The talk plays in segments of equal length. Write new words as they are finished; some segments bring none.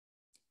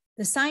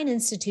The Sine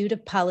Institute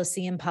of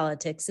Policy and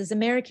Politics is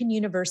American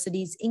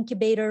University's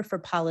incubator for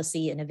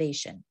policy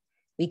innovation.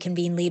 We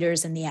convene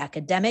leaders in the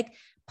academic,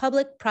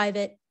 public,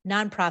 private,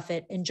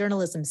 nonprofit, and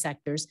journalism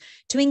sectors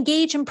to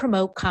engage and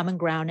promote common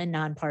ground and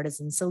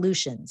nonpartisan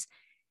solutions.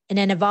 In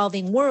an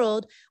evolving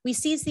world, we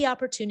seize the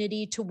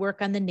opportunity to work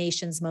on the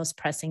nation's most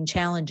pressing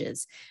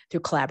challenges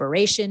through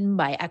collaboration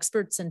by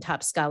experts and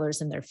top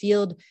scholars in their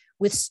field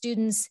with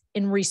students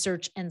in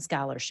research and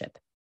scholarship.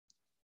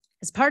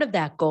 As part of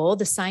that goal,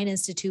 the Sine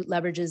Institute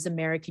leverages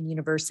American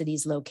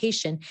University's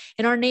location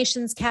in our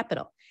nation's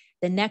capital,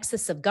 the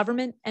nexus of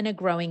government and a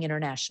growing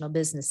international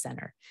business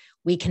center.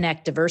 We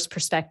connect diverse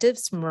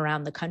perspectives from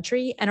around the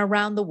country and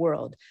around the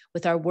world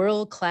with our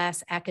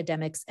world-class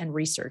academics and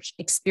research,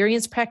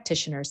 experienced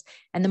practitioners,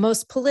 and the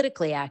most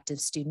politically active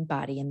student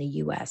body in the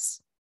U.S.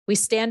 We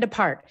stand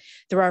apart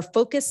through our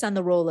focus on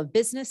the role of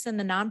business and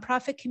the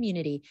nonprofit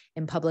community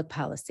in public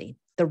policy,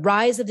 the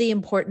rise of the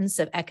importance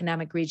of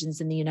economic regions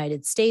in the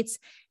United States,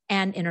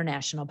 and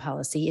international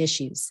policy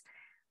issues.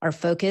 Our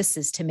focus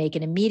is to make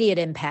an immediate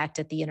impact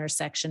at the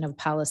intersection of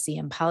policy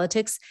and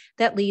politics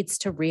that leads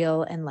to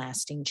real and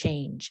lasting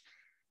change.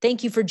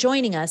 Thank you for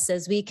joining us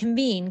as we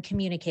convene,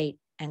 communicate,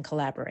 and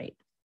collaborate.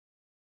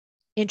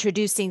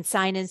 Introducing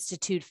Sine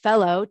Institute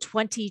Fellow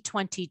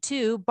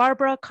 2022,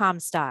 Barbara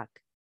Comstock.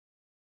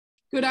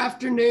 Good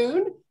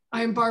afternoon.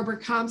 I'm Barbara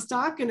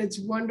Comstock, and it's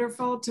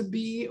wonderful to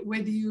be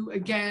with you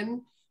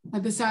again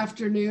this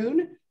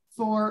afternoon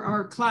for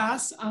our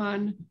class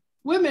on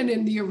women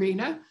in the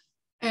arena.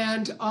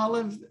 And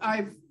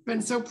I've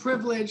been so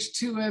privileged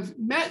to have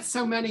met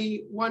so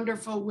many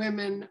wonderful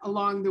women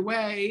along the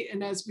way.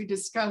 And as we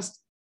discussed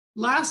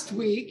last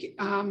week,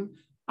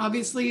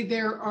 obviously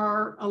there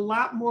are a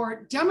lot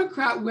more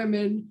Democrat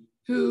women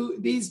who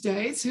these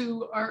days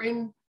who are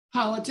in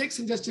politics.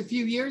 And just a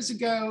few years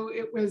ago,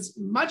 it was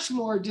much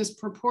more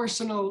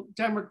disproportional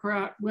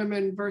Democrat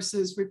women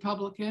versus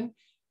Republican.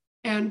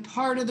 And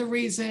part of the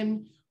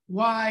reason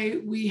why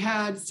we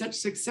had such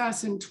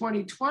success in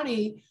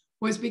 2020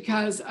 was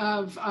because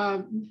of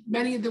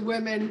many of the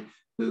women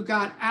who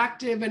got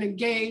active and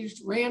engaged,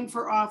 ran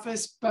for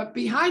office, but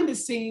behind the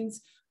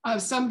scenes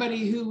of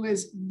somebody who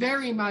was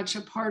very much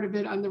a part of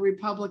it on the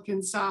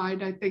Republican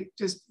side. I think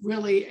just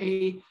really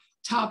a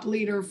top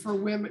leader for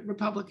women,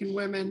 Republican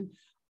women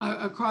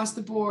across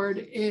the board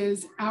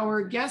is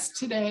our guest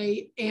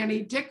today,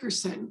 Annie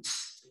Dickerson.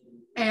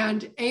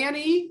 And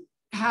Annie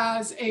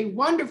has a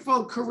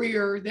wonderful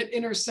career that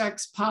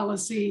intersects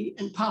policy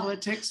and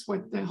politics,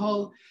 what the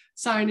whole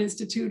Sine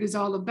Institute is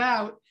all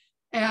about.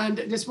 And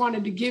I just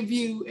wanted to give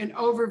you an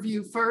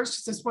overview first.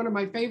 She's just one of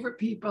my favorite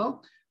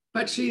people,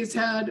 but she's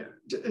had,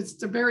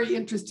 it's a very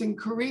interesting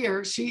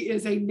career. She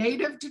is a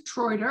native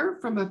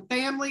Detroiter from a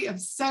family of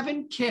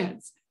 7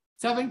 kids.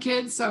 7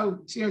 kids, so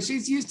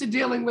she's used to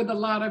dealing with a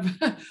lot of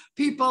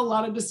people, a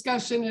lot of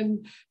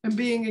discussion and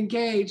being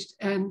engaged.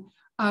 And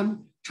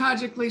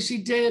tragically, she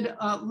did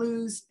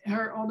lose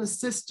her oldest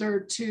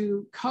sister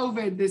to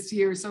COVID this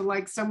year. So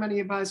like so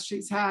many of us,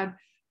 she's had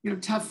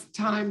tough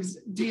times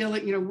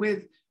dealing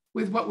with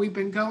what we've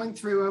been going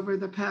through over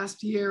the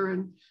past year,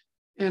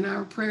 and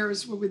our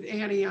prayers were with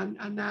Annie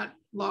on that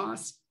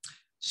loss.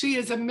 She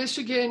is a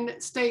Michigan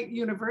State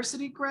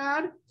University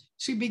grad.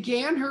 She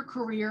began her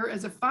career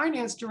as a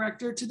finance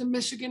director to the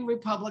Michigan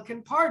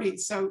Republican Party.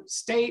 So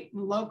state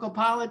and local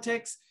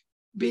politics,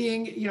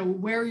 being,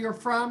 where you're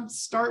from,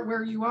 start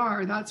where you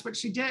are. That's what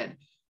she did.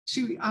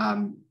 She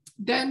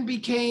then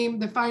became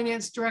the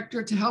finance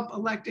director to help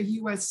elect a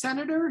US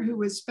Senator who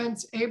was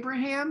Spence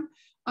Abraham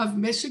of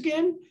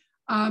Michigan.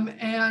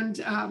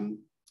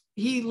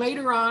 He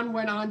later on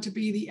went on to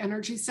be the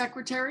energy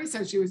secretary.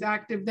 So she was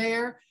active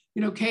there,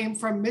 came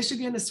from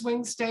Michigan, a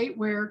swing state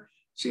where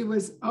she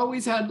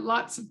always had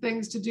lots of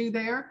things to do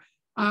there.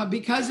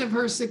 Because of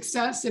her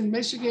success in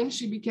Michigan,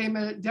 she became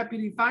a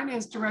deputy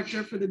finance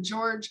director for the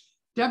George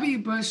W.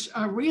 Bush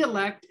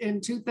re-elect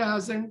in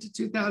 2000 to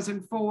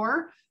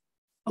 2004.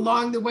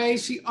 Along the way,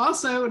 she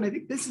also, and I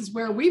think this is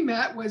where we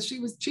met, was she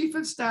was chief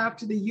of staff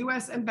to the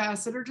US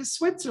ambassador to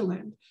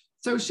Switzerland.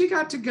 So she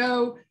got to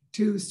go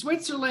to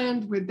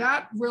Switzerland with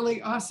that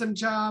really awesome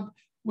job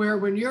where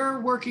when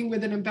you're working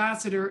with an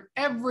ambassador,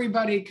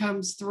 everybody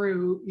comes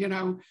through,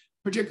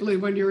 particularly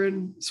when you're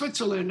in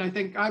Switzerland. I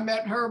think I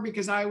met her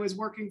because I was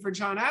working for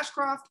John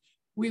Ashcroft.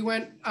 We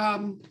went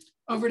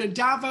over to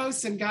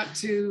Davos and got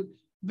to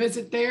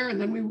visit there. And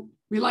then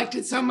we liked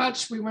it so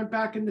much, we went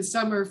back in the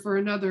summer for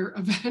another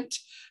event.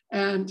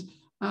 And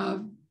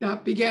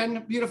that began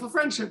a beautiful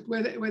friendship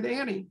with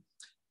Annie.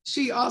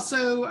 She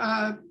also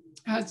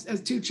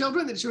has 2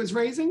 children that she was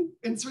raising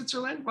in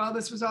Switzerland while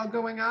this was all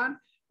going on.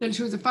 Then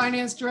she was a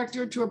finance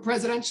director to a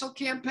presidential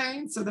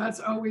campaign. So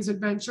that's always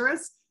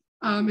adventurous.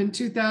 In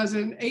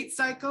 2008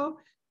 cycle.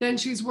 Then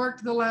she's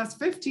worked the last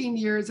 15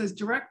 years as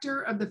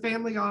director of the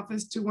family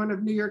office to one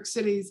of New York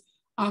City's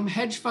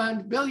hedge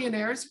fund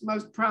billionaires,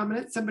 most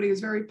prominent, somebody who's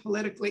very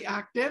politically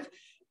active.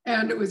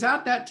 And it was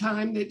at that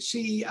time that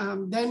she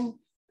then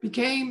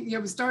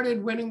became,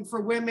 started Winning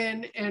for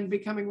Women and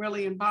becoming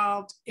really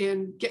involved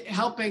in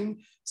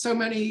helping so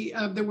many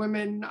of the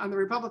women on the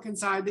Republican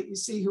side that you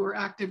see who are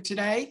active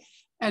today.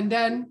 And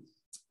then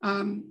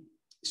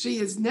she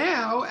is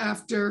now,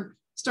 after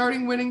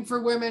starting Winning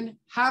for Women,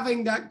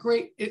 having that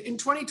great, in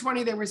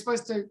 2020, they were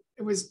supposed to,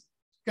 it was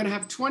going to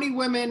have 20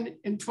 women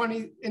in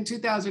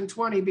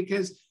 2020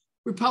 because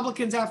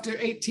Republicans after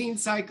 18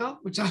 cycle,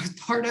 which I was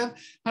part of,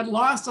 had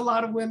lost a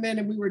lot of women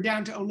and we were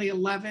down to only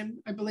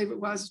 11, I believe it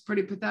was. It's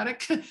pretty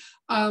pathetic.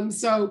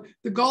 So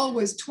the goal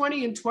was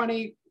 20 and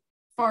 20,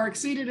 far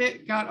exceeded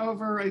it, got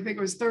over, I think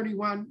it was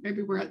 31,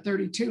 maybe we're at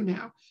 32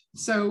 now.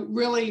 So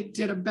really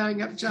did a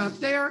bang up job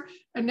there.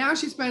 And now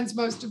she spends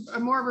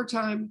more of her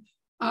time,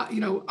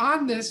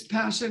 on this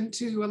passion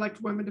to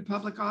elect women to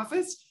public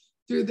office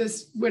through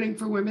this Winning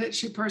for Women that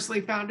she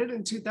personally founded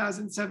in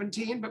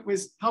 2017, but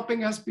was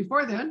helping us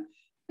before then.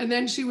 And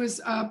then she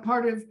was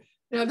part of,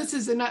 this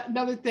is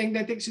another thing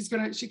that I think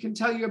she can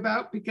tell you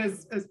about,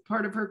 because as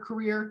part of her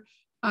career,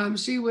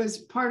 she was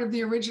part of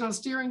the original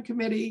steering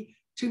committee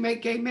to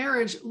make gay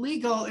marriage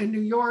legal in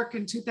New York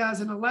in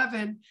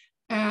 2011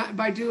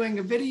 by doing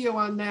a video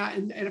on that.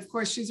 And of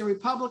course, she's a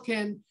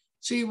Republican.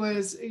 She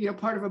was,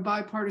 part of a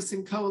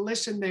bipartisan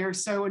coalition there.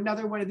 So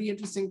another one of the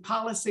interesting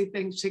policy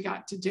things she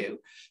got to do.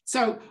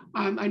 So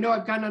I know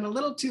I've gone on a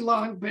little too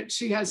long, but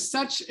she has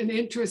such an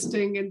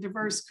interesting and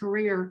diverse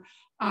career.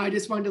 I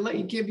just wanted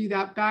to give you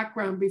that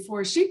background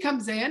before she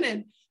comes in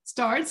and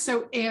starts.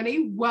 So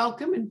Annie,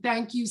 welcome and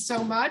thank you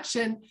so much.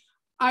 And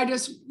I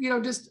just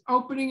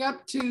opening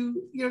up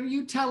to,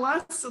 you tell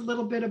us a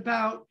little bit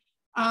about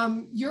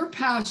your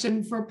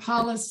passion for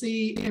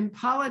policy and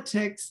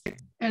politics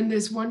and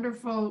this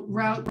wonderful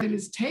route that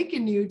has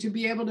taken you to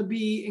be able to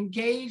be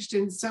engaged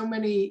in so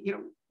many,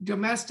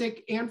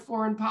 domestic and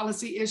foreign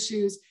policy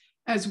issues,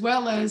 as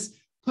well as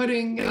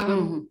putting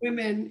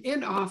women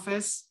in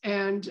office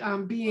and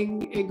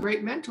being a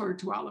great mentor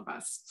to all of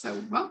us.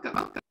 So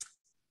welcome.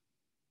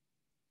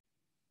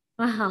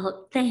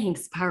 Well,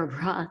 thanks,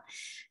 Barbara.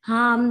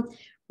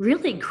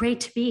 Really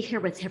great to be here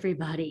with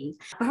everybody.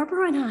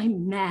 Barbara and I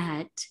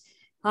met.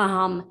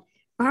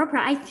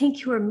 Barbara, I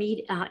think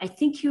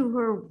you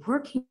were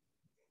working.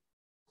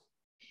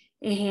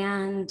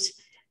 And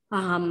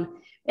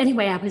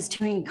anyway, I was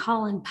doing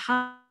call-in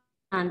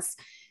ponds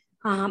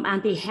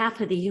on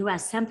behalf of the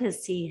U.S.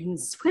 Embassy in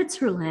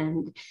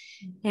Switzerland.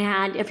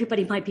 And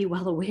everybody might be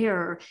well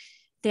aware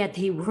that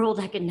the World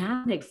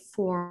Economic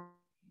Forum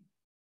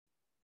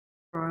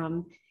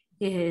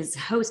is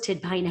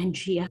hosted by an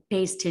NGO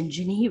based in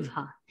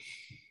Geneva.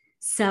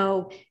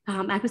 So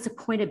I was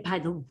appointed by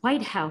the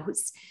White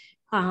House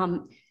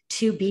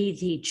to be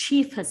the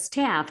chief of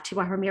staff to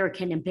our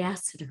American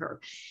ambassador.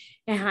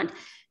 And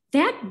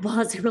that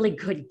was a really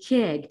good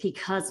gig,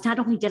 because not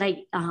only did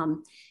I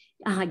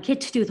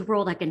get to do the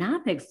World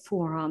Economic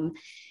Forum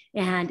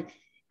and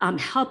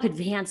help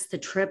advance the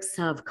trips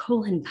of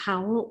Colin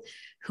Powell,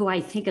 who I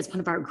think is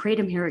one of our great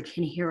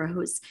American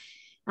heroes,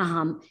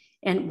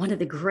 and one of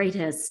the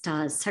greatest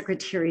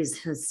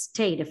secretaries of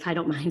state, if I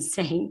don't mind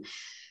saying.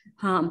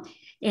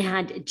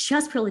 And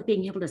just really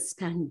being able to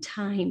spend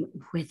time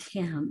with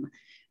him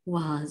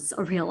was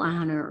a real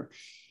honor.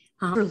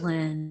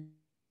 Berlin,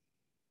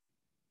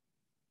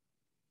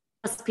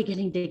 just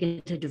beginning to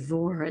get a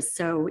divorce.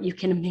 So you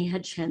can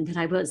imagine that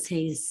I was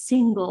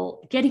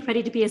getting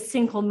ready to be a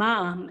single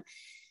mom.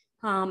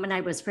 And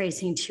I was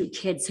raising 2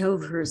 kids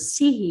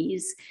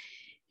overseas.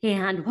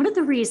 And one of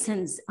the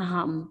reasons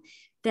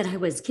that I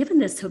was given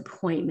this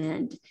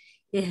appointment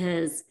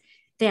is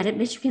that at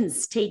Michigan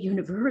State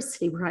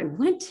University, where I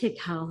went to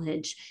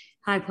college,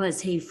 I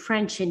was a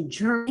French and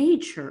German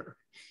major.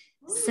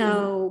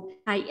 So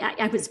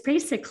I was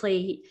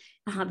basically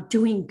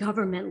doing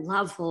government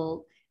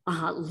level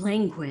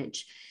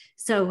language.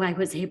 So I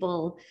was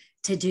able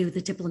to do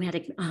the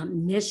diplomatic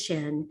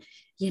mission,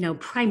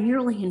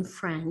 primarily in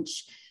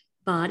French,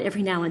 but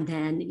every now and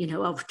then,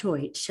 auf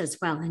Deutsch as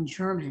well in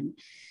German.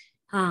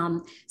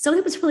 So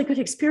it was a really good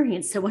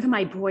experience. So one of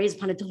my boys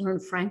wanted to learn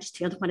French,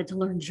 the other wanted to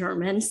learn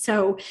German.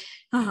 So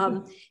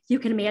you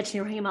can imagine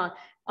here I am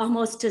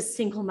almost a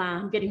single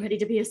mom, getting ready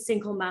to be a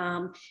single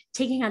mom,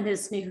 taking on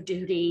this new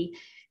duty,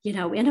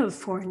 in a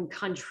foreign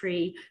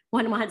country.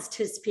 One wants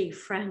to speak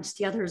French,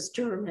 the other is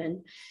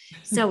German.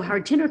 So our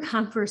dinner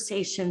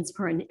conversations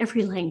were in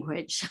every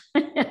language,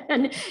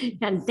 and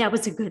that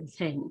was a good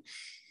thing.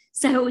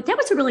 So that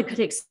was a really good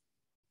experience.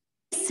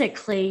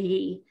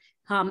 Basically,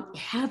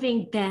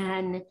 having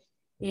been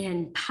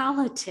in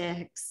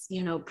politics,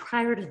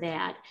 prior to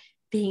that,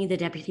 being the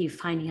deputy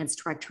finance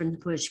director in the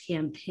Bush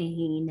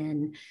campaign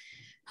and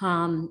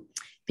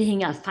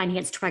being a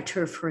finance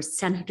director for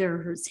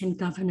senators and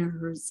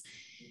governors,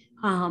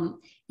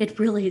 it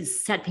really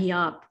set me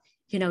up,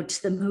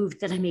 to the move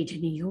that I made to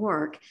New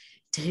York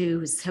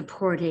to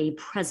support a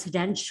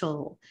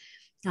presidential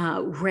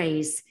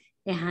race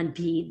and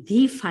be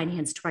the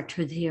finance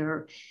director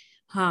there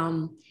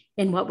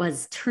in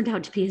what turned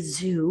out to be a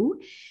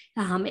zoo.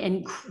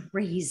 and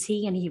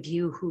crazy. Any of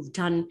you who've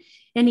done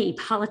any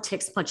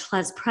politics, much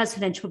less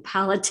presidential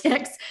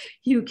politics,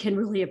 you can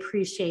really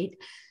appreciate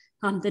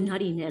the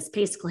nuttiness.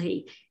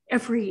 Basically,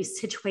 every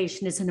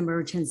situation is an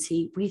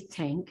emergency, we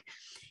think.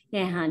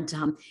 And,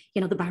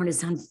 the barn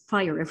is on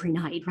fire every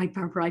night, right,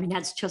 Barbara? I mean,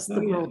 that's just the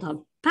world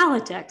of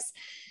politics.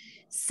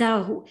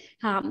 So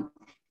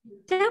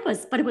it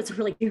was a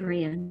really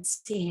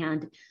experience.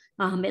 And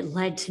it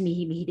led to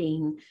me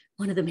meeting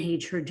one of the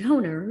major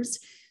donors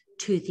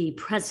to the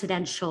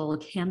presidential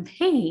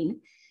campaign,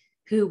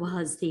 who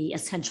was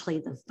essentially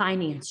the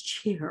finance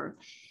chair.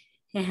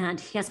 And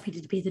he asked me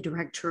to be the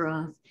director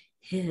of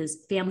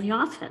his family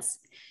office.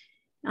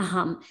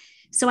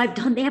 So I've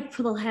done that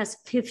for the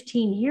last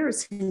 15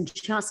 years and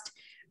just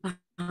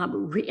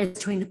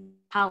doing the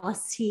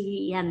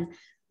policy and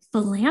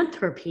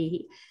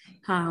philanthropy,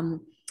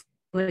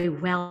 a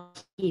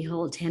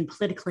well-heeled and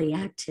politically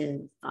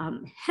active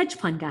hedge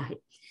fund guy.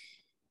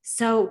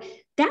 So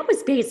that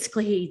was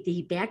basically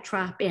the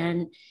backdrop.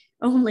 And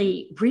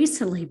only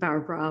recently,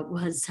 Barbara,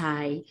 was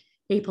I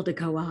able to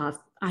go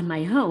off on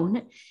my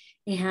own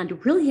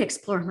and really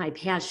explore my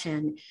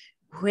passion,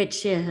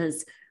 which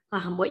is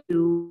what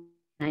you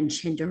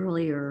mentioned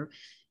earlier,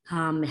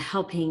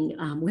 helping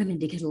women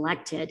to get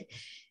elected,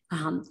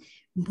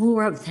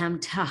 more of them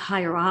to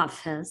higher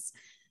office.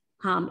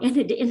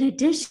 In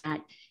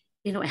addition,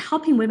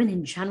 helping women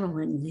in general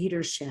in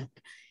leadership,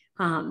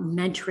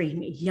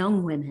 mentoring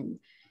young women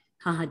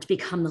to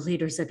become the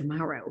leaders of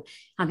tomorrow.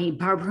 I mean,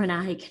 Barbara and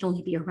I can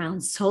only be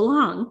around so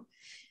long.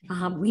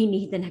 We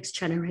need the next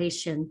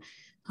generation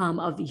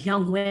of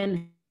young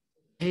women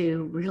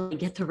to really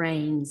get the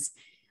reins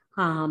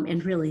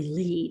and really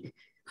lead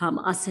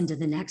us into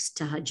the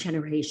next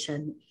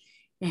generation.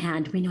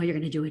 And we know you're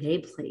going to do it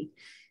ably.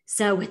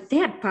 So with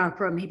that,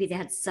 Barbara, maybe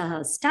that's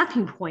a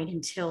stopping point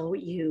until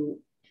you,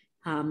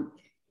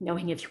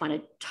 knowing if you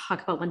want to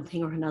talk about one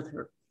thing or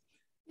another.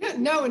 Yeah,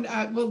 no,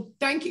 and well,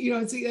 thank you.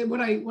 It's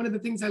one of the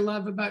things I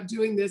love about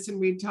doing this, and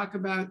we talk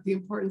about the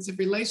importance of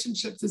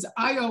relationships, is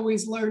I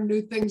always learn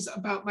new things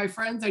about my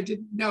friends. I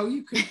didn't know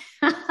you could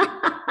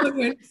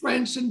fluent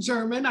French and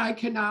German. I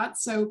cannot.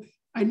 So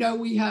I know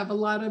we have a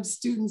lot of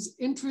students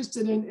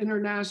interested in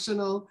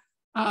international,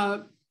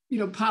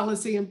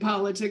 policy and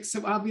politics.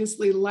 So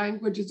obviously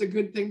language is a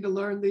good thing to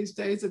learn these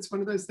days. It's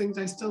one of those things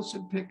I still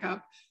should pick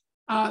up.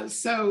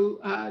 So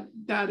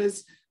that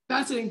is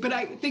fascinating. But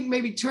I think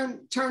maybe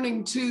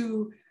turning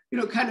to,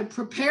 kind of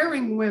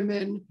preparing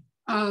women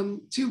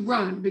to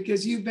run,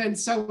 because you've been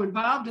so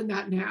involved in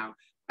that now.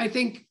 I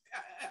think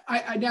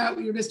I now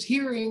you're just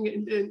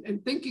hearing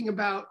and thinking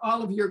about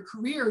all of your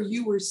career,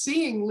 you were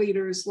seeing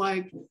leaders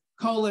like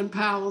Colin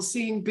Powell,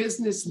 seeing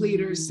business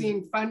leaders,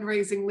 seeing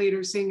fundraising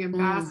leaders, seeing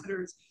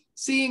ambassadors,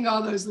 seeing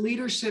all those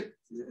leadership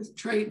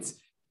traits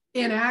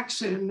in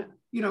action,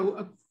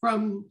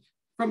 from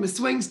a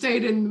swing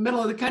state in the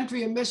middle of the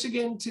country in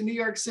Michigan to New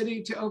York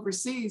City to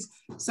overseas.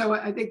 So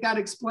I think that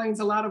explains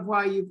a lot of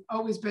why you've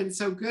always been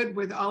so good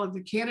with all of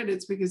the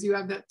candidates, because you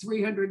have that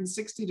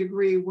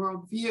 360-degree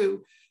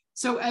worldview.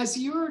 So as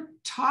you're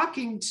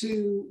talking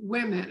to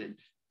women,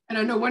 and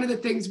I know one of the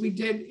things we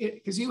did,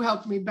 because you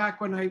helped me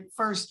back when I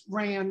first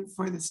ran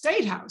for the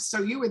State House.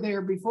 So you were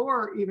there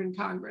before even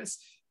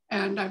Congress.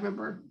 And I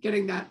remember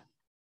getting that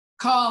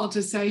call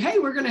to say, hey,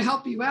 we're going to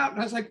help you out.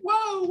 And I was like,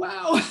 whoa,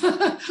 wow.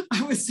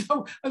 I was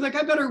like,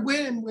 I better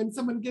win when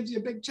someone gives you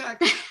a big check.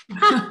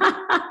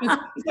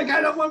 It's like, I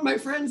don't want my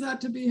friends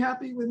not to be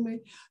happy with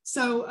me.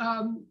 So,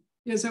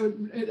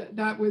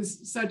 that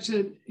was such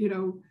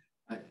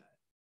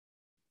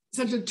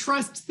a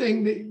trust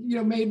thing that,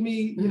 made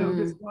me,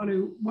 just want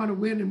to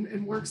win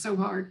and work so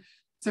hard.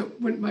 So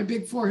when my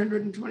big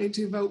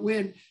 422 vote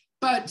win,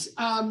 but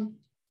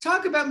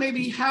talk about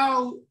maybe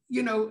how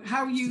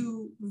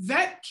you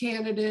vet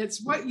candidates,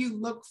 what you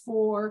look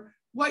for,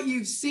 what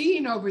you've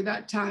seen over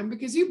that time,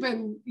 because you've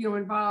been,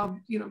 involved,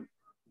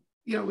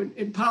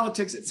 in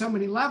politics at so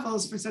many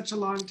levels for such a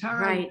long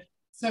time. Right.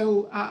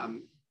 So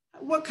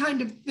what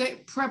kind of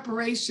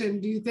preparation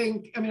do you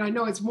think? I mean, I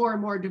know it's more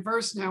and more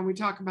diverse now. We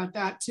talk about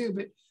that too,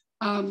 but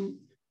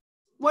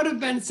what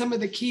have been some of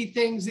the key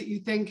things that you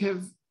think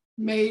have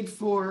made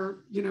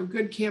for,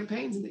 good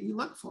campaigns and that you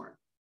look for?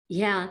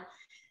 Yeah.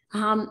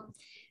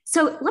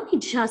 So let me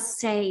just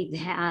say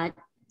that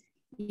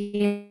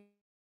you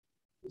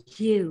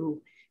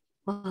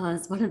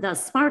was one of the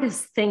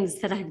smartest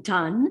things that I've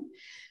done.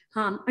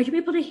 Are you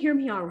able to hear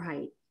me all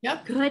right?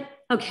 Yep. Good.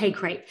 Okay,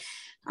 great.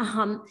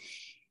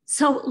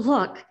 So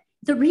look,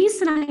 the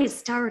reason I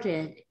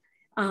started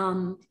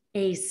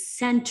a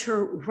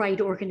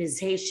center-right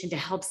organization to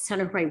help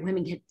center-right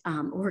women get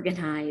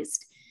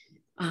organized,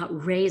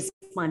 raise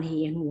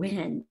money and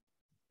win,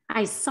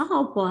 I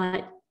saw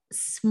what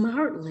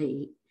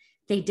smartly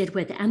they did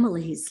with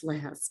Emily's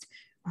List,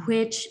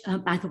 which,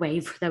 by the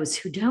way, for those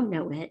who don't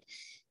know it,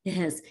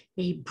 is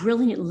a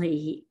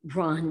brilliantly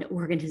run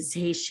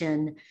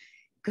organization.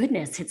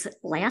 Goodness, it's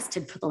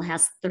lasted for the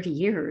last 30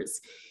 years.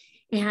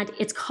 And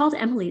it's called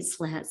Emily's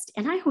List.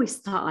 And I always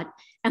thought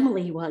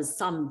Emily was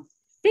some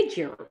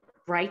figure,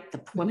 right?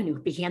 The woman who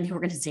began the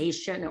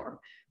organization or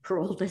her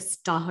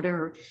oldest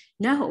daughter.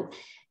 No,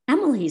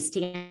 Emily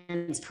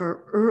stands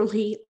for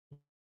early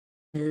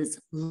is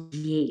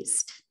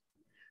yeast.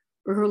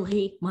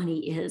 Early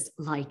money is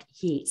like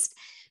yeast.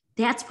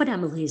 That's what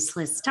Emily's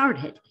List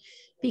started,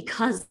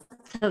 because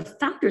the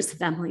founders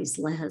of Emily's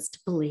List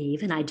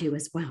believe, and I do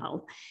as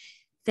well,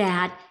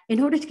 that in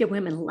order to get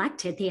women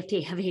elected, they have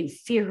to have a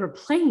fair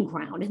playing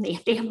ground and they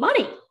have to have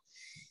money.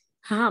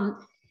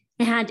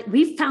 And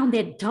we found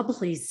that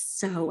doubly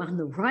so on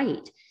the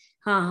right.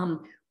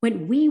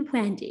 When we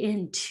went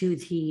into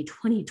the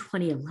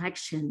 2020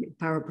 election,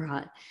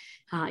 Barbara,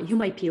 you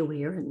might be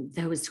aware, and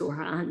those who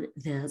are on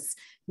this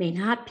may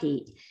not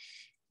be,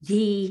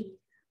 the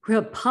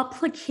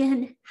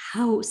Republican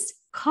House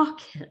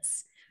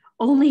caucus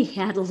only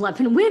had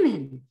 11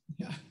 women,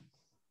 Yeah.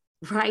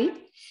 right?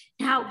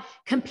 Now,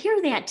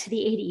 compare that to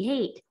the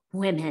 88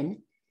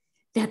 women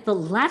that the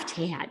left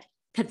had,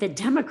 that the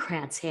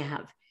Democrats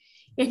have,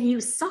 and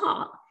you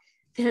saw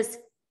this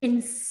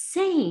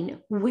insane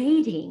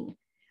weighting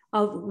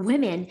of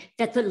women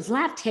that the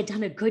left had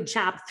done a good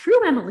job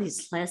through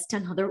Emily's List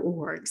and other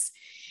orgs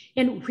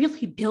in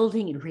really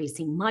building and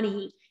raising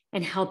money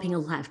and helping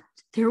elect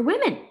their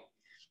women.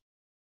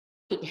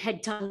 It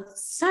had done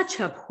such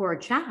a poor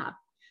job.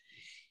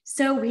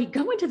 So we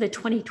go into the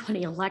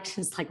 2020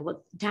 elections like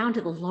down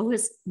to the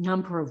lowest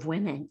number of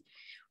women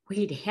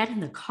we'd had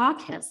in the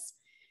caucus,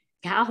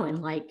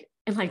 in like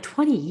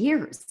 20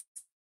 years.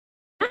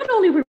 Not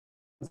only were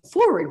we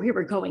forward, we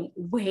were going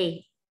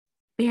way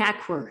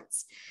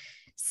backwards.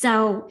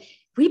 So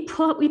we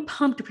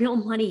pumped real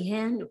money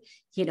in.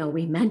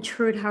 We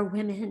mentored our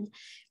women.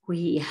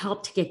 We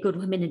helped to get good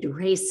women into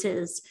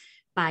races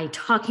by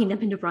talking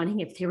them into running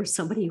if there was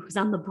somebody who was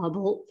on the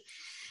bubble.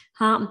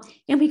 And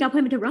we got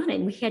women to run,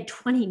 and we had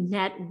 20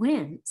 net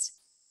wins.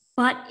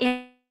 But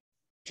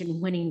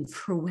winning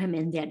for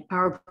women that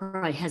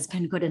Barbara has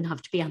been good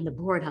enough to be on the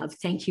board of.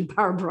 Thank you,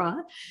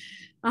 Barbara.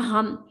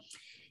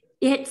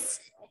 It's,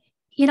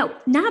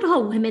 not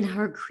all women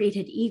are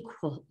created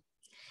equal.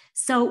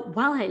 So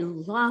while I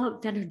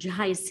love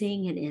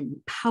energizing and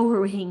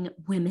empowering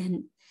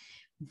women,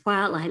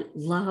 while I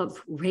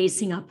love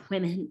raising up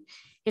women,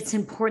 it's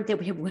important that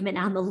we have women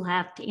on the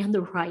left and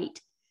the right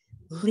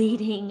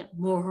leading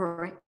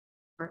more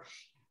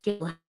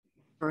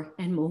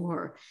and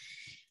more.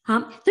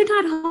 They're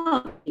not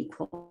all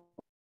equal.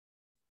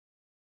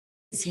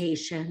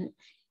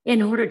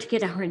 In order to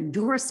get our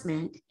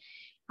endorsement,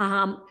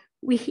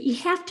 we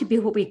have to be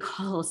what we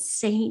call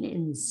sane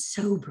and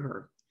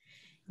sober.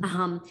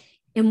 And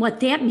what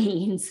that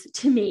means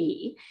to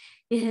me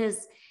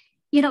is,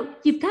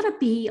 you've got to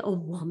be a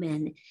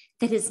woman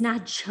that is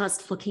not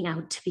just looking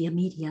out to be a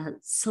media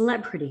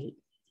celebrity.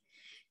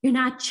 You're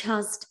not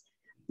just,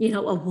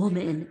 a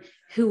woman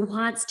who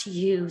wants to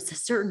use a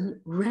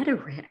certain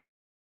rhetoric,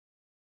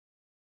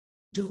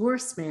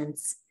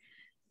 endorsements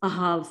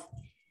of,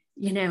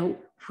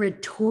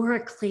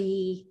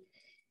 rhetorically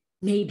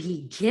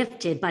maybe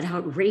gifted but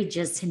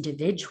outrageous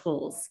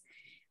individuals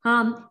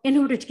in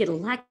order to get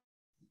elected.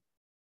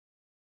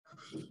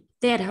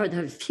 That are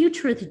the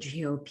future of the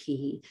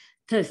GOP,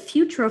 the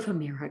future of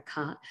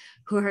America,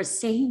 who are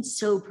sane,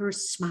 sober,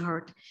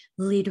 smart,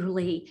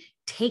 leaderly,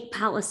 take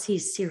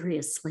policies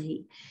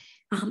seriously,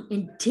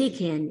 and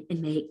dig in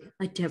and make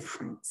a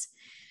difference.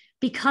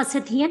 Because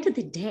at the end of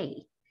the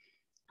day,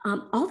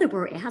 all that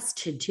we're asked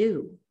to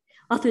do,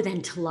 other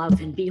than to love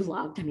and be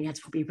loved,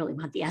 that's what we really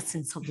want, the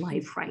essence of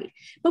life, right?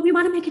 But we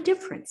want to make a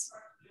difference.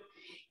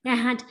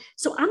 And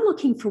so I'm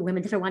looking for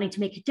women that are wanting to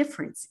make a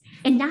difference,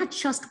 and not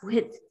just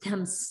with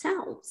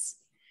themselves,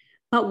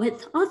 but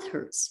with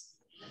others.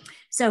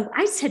 So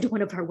I said to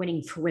one of our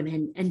Winning for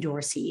Women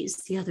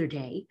endorsees the other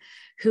day,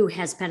 who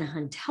has been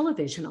on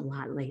television a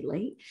lot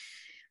lately,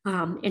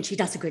 and she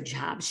does a good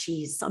job.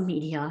 She's a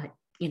media,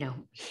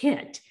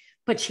 hit,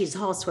 but she's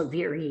also a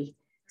very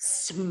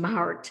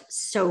smart,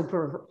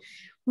 sober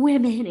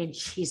woman, and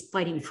she's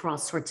fighting for all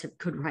sorts of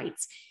good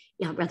rights,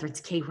 whether it's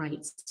gay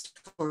rights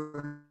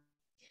or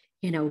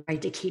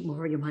right to keep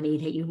more of your money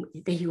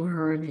that you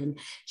earn. And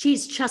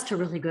she's just a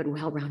really good,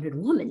 well-rounded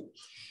woman.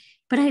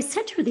 But I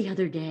said to her the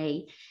other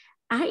day,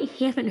 I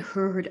haven't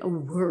heard a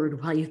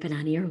word while you've been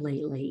on air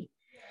lately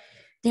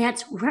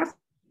that's referenced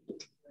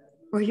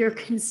or your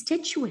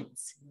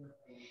constituents.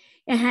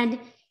 And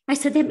I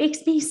said, that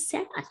makes me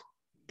sad,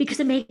 because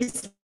it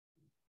makes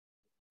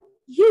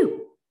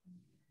you.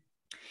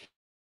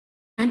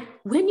 And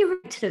when you're an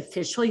elected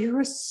official,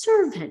 you're a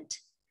servant.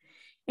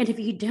 And if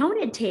you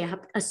don't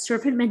adapt a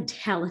servant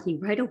mentality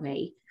right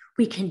away,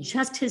 we can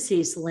just as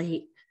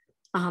easily,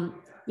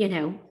 unnominate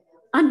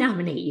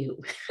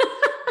you.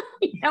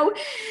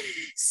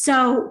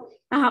 So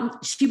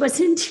she was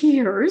in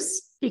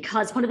tears,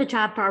 because one of the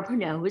job Barbara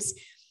knows,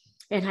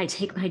 and I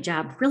take my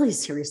job really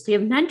seriously,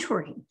 of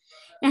mentoring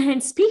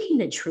and speaking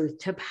the truth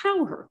to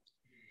power.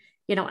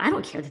 I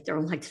don't care that they're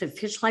elected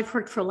officials. I've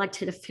worked for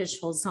elected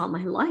officials all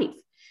my life.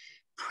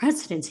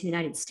 Presidents of the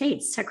United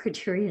States,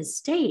 Secretary of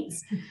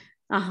States,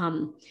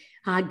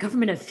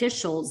 government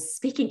officials,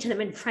 speaking to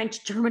them in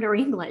French, German, or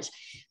English.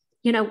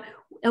 You know,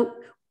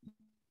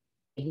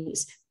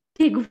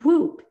 big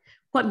whoop.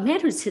 What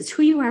matters is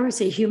who you are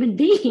as a human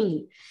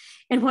being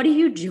and what are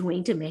you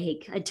doing to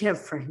make a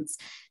difference.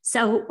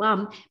 So,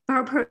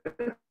 Barbara,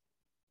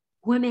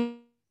 women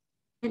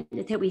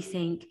that we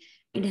think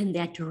in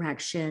that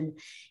direction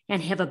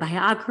and have a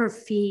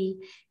biography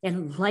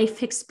and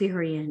life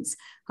experience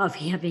of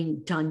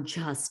having done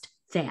just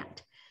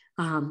that,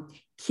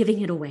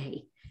 giving it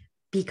away,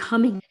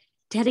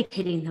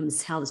 dedicating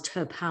themselves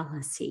to a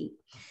policy,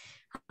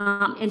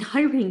 and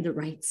hiring the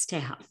right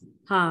staff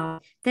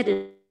that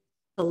is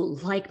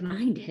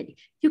like-minded.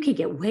 You can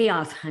get way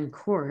off on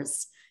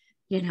course,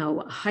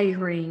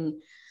 hiring,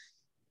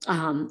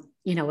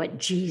 at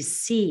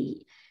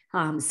GC,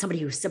 somebody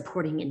who's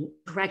supporting and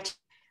correct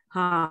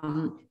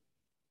can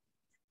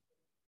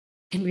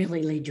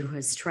really lead you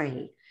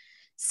astray.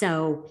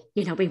 So,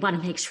 we want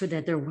to make sure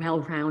that they're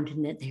well-rounded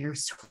and that they're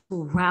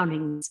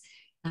surrounding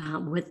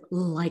with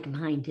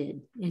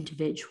like-minded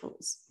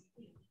individuals.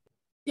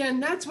 Yeah,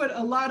 and that's what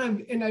a lot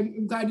of, and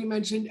I'm glad you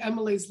mentioned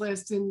Emily's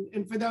list.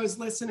 And for those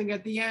listening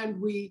at the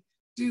end, we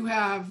do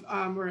have,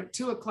 we're at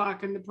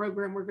 2:00 in the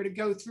program, we're going to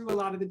go through a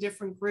lot of the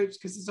different groups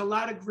because there's a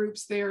lot of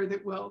groups there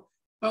that will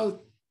both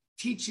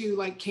teach you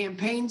like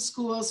campaign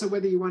school. So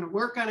whether you want to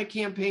work on a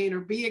campaign or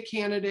be a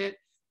candidate,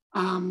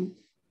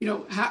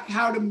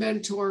 how to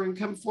mentor and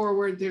come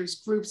forward. There's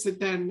groups that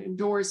then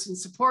endorse and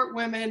support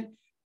women.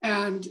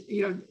 And,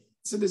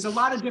 so there's a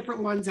lot of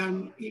different ones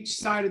on each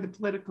side of the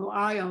political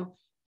aisle.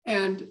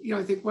 And,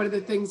 I think one of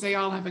the things they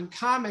all have in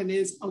common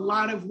is a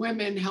lot of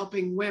women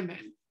helping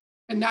women.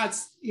 And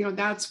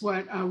that's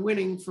what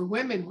Winning for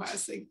Women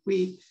was. Like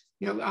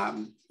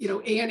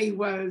Annie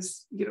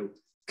was,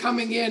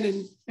 coming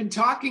in and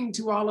talking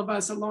to all of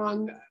us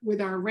along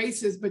with our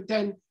races, but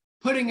then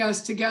putting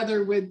us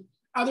together with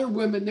other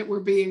women that were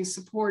being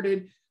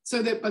supported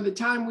so that by the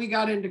time we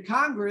got into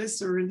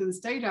Congress or into the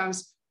State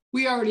House,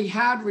 we already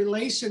had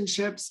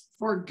relationships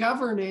for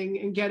governing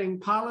and getting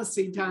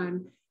policy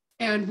done.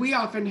 And we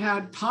often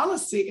had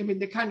policy,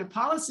 the kind of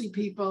policy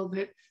people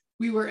that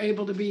we were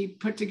able to be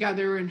put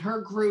together in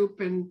her group,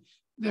 and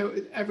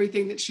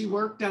everything that she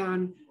worked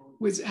on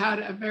had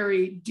a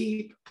very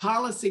deep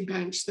policy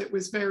bench that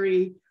was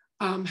very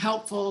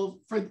helpful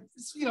for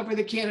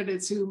the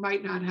candidates who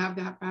might not have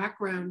that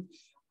background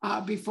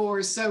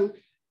before. So,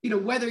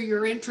 whether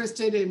you're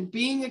interested in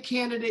being a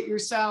candidate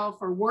yourself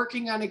or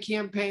working on a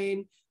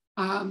campaign,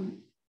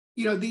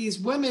 these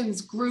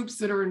women's groups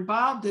that are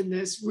involved in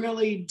this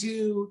really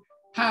do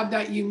have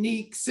that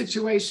unique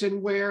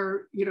situation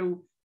where,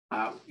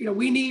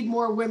 we need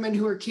more women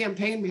who are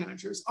campaign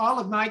managers. All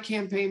of my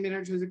campaign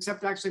managers,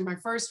 except actually my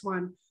first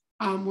one,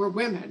 were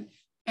women,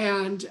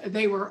 and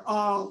they were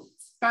all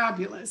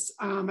fabulous.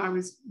 I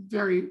was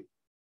very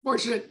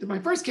fortunate that my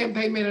first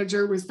campaign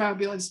manager was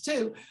fabulous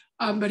too,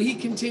 but he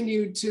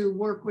continued to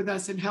work with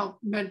us and help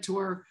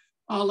mentor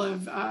all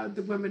of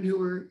the women who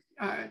were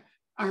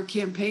our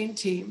campaign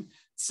team.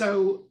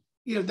 So,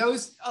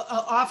 those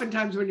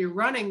oftentimes when you're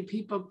running,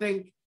 people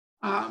think,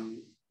 they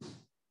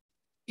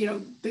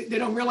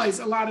don't realize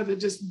a lot of the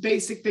just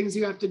basic things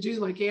you have to do,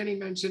 like Annie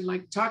mentioned,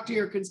 like talk to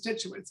your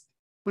constituents.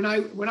 When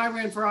I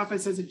ran for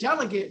office as a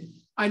delegate,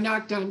 I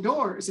knocked on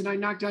doors, and I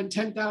knocked on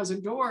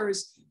 10,000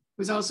 doors. It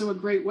was also a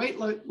great weight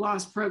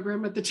loss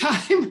program at the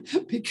time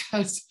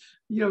because,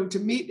 to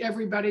meet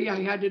everybody,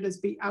 I had to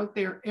just be out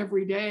there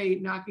every day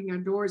knocking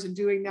on doors and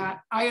doing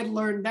that. I had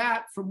learned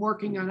that from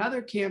working on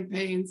other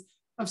campaigns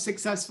of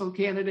successful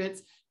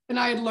candidates. And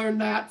I had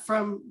learned that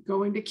from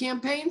going to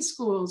campaign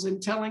schools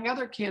and telling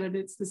other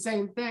candidates the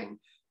same thing.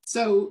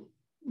 So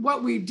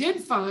what we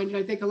did find, and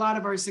I think a lot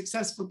of our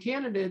successful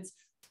candidates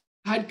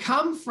had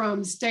come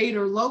from state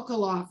or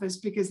local office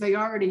because they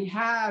already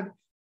had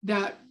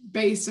that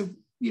base of,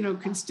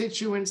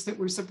 constituents that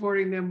were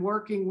supporting them,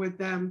 working with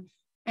them,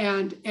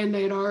 and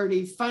they had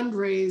already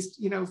fundraised,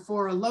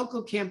 for a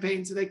local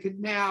campaign. So they could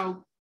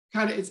now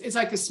it's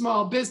like a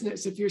small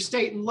business. If you're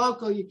state and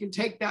local, you can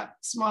take that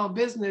small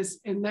business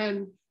and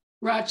then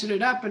ratchet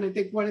it up. And I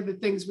think one of the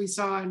things we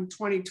saw in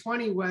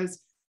 2020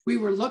 was we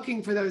were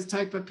looking for those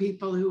type of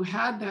people who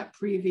had that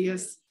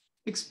previous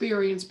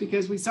experience,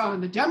 because we saw on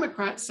the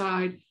Democrat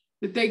side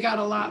that they got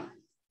a lot,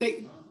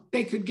 they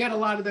could get a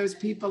lot of those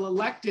people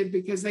elected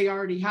because they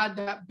already had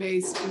that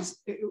base.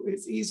 It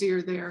was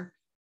easier there.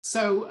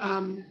 So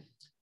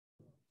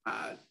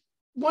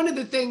one of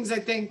the things I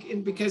think,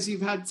 and because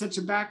you've had such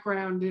a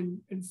background in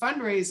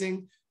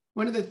fundraising,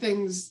 one of the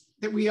things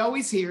that we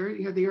always hear,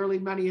 the early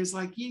money is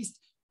like yeast,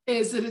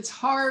 is that it's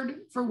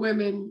hard for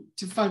women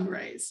to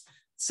fundraise.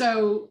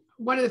 So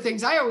one of the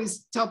things I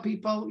always tell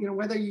people,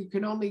 whether you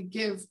can only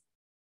give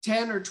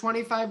 $10 or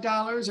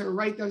 $25 or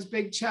write those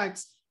big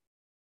checks,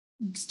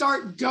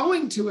 start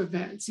going to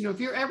events. If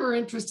you're ever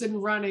interested in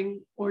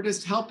running or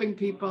just helping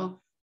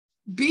people,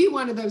 be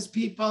one of those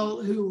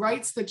people who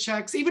writes the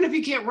checks. Even if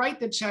you can't write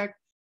the check,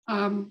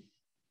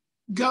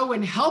 go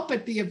and help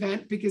at the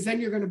event, because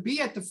then you're going to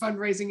be at the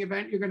fundraising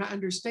event. You're going to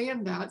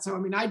understand that. So, I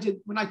mean,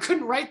 when I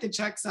couldn't write the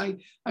checks, I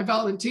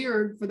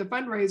volunteered for the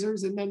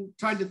fundraisers and then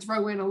tried to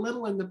throw in a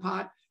little in the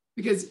pot,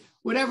 because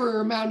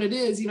whatever amount it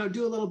is,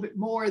 do a little bit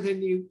more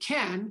than you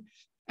can.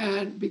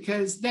 And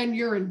because then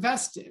you're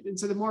invested. And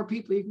so the more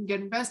people you can get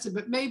invested,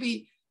 but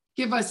maybe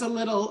give us a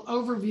little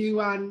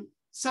overview on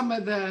some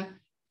of the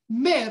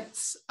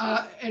myths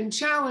and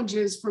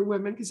challenges for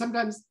women, because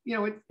sometimes,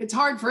 it's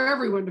hard for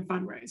everyone to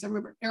fundraise. I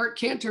remember Eric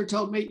Cantor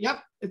told me,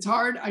 yep, it's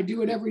hard. I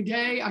do it every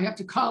day. I have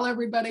to call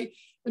everybody.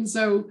 And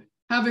so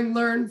having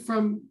learned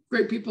from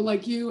great people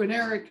like you and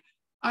Eric,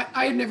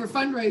 I had never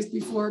fundraised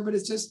before, but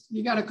it's just,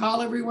 you got to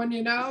call everyone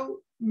you know,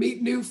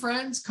 meet new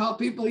friends, call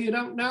people you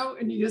don't know,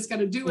 and you just got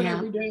to do it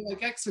every day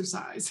like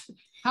exercise.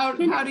 How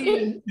do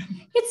you?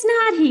 It's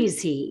not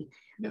easy.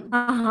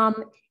 No.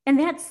 And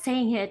that's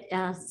saying it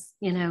as,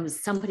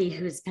 somebody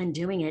who's been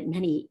doing it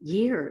many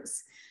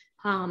years.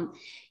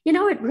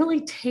 It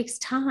really takes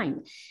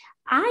time.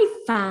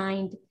 I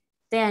find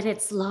that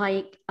it's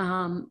like,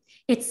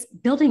 it's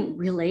building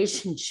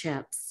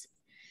relationships.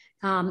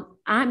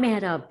 I'm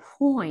at a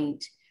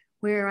point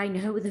where I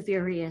know the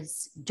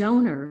various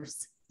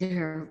donors,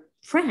 they're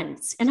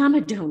friends, and I'm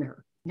a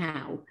donor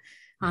now.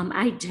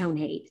 I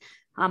donate.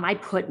 I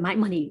put my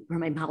money where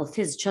my mouth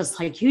is, just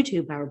like you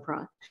do,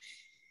 Barbara.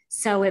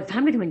 So if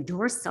I'm going to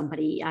endorse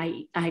somebody,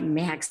 I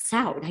max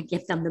out. I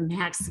give them the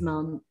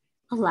maximum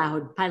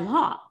allowed by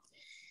law.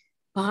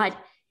 But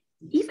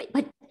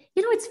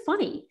it's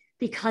funny,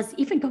 because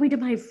even going to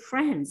my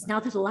friends, now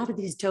that a lot of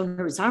these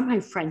donors are my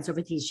friends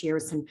over these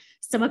years, and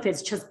some of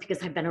it's just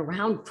because I've been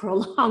around for a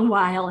long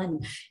while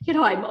and,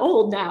 I'm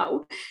old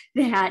now,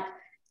 that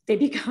they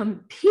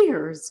become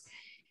peers.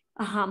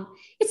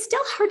 It's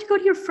still hard to go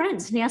to your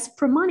friends and ask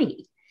for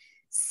money.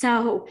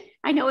 So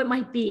I know it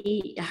might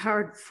be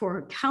hard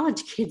for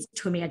college kids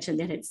to imagine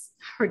that it's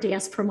hard to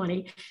ask for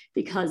money,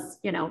 because,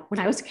 when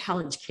I was a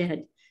college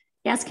kid,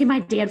 asking my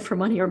dad for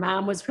money or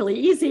mom was really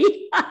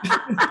easy.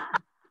 I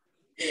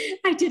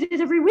did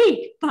it every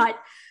week, but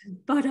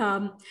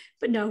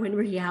no, in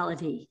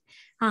reality,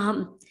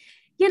 it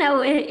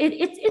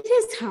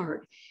is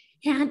hard,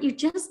 and you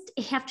just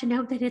have to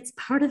know that it's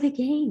part of the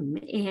game,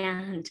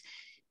 and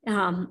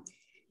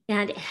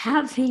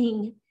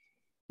having,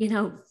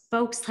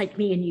 folks like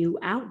me and you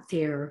out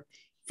there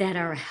that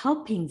are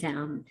helping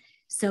them,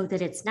 so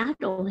that it's not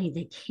only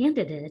the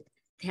candidate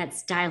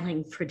that's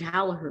dialing for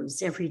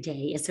dollars every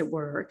day, as it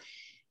were.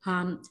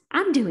 I'm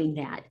doing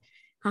that.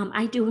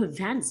 I do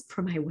events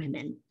for my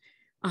women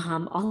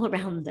all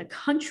around the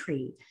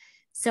country.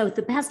 So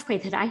the best way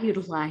that I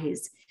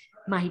utilize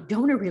my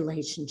donor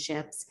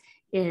relationships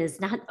is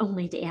not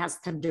only to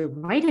ask them to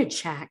write a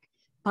check,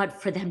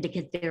 but for them to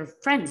get their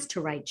friends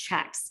to write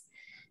checks.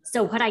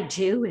 So what I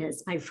do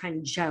is, my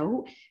friend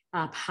Joe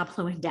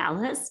Pablo in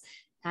Dallas,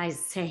 I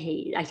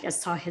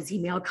just saw his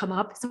email come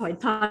up, so I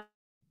thought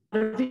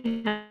of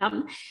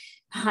him.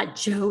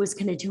 Joe is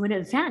going to do an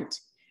event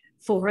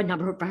for a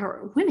number of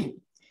our women,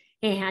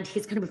 and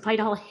he's going to invite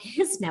all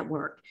his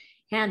network,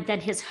 and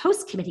then his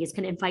host committee is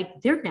going to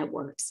invite their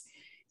networks.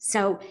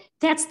 So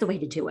that's the way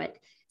to do it.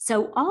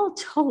 So all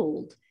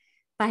told,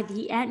 by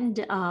the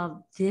end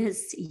of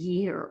this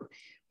year,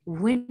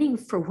 Winning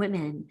for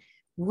Women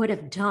would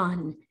have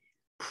done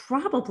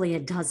probably a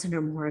dozen or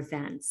more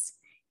events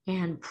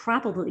and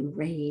probably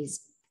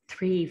raised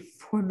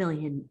 $3-4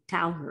 million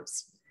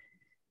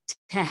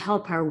to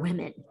help our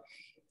women.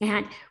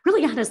 And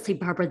really, honestly,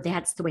 Barbara,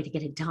 that's the way to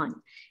get it done,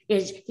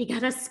 is you got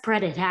to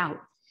spread it out.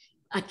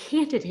 A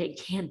candidate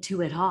can't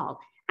do it all.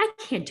 I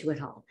can't do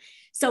it all.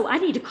 So I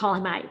need to call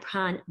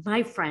upon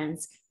my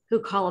friends who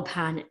call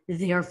upon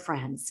their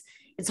friends.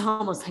 It's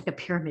almost like a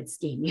pyramid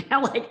scheme,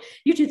 like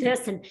you do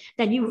this, and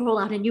then you roll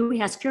out and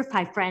you ask your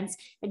 5 friends,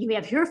 and you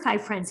have your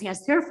 5 friends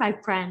ask their 5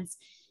 friends.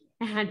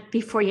 And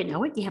before you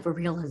know it, you have a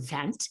real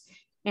event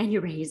and you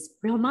raise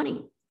real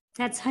money.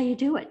 That's how you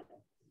do it.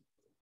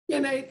 Yeah,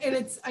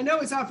 and I know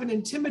it's often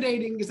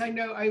intimidating, because I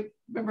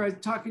remember I was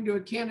talking to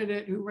a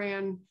candidate who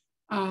ran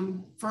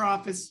for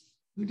office,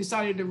 who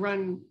decided to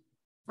run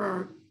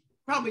for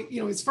probably,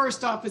 his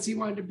first office. He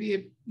wanted to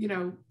be,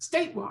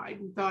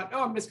 statewide, and thought,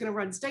 oh, I'm just going to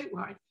run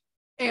statewide.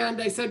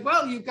 And I said,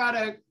 well, you've got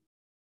to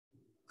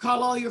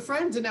call all your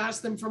friends and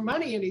ask them for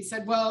money. And he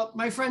said, well,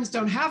 my friends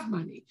don't have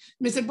money.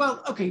 And I said,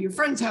 well, okay, your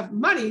friends have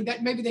money,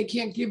 that maybe they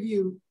can't give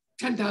you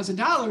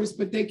 $10,000,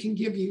 but they can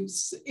give you,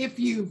 if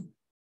you've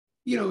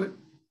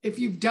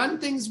done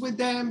things with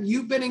them,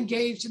 you've been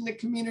engaged in the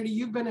community,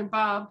 you've been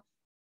involved,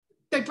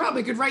 they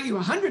probably could write you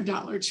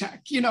 $100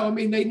 check.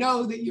 They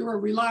know that you're a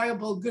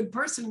reliable, good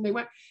person, and they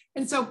went.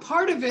 And so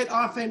part of it,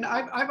 often,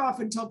 I've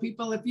often told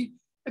people, if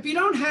you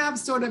don't have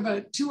sort of a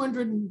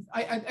 200,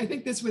 I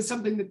think this was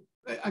something that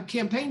a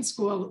campaign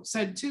school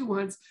said too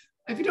once,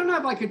 if you don't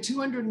have like a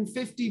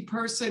 250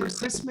 person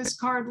Christmas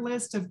card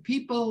list of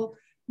people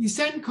you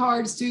send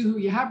cards to, who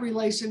you have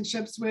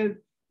relationships with,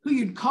 who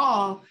you'd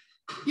call,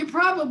 you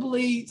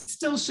probably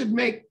still should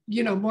make,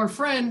 more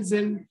friends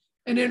and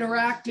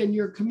interact in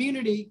your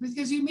community,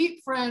 because you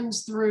meet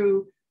friends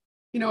through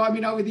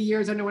over the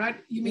years, I know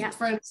you meet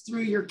friends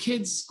through your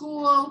kids'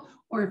 school,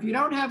 or if you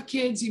don't have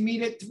kids, you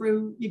meet it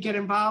through, you get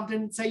involved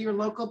in, say, your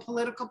local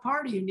political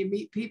party and you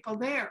meet people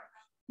there.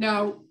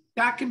 Now,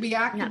 that can be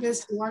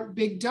activists who aren't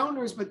big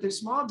donors, but they're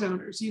small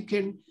donors. You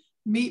can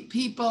meet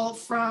people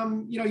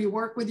from, you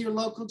work with your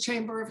local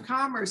chamber of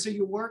commerce, or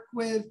you work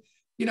with,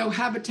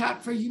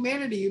 Habitat for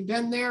Humanity. You've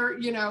been there,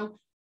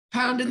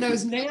 pounding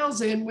those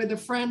nails in with a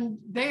friend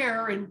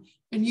there, and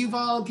you've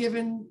all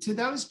given to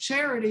those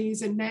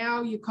charities. And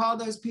now you call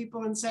those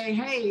people and say,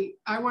 hey,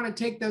 I want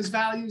to take those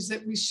values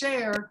that we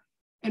share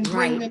and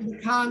bring them to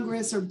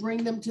Congress or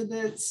bring them to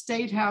the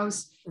State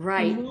House.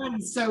 Right.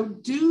 So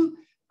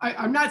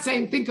I'm not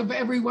saying think of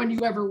everyone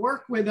you ever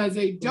work with as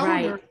a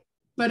donor,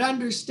 but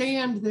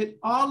understand that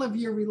all of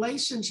your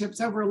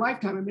relationships over a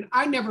lifetime. I mean,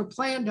 I never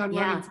planned on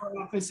running for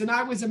office, and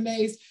I was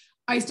amazed.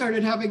 I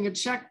started having a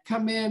check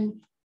come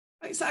in.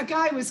 A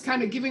guy was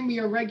kind of giving me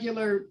a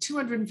regular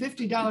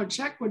 $250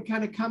 check would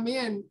kind of come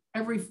in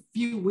every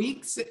few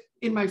weeks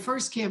in my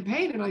first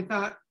campaign. And I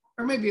thought,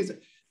 or maybe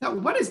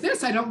what is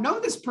this? I don't know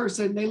this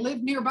person. They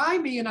live nearby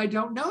me and I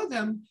don't know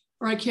them,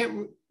 or I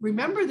can't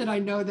remember that I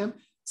know them.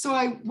 So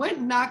I went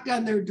and knocked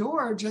on their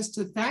door just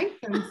to thank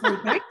them for,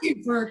 thank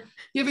you for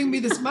giving me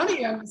this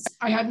money.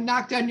 I hadn't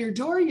knocked on your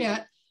door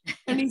yet.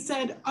 And he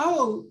said,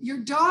 oh, your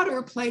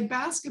daughter played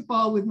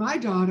basketball with my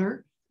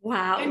daughter.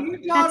 Wow. And your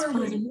daughter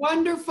was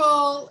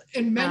wonderful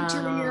in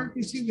mentoring her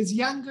because she was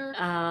younger.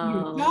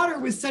 Your daughter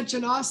was such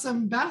an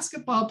awesome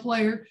basketball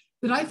player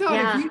that I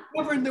thought if you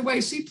governed the way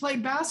she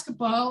played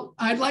basketball,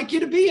 I'd like you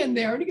to be in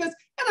there. And he goes,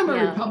 and I'm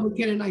a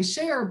Republican and I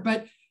share,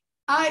 but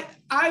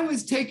I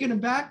was taken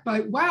aback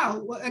by,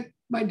 wow,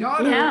 my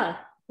daughter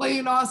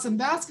playing awesome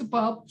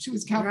basketball. She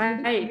was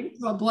captain of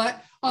the team,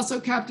 also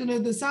captain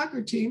of the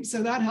soccer team.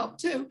 So that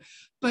helped too.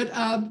 But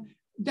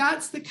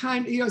that's the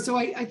kind, so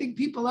I think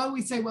people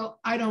always say, well,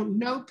 I don't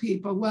know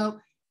people.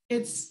 Well,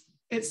 it's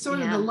sort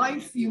of the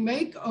life you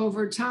make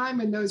over time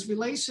in those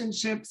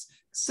relationships.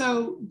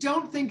 So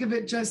don't think of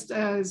it just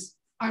as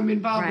I'm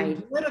involved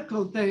in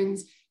political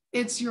things.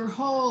 It's your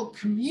whole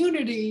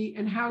community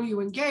and how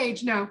you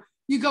engage. Now,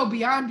 you go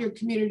beyond your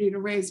community to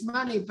raise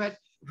money, but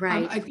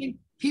I think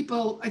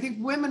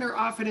women are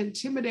often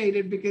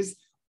intimidated because,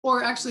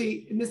 or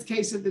actually in this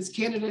case of this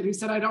candidate who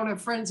said, I don't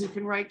have friends who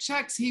can write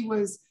checks, he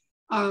was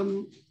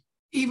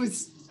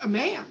a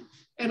man.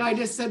 And I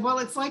just said, well,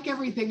 it's like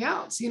everything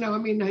else.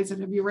 I said,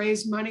 have you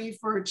raised money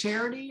for a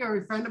charity or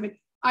a friend?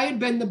 I had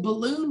been the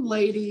balloon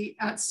lady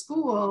at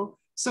school.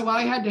 So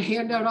I had to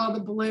hand out all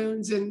the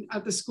balloons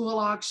at the school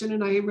auction,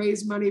 and I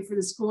raised money for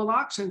the school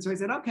auction. So I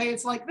said, okay,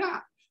 it's like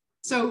that.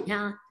 So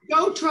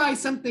go try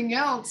something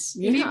else.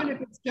 And even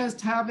if it's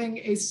just having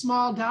a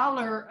small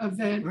dollar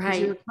event, because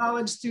you're a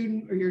college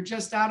student or you're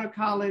just out of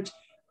college,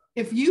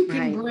 if you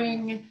can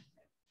bring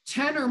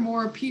 10 or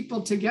more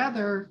people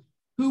together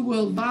who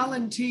will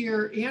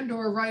volunteer and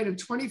or write a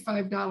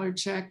 $25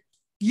 check,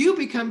 you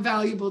become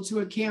valuable to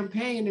a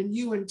campaign, and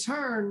you in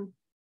turn,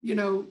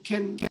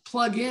 can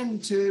plug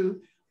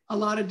into a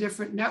lot of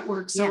different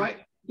networks. So I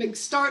think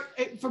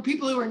for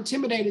people who are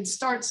intimidated,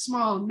 start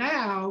small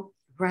now,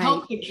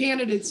 help the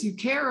candidates you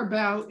care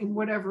about in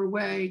whatever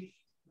way.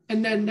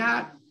 And then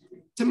that,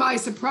 to my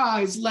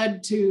surprise,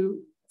 led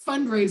to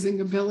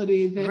fundraising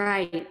ability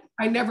that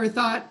I never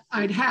thought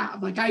I'd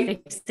have. I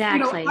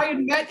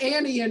had met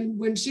Annie, and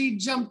when she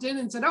jumped in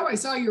and said, oh, I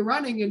saw you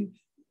running, and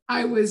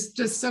I was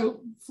just so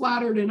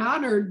flattered and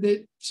honored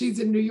that she's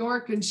in New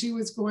York and she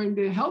was going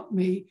to help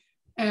me.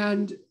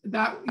 And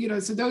that,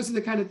 so those are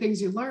the kind of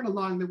things you learn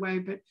along the way,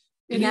 but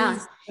it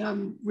is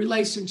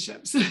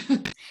relationships.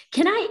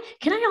 Can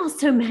I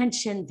also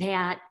mention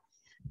that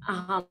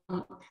I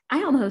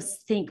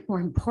almost think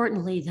more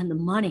importantly than the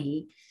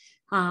money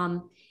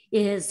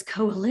is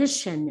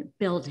coalition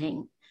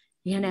building.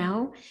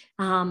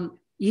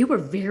 You were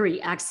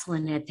very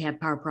excellent at that,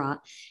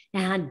 Barbara,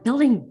 and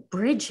building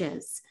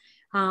bridges.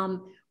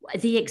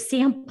 The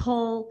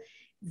example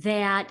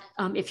that,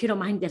 if you don't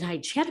mind that I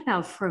chat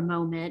about for a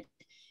moment,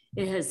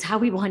 is how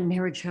we won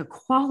marriage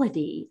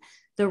equality,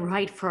 the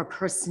right for a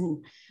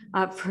person,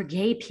 for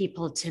gay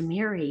people to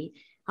marry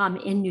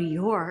in New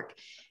York.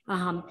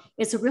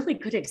 It's a really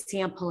good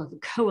example of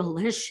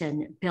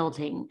coalition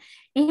building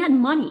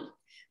and money,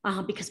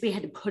 because we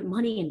had to put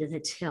money into the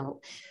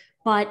till.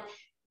 But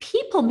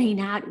people may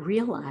not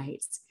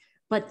realize,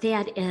 but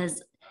that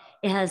as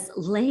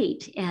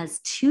late as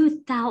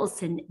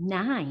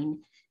 2009,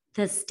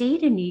 the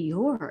state of New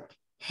York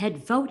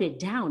had voted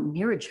down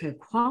marriage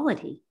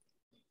equality.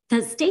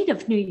 The state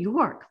of New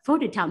York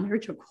voted down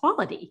marriage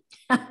equality.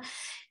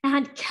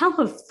 And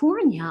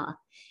California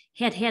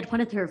had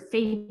one of their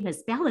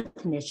famous ballot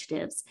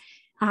initiatives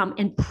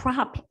in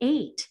Prop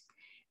 8.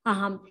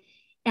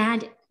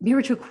 And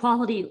marriage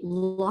equality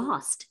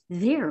lost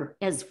there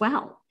as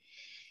well.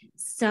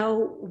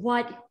 So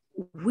what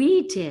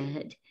we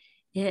did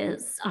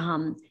is,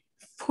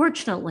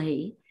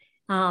 fortunately,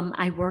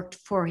 I worked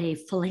for a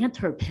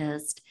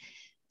philanthropist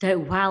that,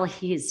 while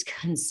he's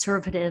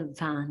conservative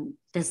on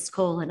this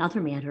goal and other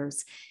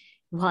matters,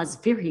 was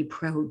very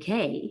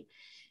pro-gay.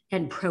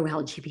 and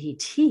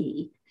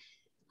pro-LGBT,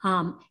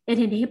 it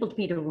enabled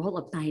me to roll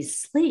up my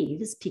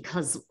sleeves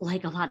because,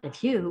 like a lot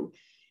of you,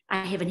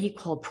 I have an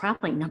equal,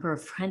 probably, number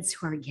of friends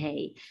who are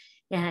gay,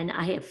 and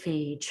I have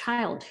a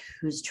child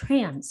who's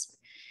trans.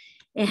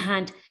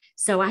 And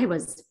so I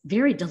was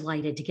very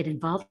delighted to get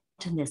involved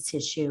in this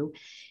issue.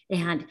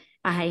 And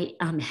I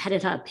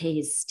headed up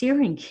a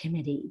steering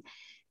committee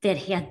that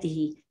had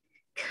the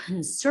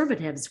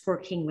conservatives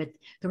working with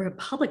the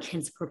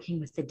Republicans, working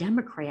with the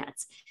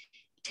Democrats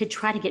to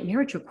try to get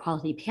marriage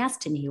equality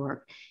passed in New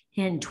York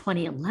in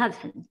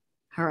 2011.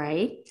 All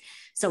right.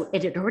 So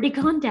it had already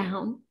gone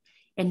down,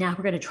 and now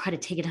we're going to try to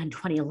take it on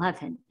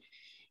 2011.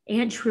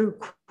 Andrew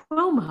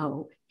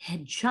Cuomo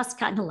had just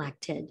gotten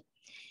elected,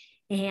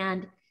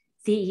 and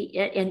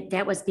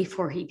that was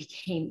before he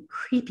became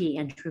creepy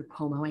Andrew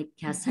Cuomo. I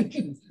guess I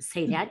can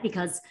say that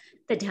because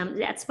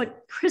that's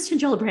what Christian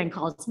Gillibrand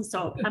calls him,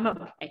 so I'm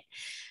okay.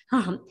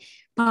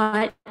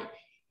 But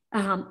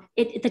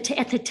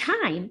at the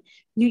time,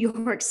 New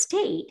York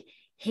State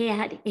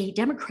had a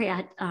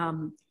Democrat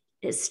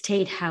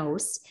state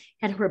house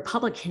and a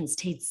Republican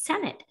state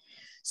Senate.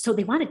 So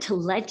they wanted to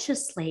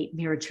legislate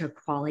marriage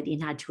equality,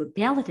 not do a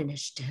ballot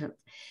initiative.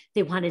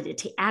 They wanted it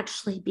to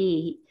actually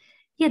be,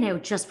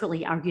 just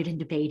really argued and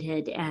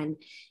debated and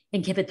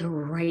give it the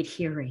right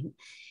hearing.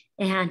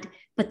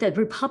 But the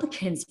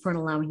Republicans weren't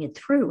allowing it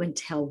through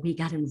until we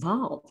got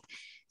involved.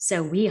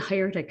 So we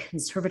hired a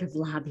conservative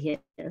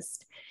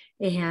lobbyist,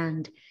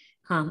 and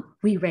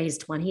we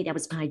raised money. That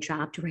was my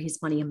job, to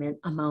raise money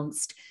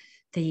amongst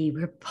the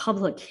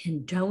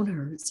Republican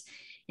donors.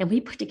 And we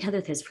put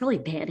together this really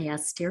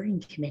badass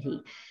steering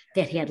committee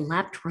that had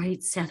left,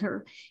 right,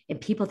 center,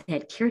 and people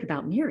that cared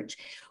about marriage.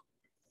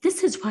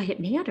 This is why it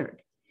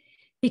mattered,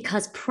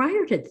 because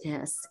prior to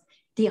this,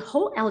 the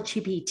whole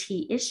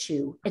LGBT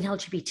issue and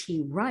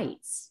LGBT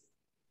rights,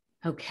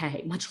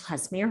 much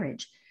less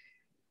marriage,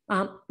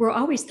 were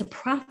always the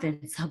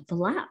province of the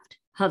left,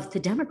 of the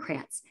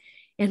Democrats.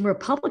 And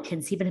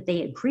Republicans, even if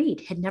they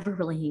agreed, had never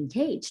really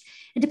engaged.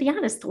 And to be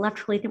honest, the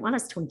left really didn't want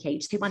us to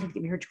engage. They wanted to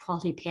get marriage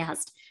equality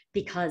passed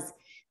because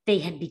they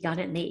had begun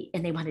it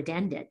and they wanted to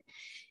end it.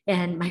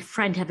 And my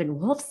friend Evan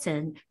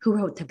Wolfson, who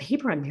wrote the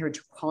paper on marriage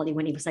equality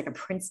when he was like a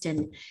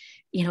Princeton,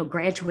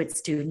 graduate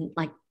student,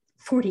 like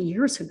 40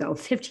 years ago,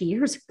 50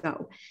 years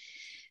ago,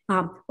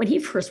 when he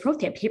first wrote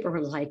that paper,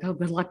 we were like, oh,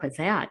 good luck with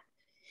that.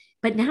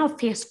 But now,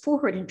 fast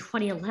forward in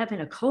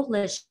 2011, a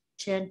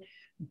coalition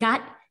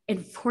got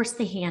and forced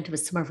the hand of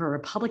some of our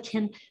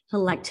Republican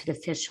elected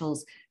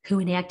officials who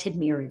enacted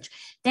marriage.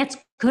 That's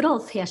good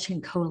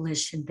old-fashioned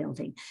coalition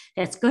building.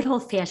 That's good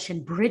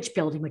old-fashioned bridge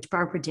building, which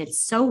Barbara did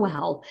so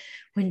well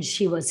when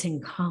she was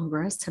in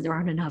Congress, and there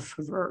aren't enough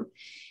of her.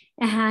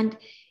 And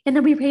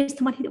then we raised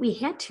the money that we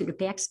had to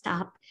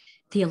backstop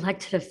the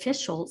elected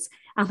officials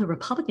on the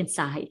Republican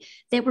side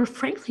that were,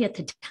 frankly, at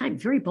the time,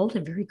 very bold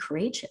and very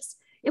courageous.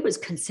 It was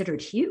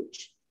considered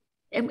huge.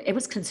 It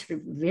was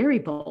considered very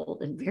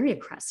bold and very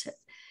aggressive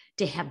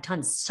to have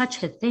done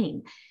such a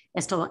thing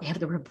as to have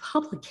the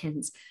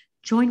Republicans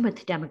join with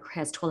the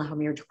Democrats to allow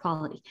marriage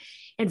equality.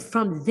 And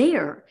from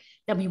there,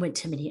 then we went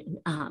to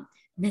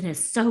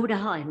Minnesota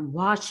and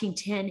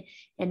Washington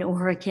and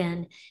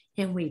Oregon,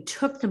 and we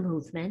took the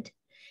movement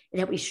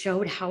that we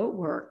showed how it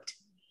worked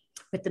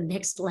with the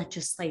mixed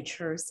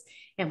legislatures,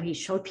 and we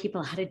showed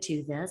people how to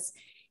do this,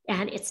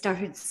 and it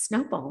started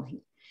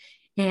snowballing.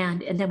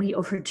 And then we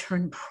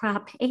overturned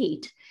Prop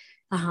 8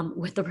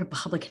 with the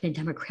Republican and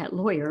Democrat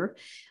lawyer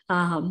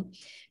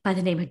by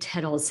the name of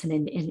Ted Olson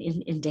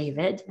and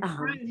David.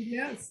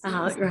 Yes.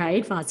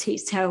 Right, Vossi.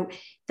 So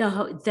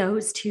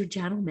those two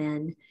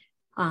gentlemen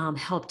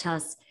helped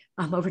us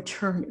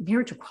overturn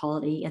marriage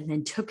equality, and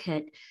then took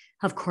it,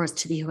 of course,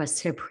 to the U.S.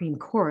 Supreme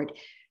Court,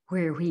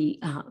 where we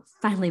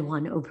finally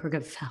won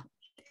Obergefell.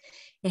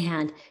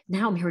 And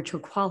now marriage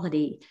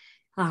equality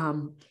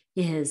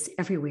is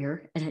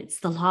everywhere, and it's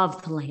the law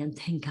of the land,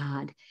 thank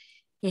God.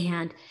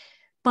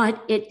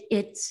 But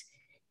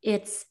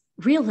it's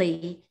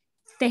really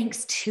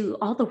thanks to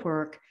all the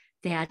work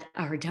that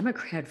our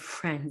Democrat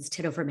friends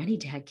did over many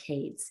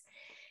decades,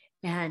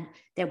 and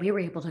that we were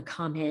able to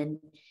come in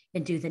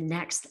and do the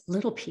next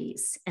little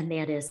piece, and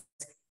that is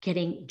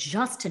getting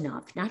just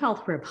enough, not all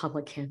the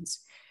Republicans,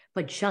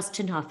 but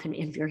just enough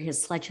in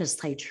various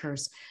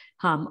legislatures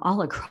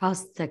all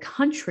across the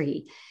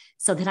country,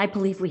 so that I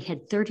believe we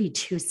had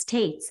 32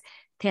 states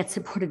that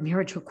supported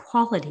marriage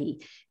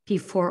equality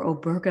before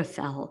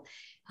Obergefell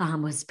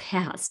was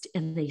passed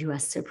in the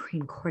U.S.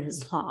 Supreme Court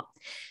as law.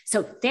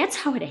 So that's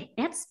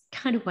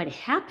kind of what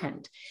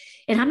happened.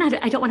 And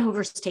I don't want to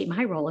overstate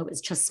my role. It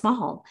was just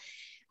small,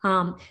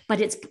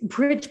 but it's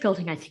bridge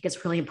building. I think is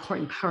a really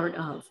important part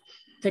of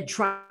the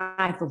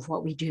drive of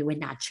what we do, and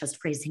not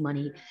just raising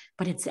money,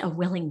 but it's a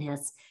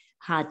willingness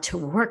to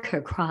work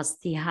across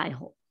the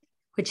aisle,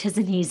 which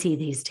isn't easy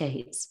these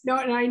days. No,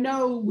 and I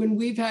know when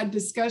we've had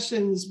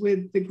discussions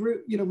with the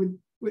group,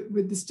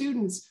 with the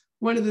students,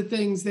 one of the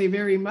things they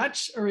very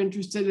much are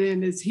interested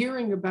in is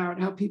hearing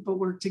about how people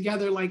work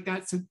together like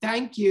that. So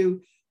thank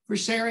you for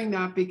sharing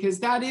that,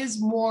 because that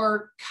is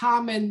more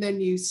common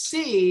than you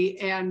see.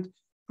 And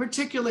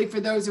particularly for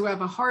those who have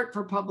a heart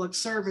for public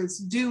service,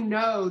 do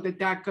know that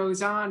that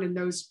goes on, and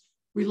those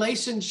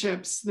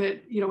relationships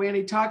that, you know,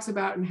 Annie talks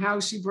about and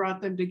how she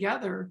brought them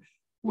together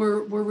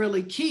were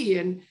really key.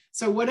 And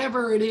so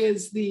whatever it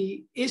is,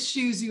 the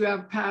issues you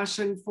have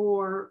passion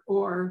for,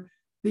 or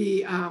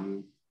the,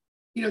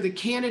 you know, the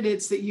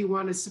candidates that you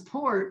want to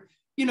support,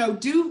 you know,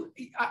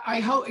 I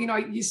hope, you know,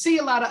 you see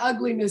a lot of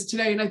ugliness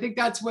today. And I think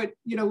that's what,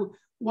 you know,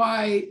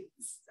 why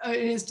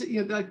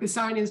you know, like the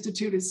Sine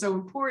Institute is so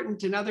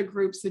important, and other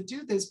groups that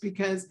do this,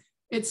 because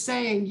it's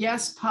saying,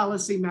 yes,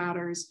 policy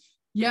matters.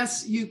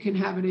 Yes, you can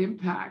have an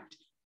impact.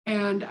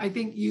 And I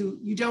think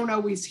you don't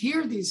always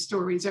hear these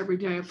stories every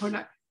day.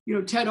 You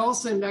know, Ted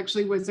Olson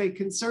actually was a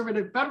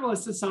conservative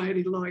Federalist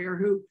Society lawyer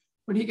who,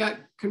 when he got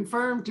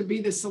confirmed to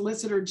be the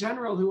Solicitor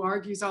General who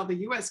argues all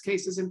the US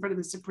cases in front of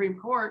the Supreme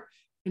Court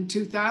in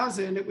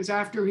 2000, it was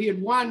after he had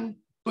won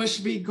Bush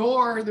v.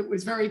 Gore that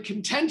was very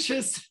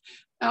contentious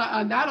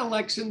on that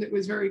election that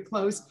was very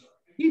close.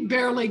 He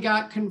barely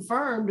got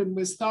confirmed and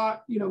was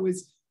thought, you know,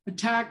 was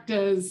attacked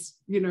as,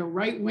 you know,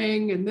 right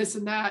wing and this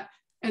and that.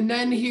 And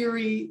then here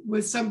he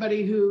was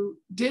somebody who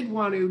did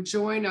want to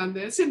join on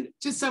this, and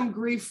just some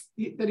grief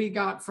that he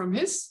got from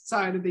his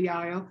side of the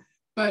aisle.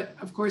 But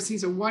of course,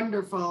 he's a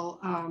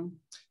wonderful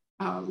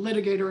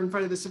litigator in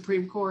front of the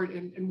Supreme Court,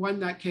 and won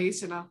that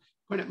case. And I'll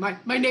put it,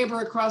 my neighbor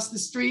across the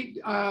street,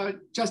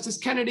 Justice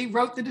Kennedy,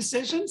 wrote the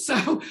decision.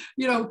 So,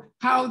 you know,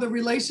 how the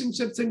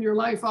relationships in your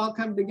life all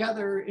come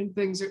together in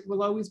things, it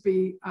will always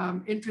be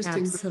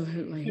interesting.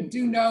 Absolutely. But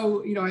do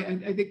know, you know,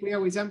 I think we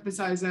always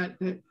emphasize that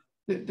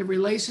the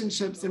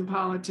relationships in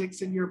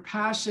politics and your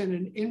passion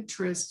and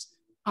interest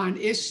on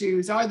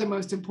issues are the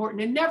most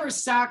important, and never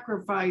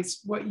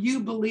sacrifice what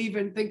you believe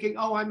in thinking,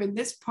 oh, I'm in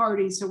this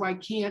party, so I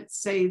can't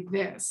say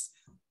this.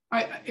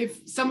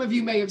 If some of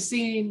you may have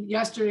seen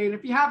yesterday, and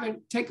if you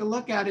haven't, take a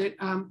look at it.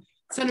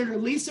 Senator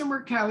Lisa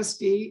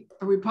Murkowski,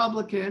 a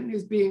Republican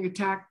who's being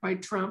attacked by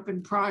Trump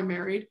and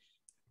primaried,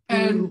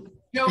 and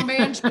Joe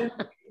Manchin,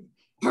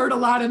 heard a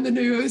lot in the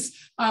news,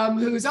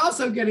 who's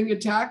also getting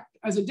attacked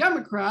as a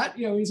Democrat.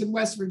 You know, he's in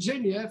West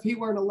Virginia. If he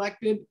weren't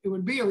elected, it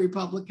would be a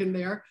Republican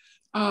there.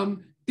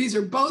 These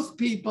are both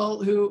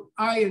people who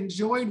I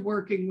enjoyed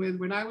working with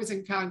when I was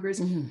in Congress.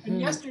 Mm-hmm.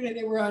 And yesterday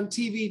they were on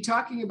TV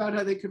talking about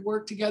how they could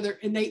work together,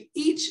 and they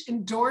each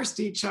endorsed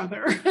each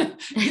other.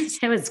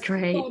 It was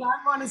great. And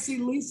I want to see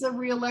Lisa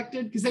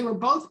reelected, because they were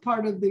both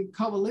part of the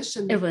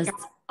coalition. It was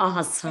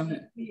awesome.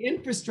 The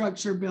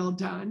infrastructure bill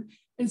done.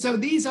 And so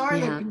these are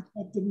the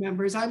constructive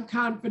members. I'm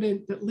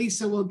confident that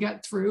Lisa will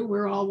get through.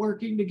 We're all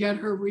working to get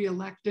her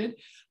reelected.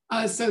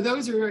 So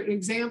those are an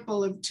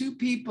example of two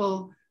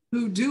people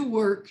who do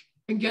work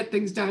and get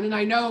things done. And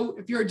I know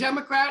if you're a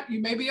Democrat,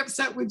 you may be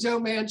upset with Joe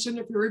Manchin.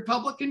 If you're a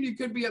Republican, you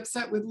could be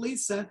upset with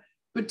Lisa.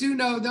 But do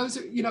know those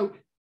are, you know,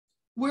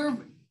 we're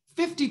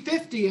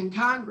 50-50 in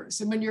Congress.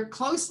 And when you're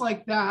close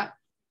like that,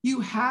 you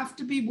have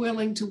to be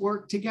willing to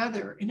work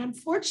together. And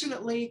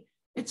unfortunately,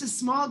 it's a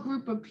small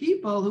group of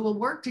people who will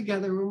work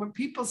together. And when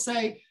people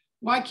say,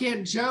 why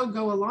can't Joe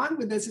go along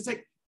with this? It's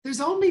like, there's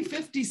only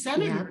 50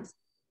 senators.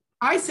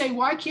 Yeah. I say,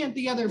 why can't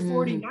the other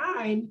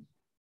 49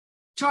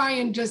 try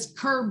and just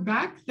curb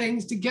back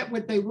things to get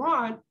what they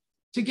want,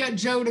 to get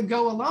Joe to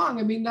go along?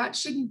 I mean, that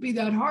shouldn't be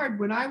that hard.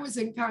 When I was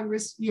in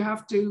Congress, you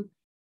have to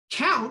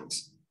count,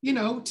 you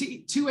know,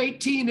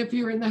 218 if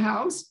you're in the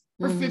House,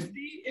 or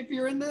 50 if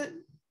you're in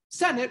the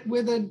Senate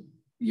with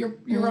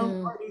your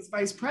own party's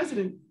vice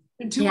president.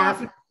 And too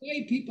often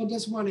today, people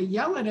just want to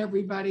yell at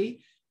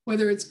everybody,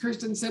 whether it's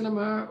Kirsten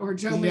Sinema or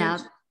Joe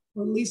Manchin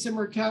or Lisa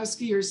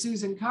Murkowski or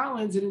Susan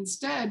Collins. And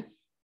instead,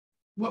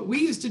 what we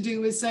used to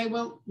do is say,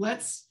 well,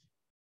 let's,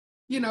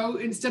 you know,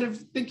 instead of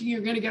thinking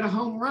you're going to get a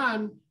home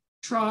run,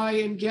 try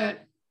and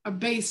get a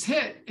base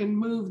hit and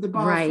move the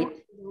ball forward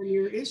on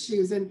your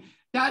issues. And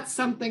that's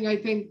something I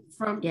think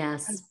from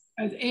as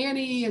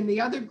Annie and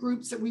the other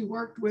groups that we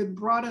worked with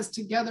brought us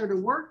together to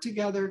work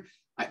together.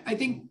 I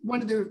think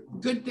one of the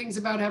good things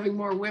about having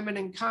more women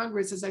in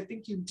Congress is I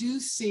think you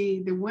do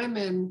see the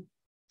women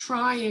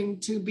trying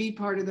to be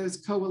part of those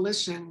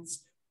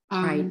coalitions.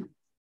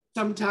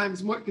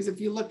 Sometimes more, because if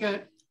you look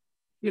at,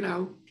 you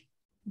know,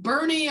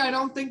 Bernie, I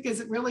don't think is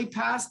it really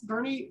passed.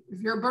 Bernie,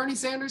 if you're a Bernie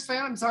Sanders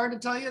fan, I'm sorry to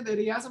tell you that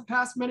he hasn't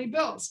passed many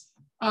bills.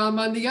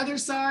 On the other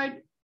side,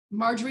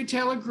 Marjorie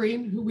Taylor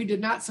Greene, who we did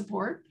not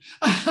support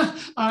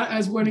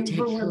as winning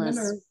for women,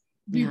 or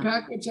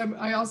VPAC, which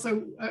I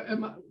also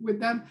am with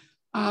them.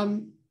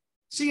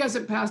 She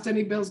hasn't passed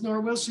any bills,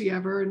 nor will she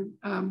ever.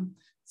 And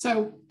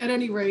so at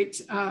any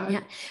rate,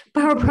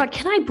 Barbara,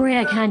 can I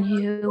brag on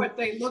you? What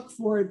they look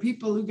for,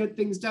 people who get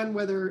things done,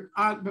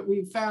 but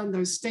we've found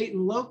those state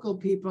and local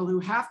people who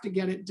have to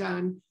get it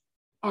done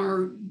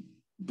are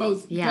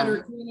both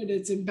better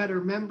candidates and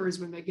better members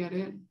when they get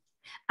in.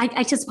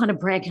 I just want to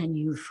brag on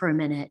you for a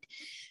minute.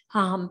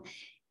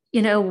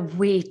 You know,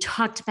 we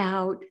talked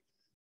about,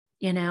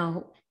 you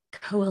know,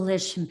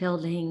 coalition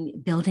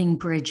building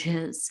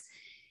bridges.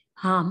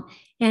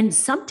 And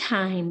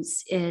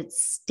sometimes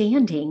it's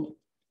standing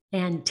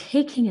and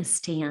taking a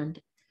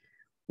stand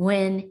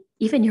when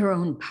even your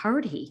own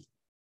party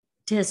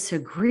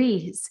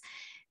disagrees.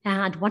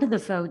 And one of the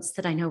votes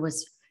that I know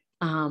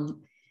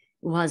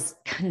was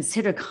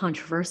considered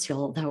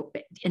controversial, though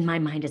in my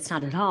mind it's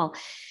not at all,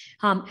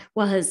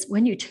 was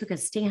when you took a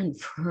stand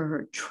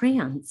for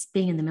trans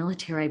being in the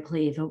military, I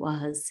believe it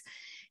was.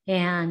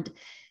 And,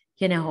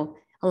 you know,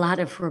 a lot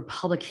of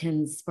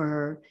Republicans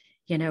were,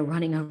 you know,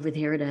 running over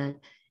there to,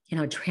 you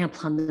know,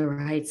 trample on the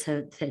rights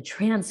of the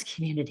trans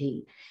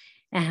community.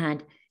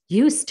 And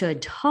you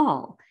stood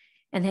tall,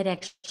 and that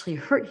actually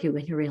hurt you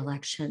in your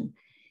reelection.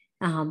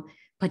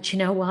 But you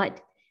know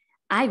what?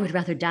 I would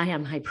rather die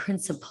on my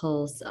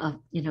principles of,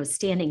 you know,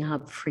 standing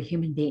up for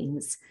human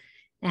beings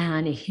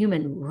and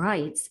human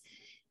rights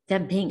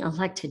than being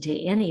elected to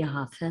any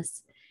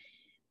office.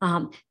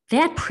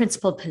 That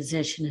principled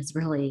position is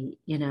really,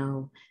 you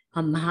know,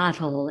 a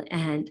model.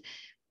 And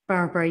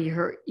Barbara,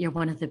 you're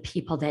one of the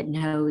people that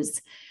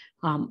knows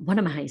one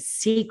of my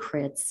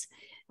secrets.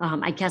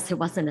 I guess it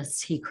wasn't a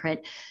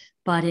secret,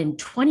 but in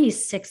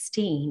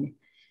 2016,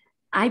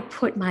 I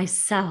put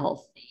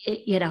myself,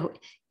 you know,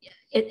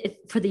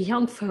 for the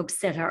young folks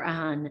that are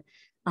on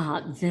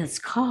this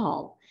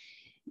call,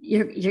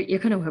 you're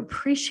going to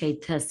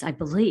appreciate this, I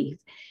believe.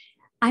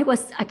 I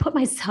put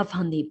myself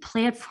on the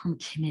platform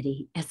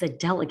committee as a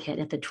delegate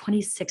at the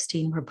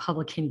 2016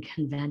 Republican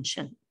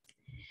convention.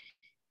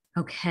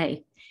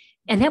 Okay.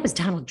 And that was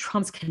Donald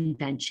Trump's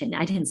convention.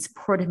 I didn't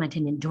support him. I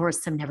didn't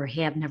endorse him, never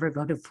have, never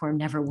voted for him,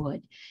 never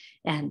would.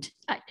 And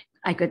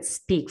I could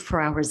speak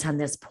for hours on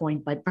this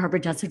point, but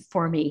Barbara does it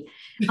for me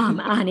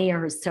on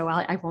air, so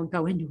I won't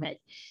go into it.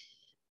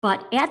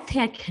 But at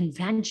that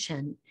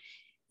convention,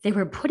 they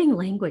were putting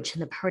language in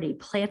the party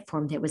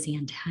platform that was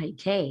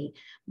anti-gay,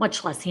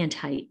 much less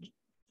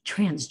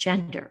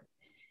anti-transgender.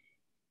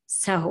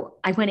 So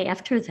I went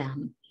after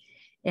them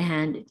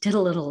and did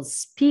a little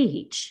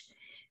speech.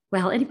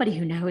 Well, anybody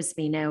who knows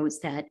me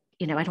knows that,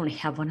 you know, I don't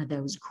have one of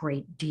those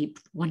great, deep,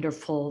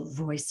 wonderful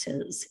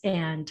voices.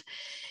 And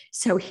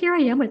so here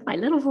I am with my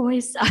little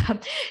voice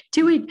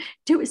doing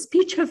a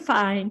speech of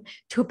fine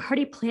to a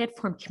party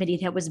platform committee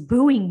that was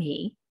booing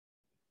me.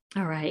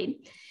 All right.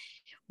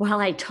 While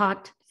I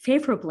talked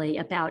favorably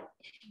about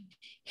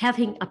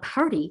having a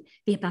party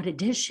be about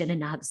addition and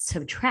not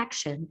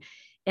subtraction.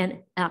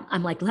 And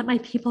I'm like, let my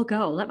people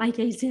go, let my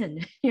gays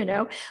in. You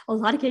know, a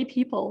lot of gay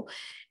people,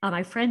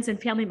 my friends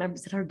and family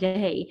members that are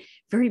gay,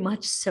 very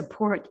much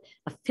support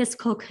a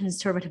fiscal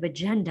conservative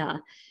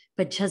agenda,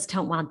 but just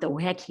don't want the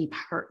wacky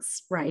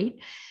parts, right?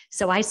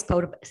 So I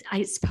spoke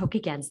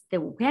against the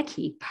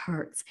wacky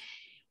parts.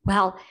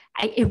 Well,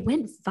 it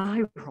went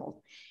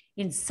viral.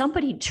 And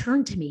somebody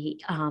turned to me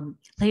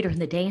later in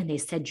the day and they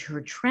said,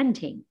 "You're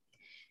trending."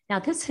 Now,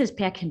 this is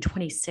back in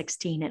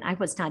 2016, and I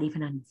was not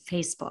even on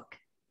Facebook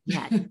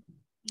yet.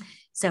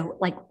 So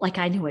like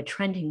I knew what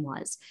trending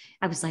was.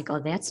 I was like, oh,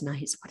 that's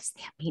nice. What does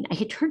that mean? I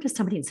had turned to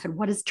somebody and said,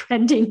 what does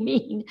trending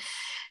mean?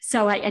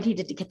 So I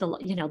needed to get the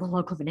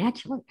local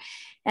vernacular.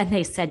 And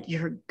they said,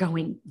 you're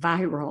going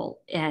viral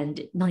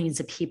and millions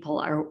of people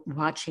are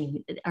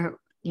watching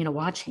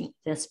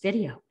this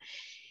video.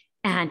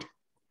 And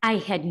I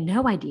had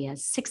no idea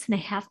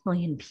 6.5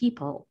 million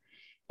people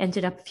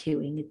ended up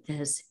viewing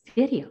this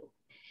video,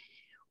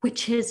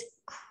 which is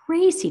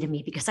crazy to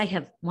me because I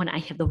have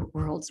the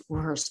world's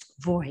worst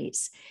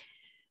voice.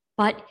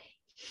 But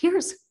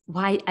here's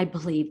why I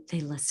believe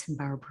they listen,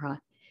 Barbara.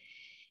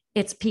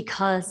 It's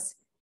because,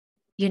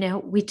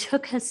 we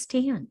took a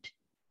stand,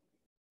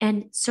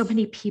 and so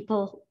many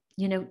people,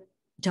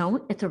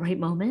 don't at the right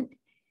moment.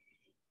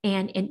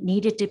 And it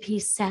needed to be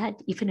said,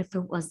 even if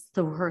it was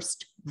the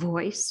worst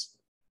voice,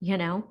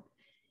 even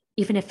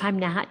if I'm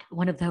not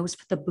one of those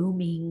with the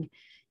booming,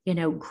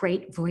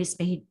 great voice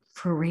made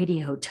for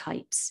radio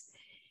types.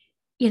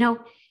 There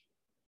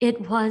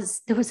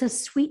was a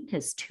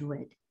sweetness to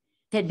it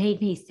that made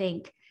me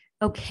think,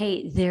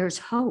 okay, there's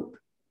hope.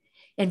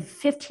 And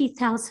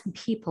 50,000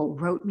 people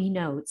wrote me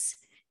notes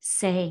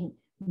saying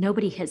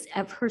nobody has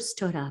ever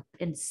stood up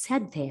and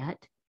said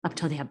that up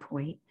to that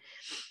point.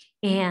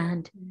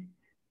 And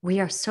we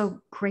are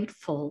so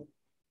grateful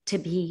to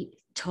be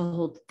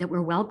told that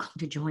we're welcome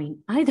to join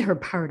either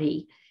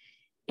party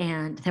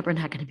and that we're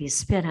not going to be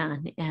spit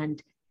on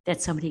and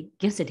that somebody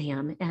gives a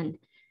damn. And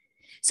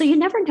so you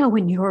never know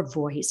when your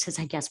voice is,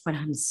 I guess what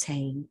I'm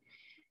saying,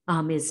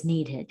 is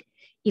needed,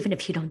 even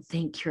if you don't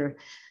think you're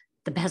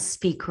the best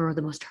speaker or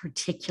the most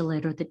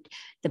articulate or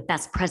the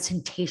best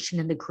presentation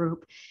in the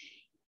group.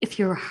 If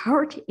your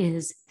heart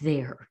is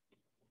there,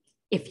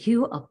 if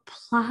you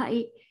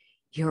apply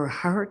your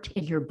heart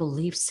and your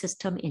belief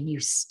system and you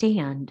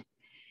stand,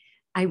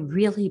 I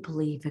really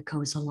believe it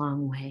goes a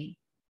long way.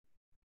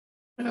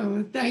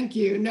 Oh, thank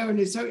you.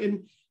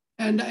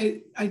 And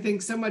I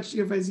think so much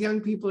as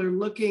young people are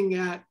looking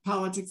at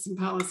politics and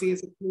policy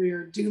as a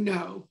career, do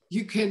know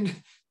you can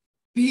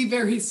be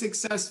very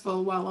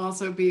successful while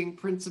also being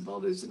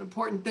principled is an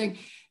important thing.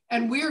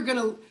 And we're going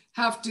to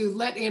have to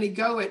let Annie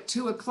go at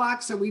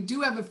 2:00. So we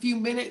do have a few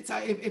minutes.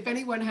 If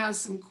anyone has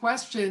some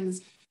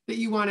questions that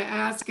you want to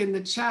ask in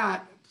the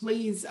chat,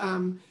 please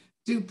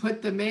do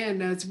put them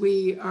in as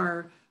we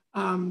are,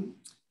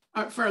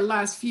 for our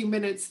last few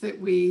minutes that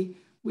we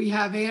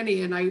have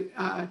Annie. And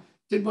I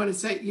did want to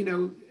say, you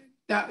know,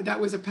 that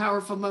was a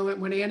powerful moment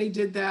when Annie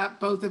did that.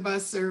 Both of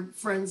us are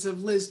friends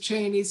of Liz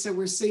Cheney. So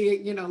we're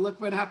seeing, you know, look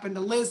what happened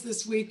to Liz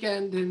this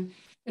weekend and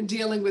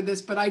dealing with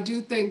this. But I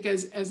do think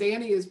as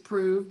Annie has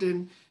proved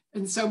and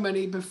so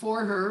many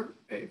before her,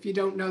 if you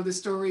don't know the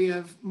story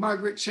of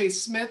Margaret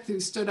Chase Smith, who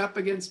stood up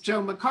against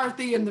Joe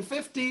McCarthy in the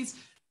 50s,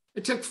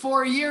 it took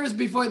 4 years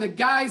before the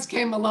guys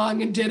came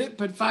along and did it,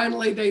 but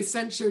finally they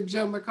censured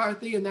Joe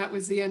McCarthy and that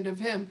was the end of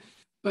him.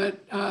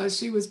 But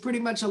she was pretty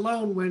much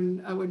alone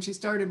when she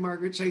started,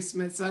 Margaret Chase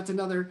Smith. So that's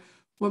another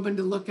woman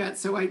to look at.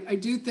 So I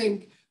do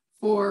think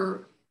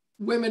for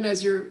women,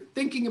 as you're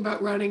thinking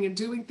about running and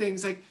doing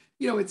things, like,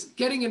 you know, it's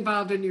getting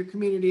involved in your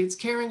community. It's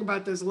caring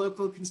about those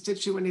local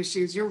constituent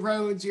issues, your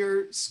roads,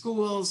 your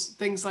schools,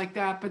 things like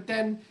that. But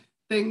then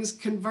things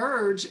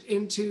converge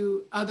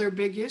into other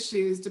big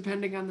issues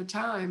depending on the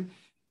time.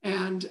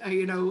 And,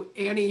 you know,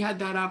 Annie had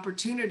that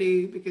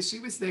opportunity because she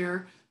was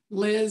there.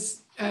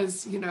 Liz,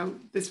 as you know,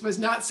 this was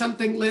not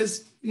something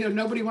Liz, you know,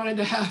 nobody wanted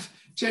to have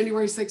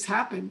January 6th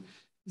happen.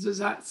 This was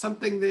not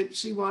something that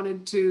she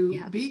wanted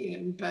to be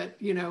in, but,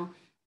 you know,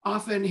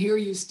 often here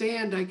you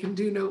stand, I can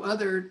do no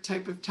other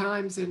type of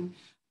times. And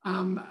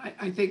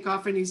I think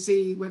often you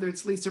see, whether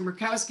it's Lisa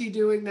Murkowski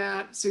doing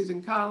that,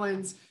 Susan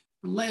Collins,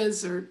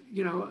 Liz, or,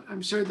 you know,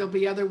 I'm sure there'll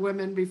be other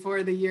women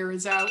before the year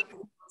is out, and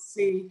we'll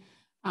see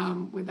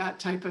with that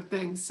type of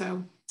thing.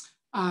 So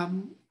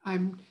I'm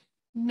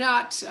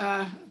not,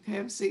 okay,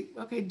 I'm see,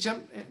 okay,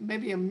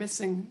 maybe I'm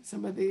missing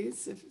some of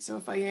these.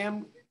 If I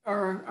am,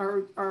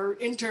 or our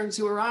interns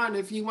who are on,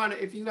 if you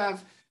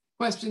have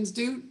questions,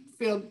 do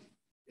feel,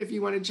 if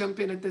you want to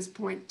jump in at this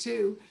point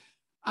too.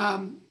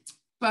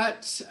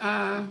 But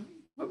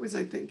what was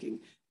I thinking?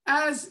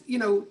 As you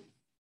know,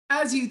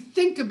 as you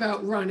think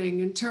about running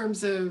in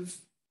terms of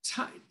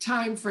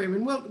time frame,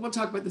 and we'll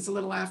talk about this a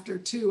little after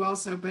too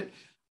also, but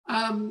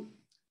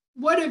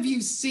what have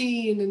you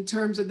seen in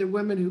terms of the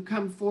women who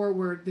come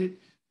forward that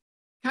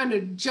kind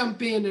of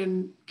jump in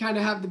and kind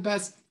of have the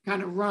best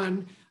kind of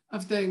run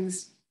of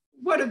things?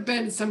 What have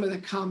been some of the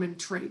common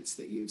traits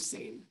that you've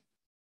seen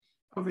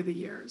over the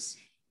years?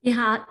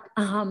 Yeah,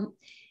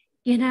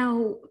 you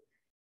know,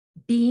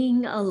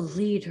 being a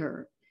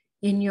leader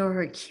in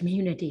your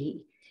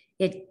community,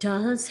 it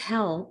does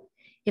help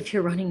if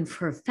you're running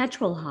for a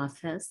federal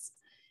office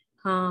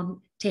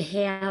to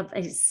have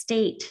a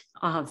state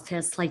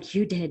office like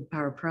you did,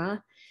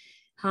 Barbara,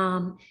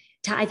 to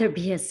either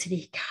be a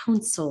city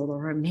council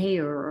or a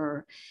mayor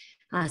or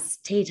a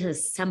state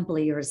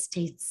assembly or a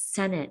state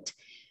senate,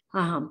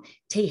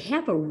 to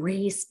have a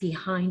race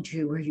behind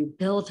you where you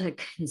build a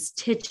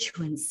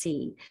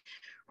constituency,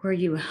 where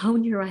you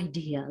hone your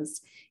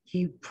ideas,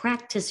 you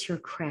practice your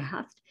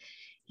craft,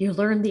 you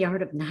learn the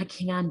art of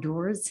knocking on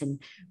doors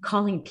and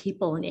calling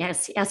people and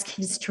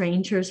asking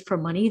strangers for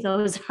money,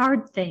 those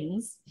hard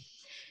things.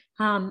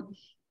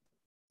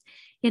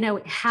 You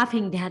know,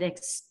 having that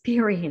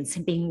experience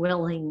and being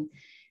willing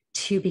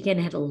to begin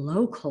at a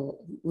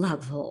local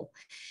level.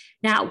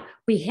 Now,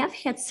 we have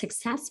had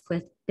success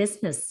with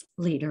business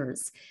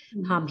leaders,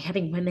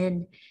 having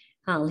women,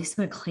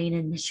 Lisa McLean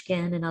in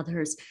Michigan and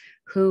others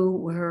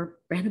who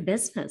ran a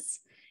business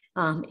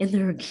in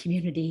their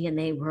community, and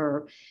they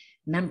were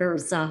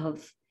members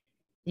of,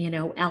 you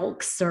know,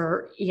 Elks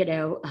or, you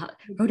know,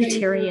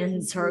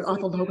 Rotarians or all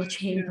the local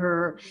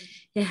chamber,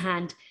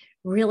 and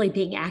really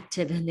being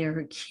active in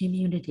their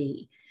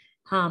community.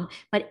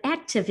 But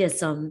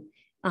activism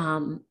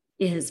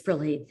is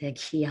really the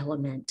key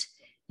element,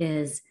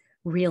 is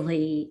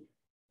really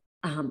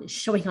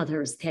showing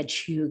others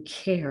that you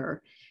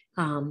care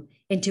and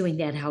doing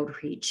that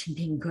outreach and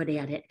being good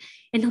at it.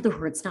 In other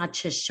words, not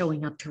just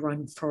showing up to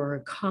run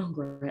for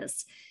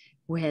Congress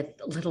with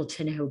little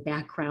to no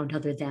background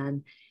other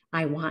than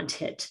I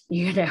want it,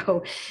 you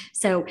know.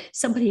 So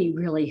somebody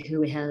really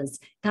who has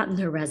gotten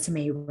their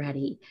resume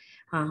ready,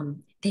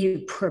 they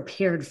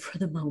prepared for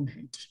the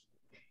moment,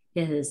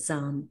 is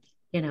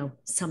you know,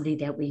 somebody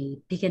that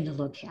we begin to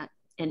look at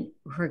and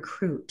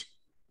recruit.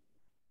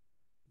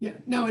 Yeah,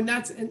 no, and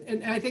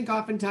I think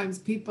oftentimes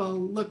people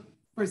look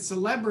for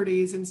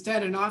celebrities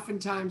instead, and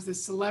oftentimes the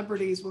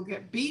celebrities will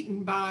get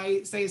beaten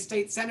by, say, a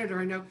state senator.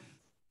 I know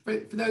for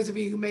those of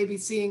you who may be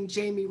seeing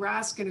Jamie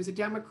Raskin, who's a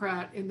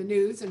Democrat in the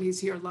news, and he's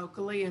here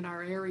locally in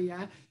our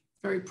area,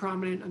 very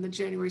prominent on the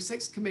January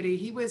 6th committee.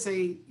 He was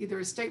either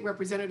a state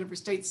representative or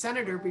state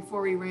senator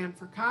before he ran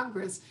for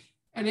Congress.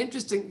 And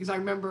interesting, because I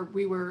remember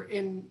we were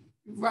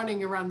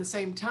running around the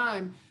same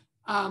time.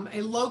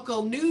 A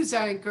local news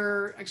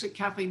anchor, actually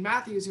Kathleen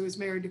Matthews, who was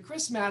married to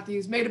Chris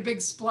Matthews, made a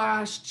big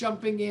splash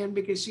jumping in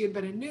because she had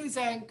been a news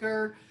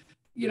anchor,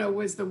 you know,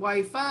 was the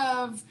wife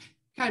of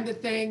kind of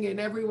thing. And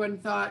everyone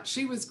thought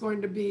she was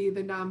going to be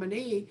the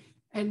nominee.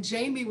 And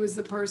Jamie was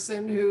the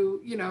person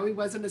who, you know, he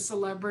wasn't a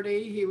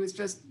celebrity. He was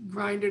just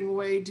grinding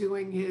away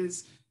doing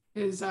his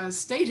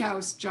state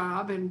house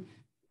job and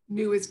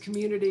knew his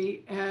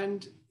community.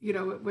 And, you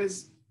know, it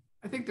was,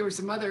 I think there were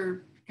some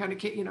other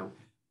kind of,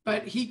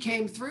 but he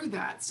came through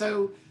that.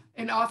 So,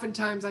 and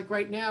oftentimes, like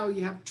right now,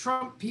 you have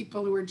Trump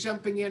people who are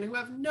jumping in who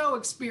have no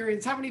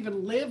experience, haven't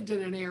even lived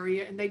in an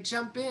area, and they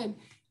jump in.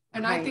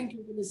 And I think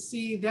you're going to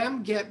see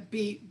them get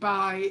beat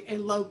by a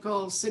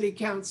local city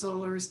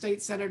council or a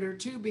state senator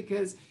too,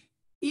 because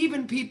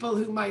even people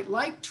who might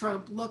like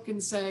Trump look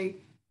and say,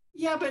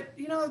 yeah, but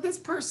this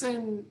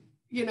person,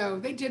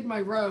 they did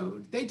my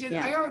road. They did,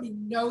 I already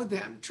know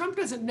them. Trump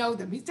doesn't know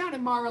them. He's down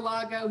in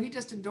Mar-a-Lago. He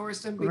just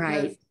endorsed him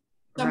because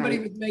somebody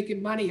was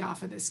making money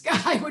off of this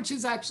guy, which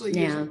is actually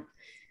usually.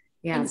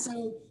 And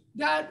so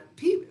that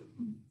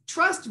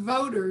trust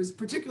voters,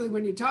 particularly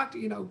when you talk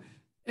to,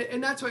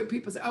 and that's why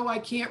people say, oh, I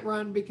can't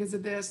run because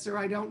of this, or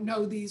I don't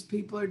know these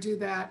people or do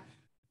that.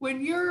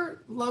 When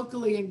you're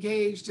locally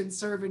engaged and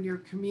serve in your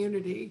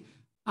community,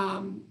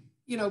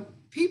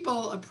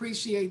 people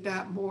appreciate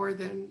that more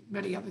than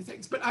many other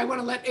things. But I want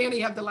to let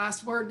Annie have the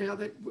last word now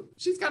that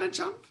she's got to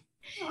jump.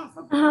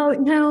 Oh,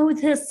 no,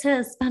 this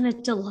has been a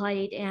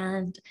delight,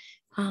 and,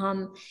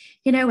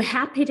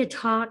 happy to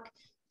talk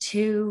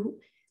to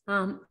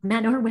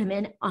men or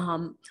women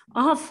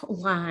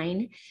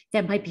offline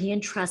that might be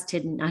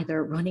interested in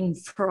either running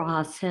for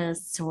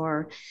office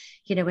or,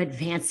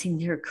 advancing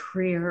their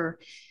career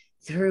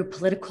through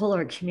political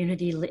or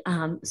community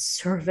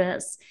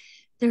service.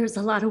 There's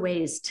a lot of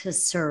ways to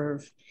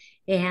serve,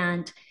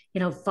 and,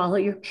 follow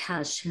your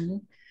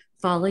passion,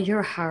 follow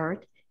your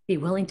heart, be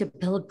willing to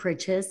build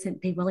bridges and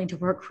be willing to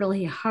work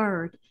really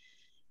hard,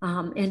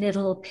 and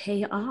it'll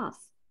pay off.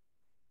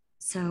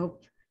 So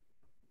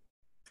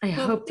I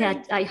hope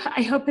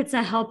it's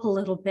a help a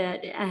little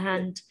bit,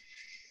 and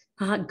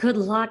good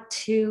luck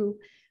to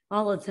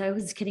all of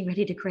those getting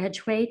ready to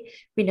graduate.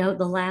 We know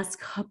the last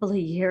couple of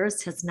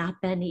years has not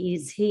been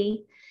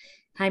easy.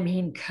 I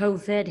mean,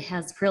 COVID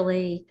has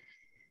really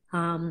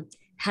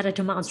had a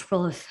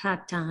demonstrable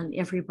effect on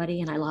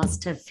everybody, and I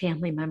lost a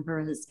family member.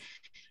 As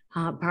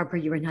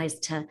Barbara, you were nice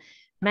to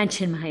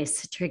mention my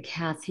sister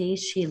Kathy.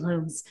 She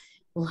looms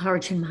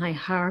large in my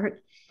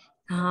heart.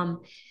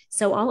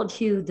 So all of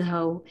you,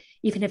 though,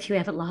 even if you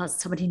haven't lost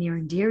somebody near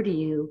and dear to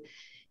you,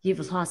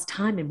 you've lost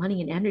time and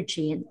money and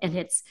energy, and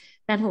it's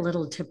been a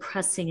little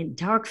depressing and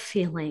dark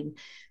feeling,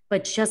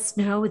 but just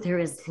know there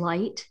is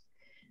light.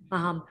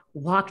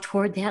 Walk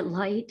toward that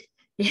light,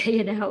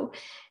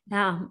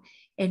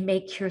 and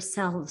make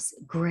yourselves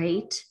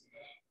great.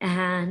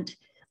 And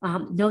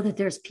know that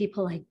there's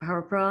people like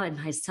Barbara and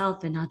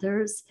myself and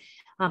others,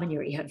 and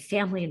you have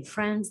family and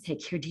friends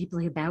that care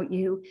deeply about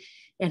you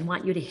and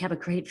want you to have a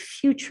great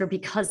future,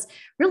 because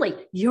really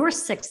your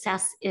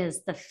success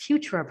is the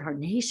future of our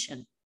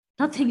nation,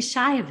 nothing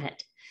shy of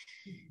it.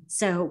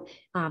 So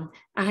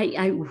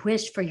I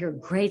wish for your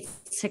great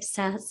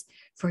success,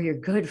 for your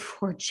good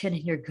fortune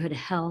and your good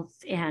health,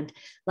 and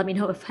let me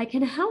know if I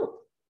can help.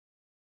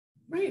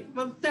 Great.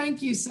 Well,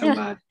 thank you so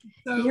much.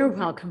 So you're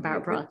welcome,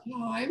 Barbara.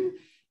 Time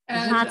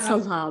and, lots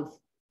of love.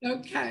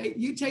 Okay,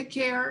 you take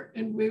care,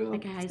 and we will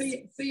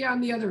see you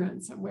on the other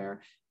end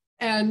somewhere.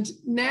 And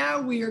now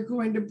we are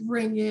going to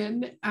bring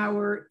in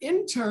our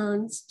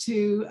interns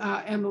to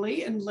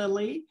Emily and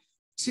Lily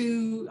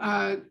to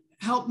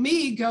help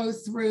me go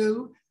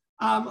through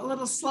a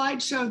little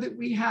slideshow that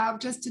we have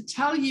just to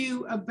tell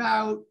you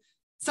about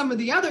some of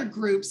the other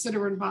groups that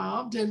are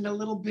involved and a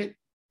little bit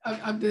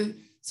of the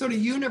sort of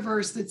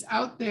universe that's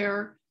out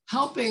there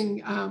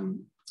helping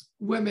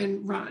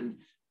women run.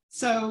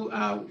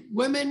 So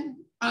Women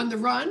on the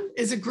Run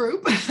is a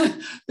group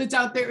that's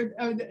out there,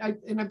 and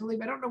I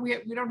believe, I don't know,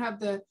 we don't have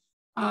the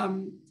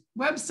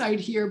website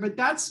here, but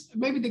that's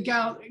maybe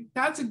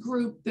that's a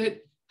group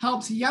that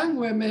helps young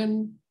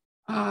women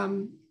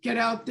get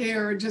out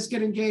there and just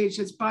get engaged.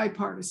 It's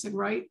bipartisan,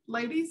 right,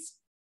 ladies?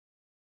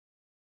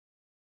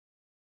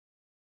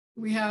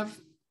 We have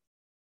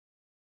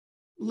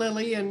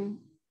Lily and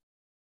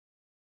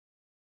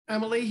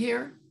Emily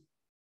here.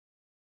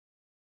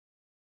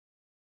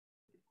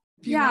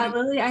 Yeah,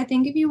 Lily, I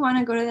think if you want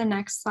to go to the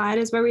next slide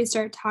is where we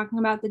start talking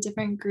about the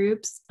different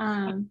groups.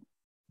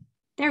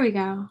 There we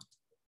go.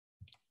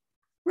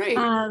 Great.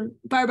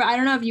 Barbara, I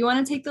don't know if you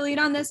want to take the lead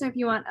on this or if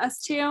you want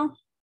us to.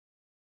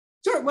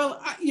 Sure.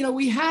 Well,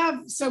 we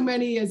have so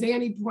many, as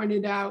Annie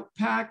pointed out,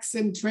 PACs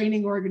and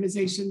training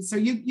organizations. So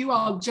you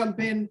all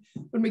jump in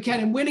when we can.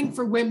 And Winning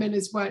for Women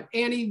is what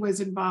Annie was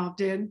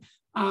involved in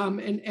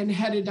and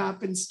headed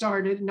up and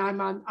started. And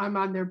I'm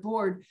on their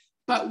board.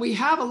 But we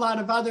have a lot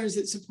of others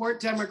that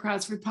support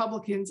Democrats,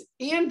 Republicans,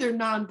 and they're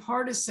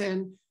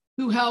nonpartisan,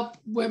 who help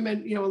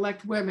women,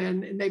 elect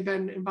women, and they've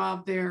been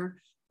involved there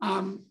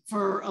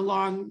for a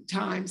long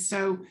time.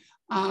 So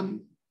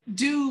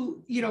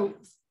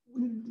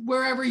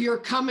wherever you're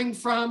coming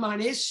from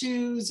on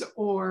issues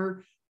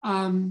or,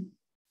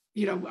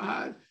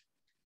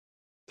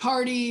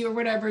 party or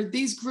whatever,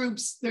 these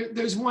groups,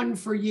 there's one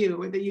for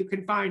you that you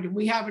can find. And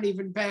we haven't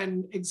even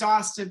been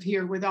exhaustive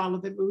here with all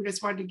of them. We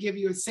just wanted to give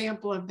you a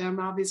sample of them.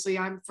 Obviously,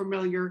 I'm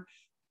familiar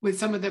with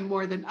some of them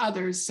more than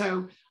others.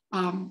 So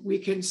we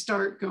can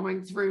start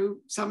going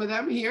through some of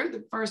them here.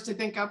 The first, I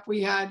think, up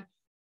we had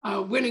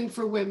Winning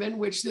for Women,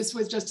 which this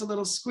was just a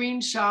little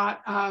screenshot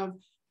of,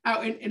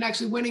 and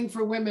actually Winning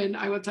for Women,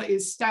 I will tell you,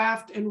 is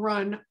staffed and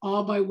run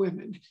all by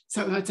women.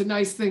 So that's a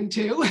nice thing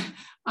too.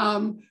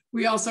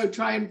 We also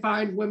try and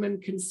find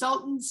women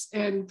consultants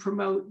and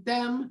promote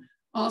them.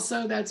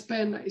 Also, that's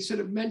been, I should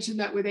have mentioned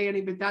that with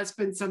Annie, but that's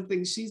been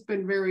something she's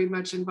been very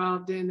much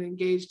involved in,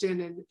 engaged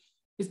in, and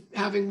is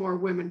having more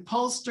women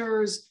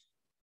pollsters,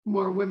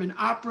 more women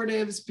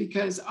operatives,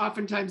 because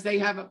oftentimes they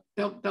have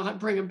they'll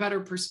bring a better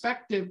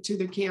perspective to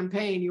the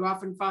campaign. You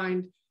often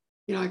find,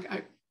 you know,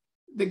 like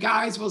the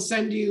guys will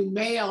send you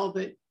mail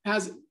that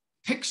has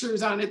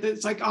pictures on it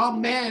that's like all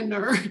men,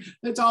 or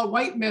that's all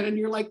white men, and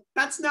you're like,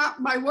 that's not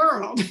my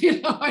world.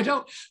 You know, I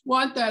don't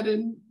want that.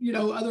 And you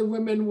know, other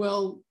women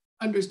will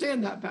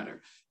understand that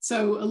better.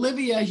 So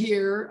Olivia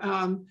here,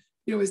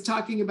 you know, is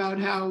talking about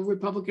how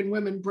Republican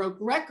women broke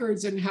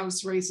records in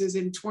House races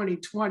in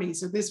 2020.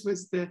 So this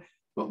was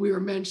what we were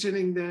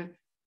mentioning,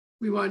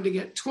 we wanted to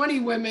get 20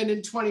 women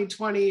in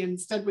 2020.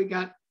 Instead, we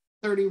got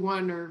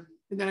 31,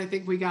 and then I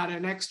think we got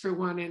an extra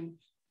one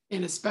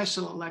in a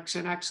special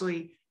election.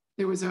 Actually,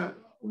 there was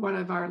one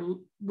of our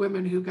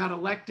women who got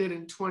elected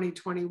in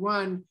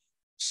 2021.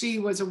 She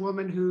was a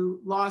woman who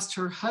lost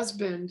her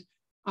husband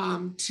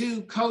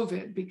to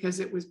COVID because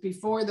it was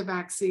before the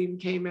vaccine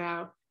came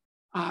out.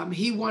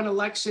 He won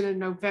election in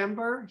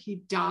November. He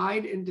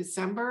died in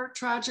December,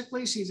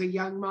 tragically. She's a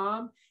young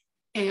mom,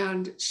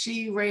 and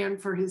she ran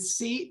for his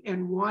seat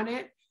and won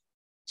it.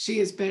 She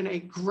has been a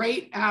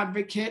great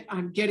advocate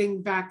on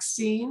getting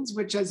vaccines,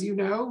 which, as you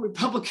know,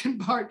 Republican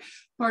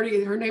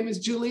Party, her name is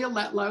Julia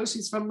Letlow.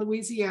 She's from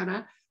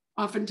Louisiana.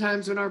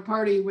 Oftentimes when our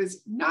party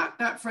was not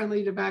that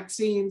friendly to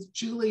vaccines,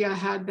 Julia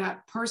had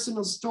that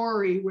personal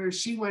story where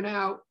she went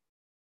out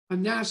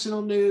on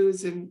national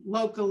news and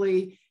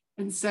locally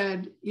and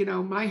said, you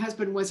know, my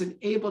husband wasn't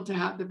able to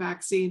have the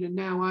vaccine and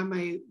now I'm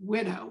a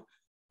widow.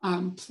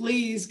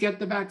 Please get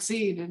the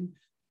vaccine. And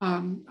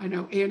I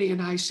know Annie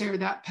and I share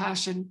that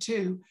passion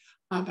too,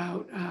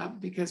 about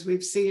because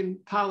we've seen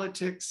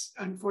politics,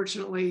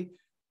 unfortunately,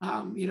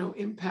 you know,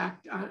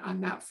 impact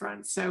on that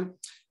front. So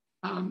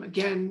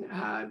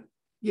again,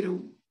 you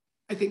know,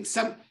 I think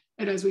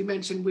and as we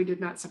mentioned, we did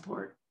not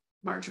support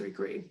Marjorie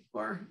Greene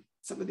or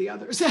some of the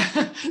others.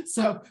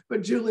 So,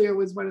 but Julia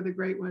was one of the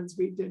great ones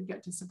we did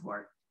get to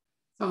support.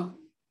 So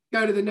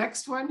go to the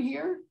next one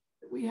here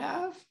that we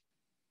have.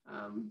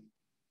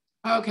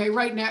 Okay,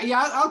 right now,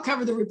 yeah, I'll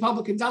cover the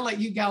Republicans. I'll let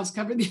you gals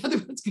cover the other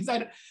ones because I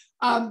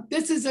don't.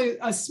 This is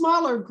a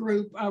smaller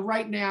group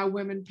right now,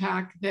 Women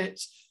PAC, that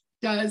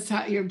does,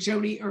 you know,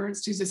 Joni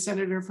Ernst, who's a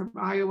senator from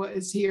Iowa,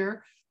 is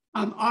here.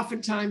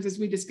 Oftentimes, as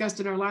we discussed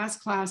in our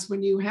last class,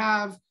 when you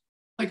have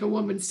like a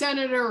woman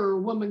senator or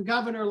a woman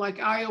governor like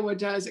Iowa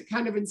does, it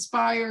kind of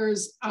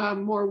inspires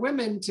more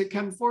women to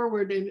come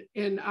forward.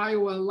 In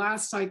Iowa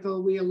last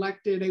cycle, we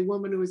elected a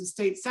woman who was a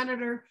state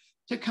senator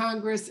to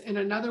Congress and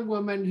another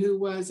woman who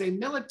was a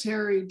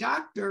military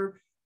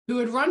doctor who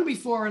had run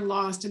before and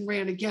lost and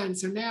ran again.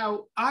 So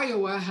now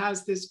Iowa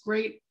has this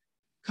great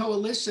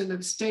coalition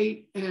of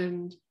state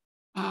and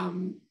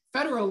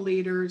federal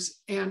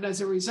leaders. And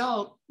as a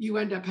result, you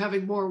end up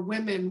having more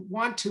women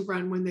want to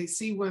run when they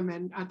see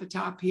women at the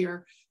top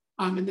here.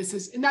 And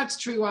that's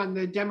true on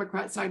the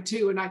Democrat side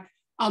too. And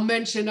I'll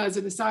mention as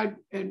an aside,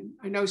 and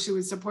I know she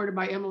was supported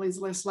by Emily's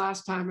List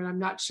last time, and I'm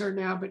not sure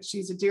now, but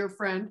she's a dear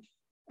friend.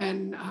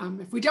 And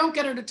if we don't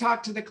get her to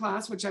talk to the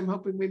class, which I'm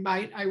hoping we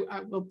might,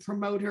 I will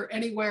promote her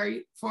anywhere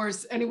for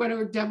anyone who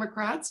are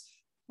Democrats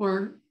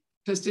or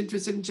just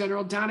interested in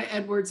general. Donna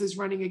Edwards is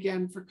running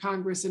again for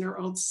Congress in her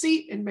old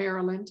seat in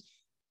Maryland.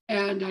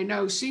 And I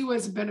know she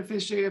was a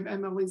beneficiary of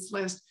Emily's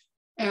List.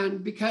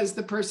 And because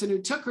the person who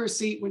took her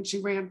seat when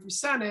she ran for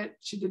Senate,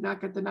 she did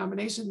not get the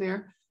nomination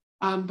there,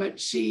 but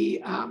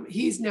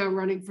he's now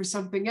running for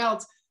something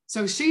else.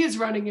 So she is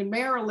running in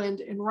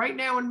Maryland. And right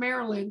now in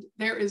Maryland,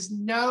 there is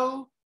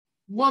no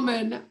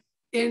woman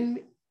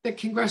in the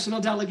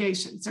congressional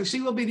delegation. So she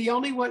will be the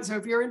only one. So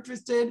if you're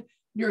interested,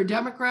 you're a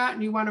Democrat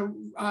and you want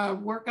to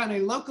work on a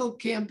local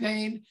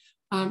campaign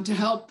to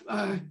help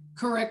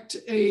correct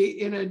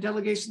in a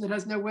delegation that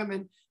has no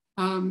women,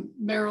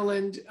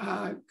 Maryland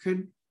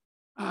could,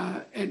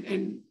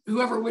 and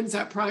whoever wins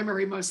that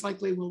primary most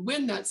likely will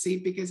win that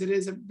seat because it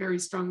is a very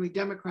strongly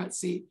Democrat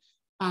seat.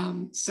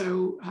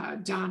 So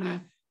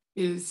Donna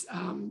is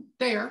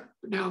there.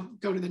 Now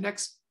go to the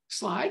next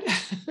slide.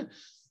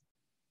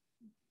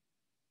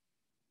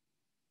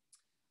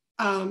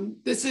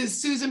 This is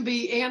Susan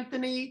B.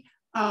 Anthony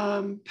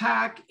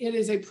PAC. It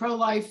is a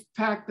pro-life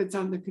PAC that's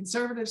on the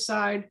conservative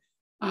side.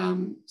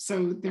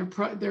 So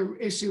their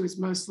issue is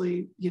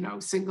mostly, you know,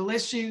 single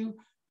issue.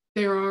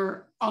 There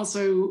are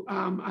also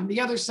on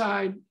the other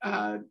side,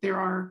 there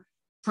are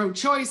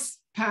pro-choice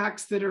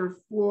PACs that are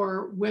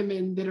for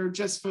women that are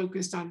just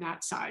focused on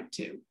that side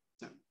too.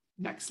 So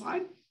next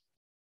slide.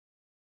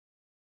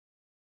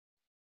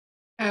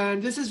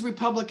 And this is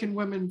Republican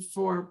Women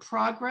for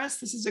Progress.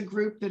 This is a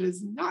group that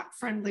is not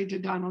friendly to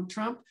Donald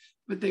Trump,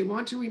 but they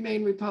want to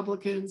remain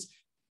Republicans.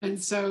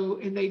 And so,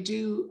 and they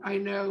do, I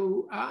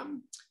know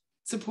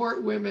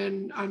support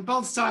women on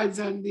both sides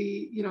on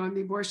the, on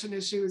the abortion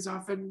issue is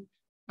often,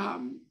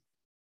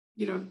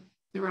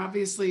 there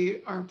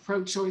obviously are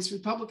pro-choice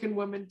Republican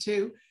women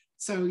too.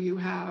 So you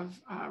have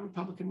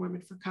Republican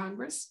Women for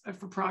Congress,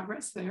 for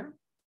Progress there.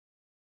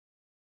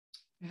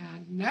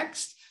 And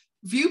next,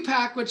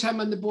 ViewPAC, which I'm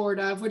on the board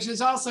of, which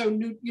is also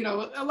new,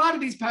 a lot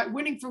of these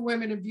Winning for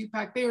Women and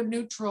ViewPAC, they are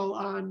neutral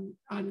on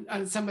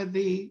some of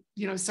the,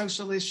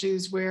 social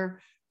issues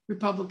where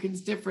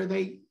Republicans differ.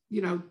 They,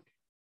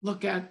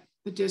 look at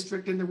the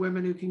district and the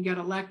women who can get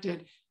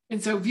elected.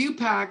 And so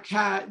ViewPAC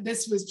had,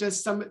 this was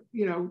just some,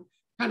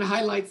 kind of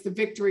highlights the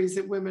victories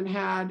that women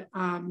had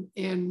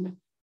in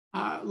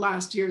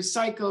last year's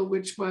cycle,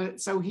 which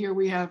was, so here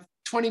we have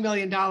 $20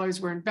 million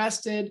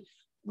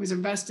was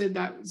invested,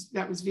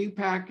 that was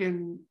ViewPAC,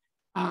 and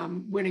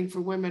Winning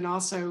for Women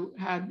also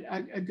had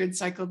a good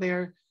cycle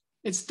there.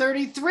 It's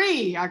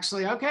 33,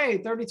 actually. Okay,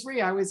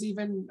 33. I was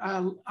even,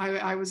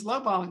 I was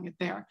lowballing it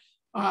there,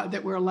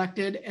 that were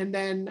elected. And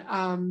then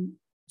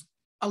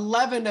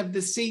 11 of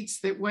the seats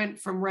that went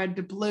from red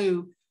to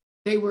blue,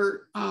 they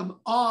were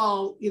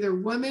all either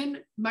women,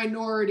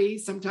 minority,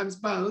 sometimes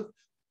both,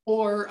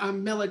 or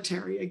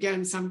military,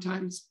 again,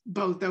 sometimes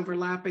both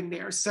overlapping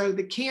there. So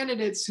the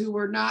candidates who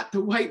were not the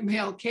white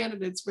male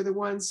candidates were the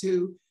ones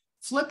who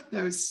flipped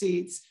those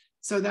seats.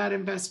 So that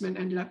investment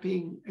ended up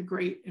being a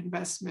great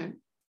investment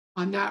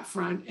on that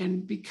front.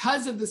 And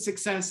because of the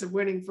success of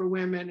Winning for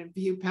Women and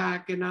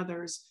ViewPAC and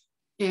others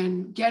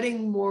in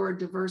getting more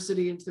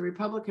diversity into the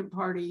Republican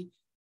Party,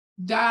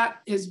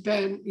 that has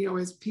been,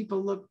 as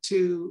people look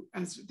to,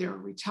 as there are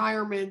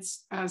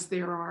retirements, as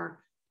there are,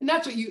 and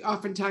that's what you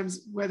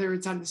oftentimes, whether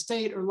it's on the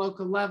state or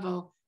local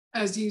level,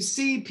 as you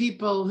see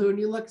people who, and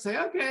you look and say,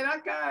 okay,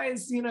 that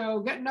guy's,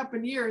 getting up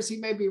in years, he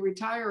may be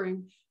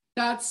retiring.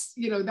 That's,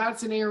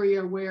 that's an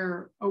area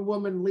where a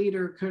woman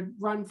leader could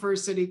run for a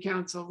city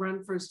council,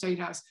 run for a state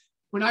house.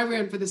 When I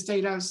ran for the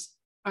state house,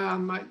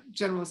 my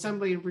General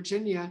Assembly in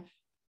Virginia,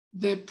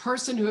 the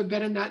person who had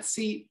been in that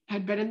seat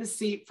had been in the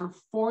seat for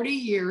 40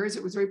 years.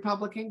 It was a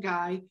Republican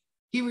guy.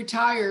 He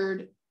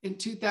retired in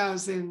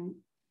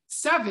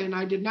 2007.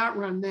 I did not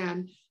run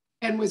then,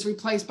 and was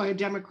replaced by a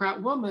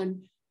Democrat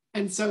woman.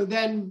 And so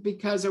then,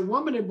 because a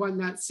woman had won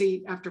that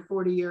seat after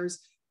 40 years,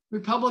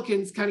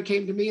 Republicans kind of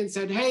came to me and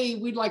said, hey,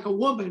 we'd like a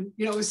woman.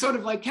 It was sort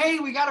of like, hey,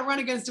 we got to run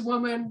against a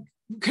woman.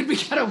 Could we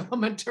get a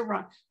woman to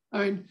run?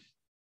 I mean,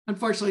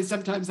 unfortunately,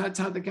 sometimes that's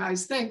how the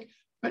guys think.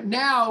 But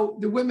now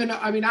the women,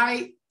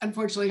 I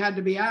unfortunately had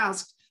to be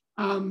asked.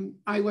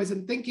 I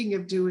wasn't thinking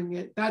of doing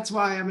it. That's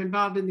why I'm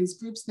involved in these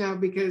groups now,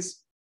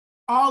 because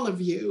all of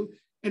you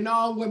and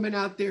all women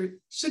out there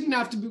shouldn't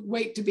have to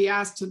wait to be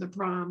asked to the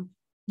prom.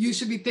 You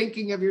should be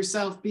thinking of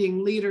yourself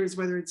being leaders,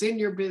 whether it's in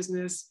your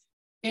business,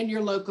 in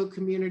your local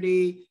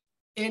community,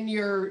 in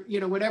your,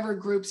 whatever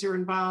groups you're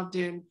involved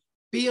in.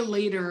 Be a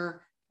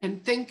leader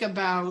and think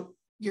about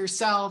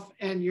yourself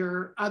and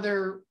your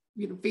other,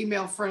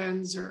 female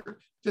friends, or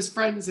just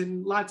friends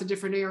in lots of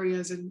different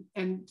areas,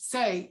 and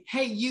say,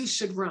 hey, you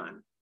should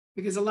run.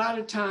 Because a lot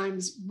of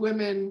times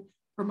women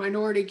or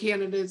minority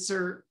candidates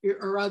or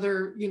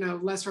other,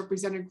 less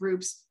represented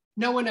groups,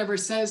 no one ever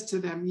says to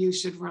them, you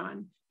should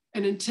run.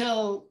 And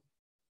until,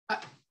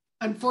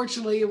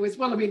 unfortunately, it was,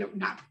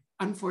 not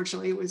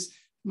unfortunately, it was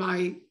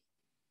my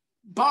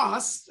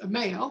boss, a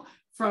male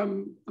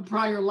from a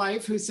prior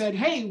life, who said,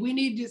 hey, we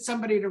need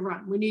somebody to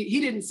run. He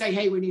didn't say,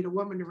 hey, we need a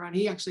woman to run.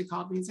 He actually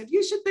called me and said,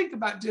 you should think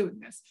about doing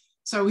this.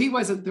 So he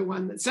wasn't the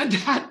one that said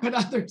that, but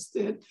others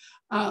did.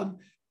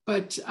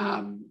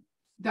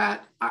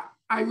 That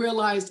I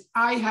realized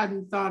I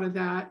hadn't thought of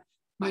that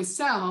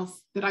myself,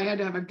 that I had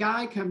to have a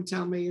guy come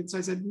tell me. And so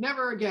I said,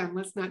 never again,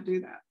 let's not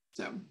do that.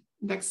 So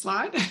next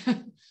slide.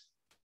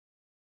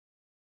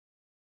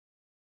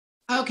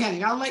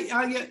 Okay, I'll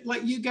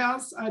let you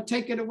guys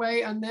take it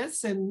away on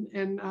this. And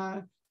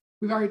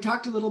we've already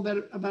talked a little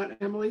bit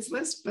about Emily's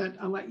List, but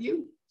I'll let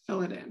you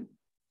fill it in.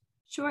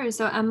 Sure.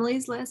 So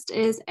Emily's List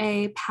is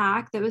a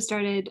PAC that was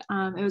started.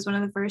 It was one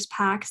of the first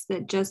PACs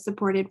that just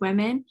supported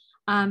women.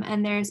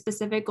 And their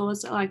specific goal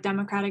is to elect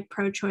Democratic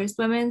pro-choice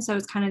women. So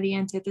it's kind of the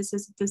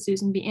antithesis of the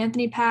Susan B.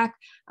 Anthony PAC.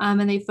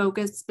 And they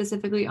focus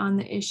specifically on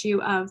the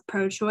issue of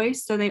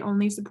pro-choice. So they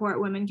only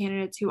support women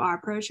candidates who are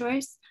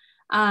pro-choice.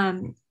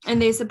 And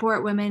they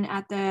support women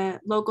at the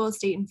local,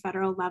 state, and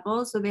federal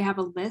level. So they have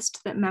a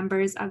list that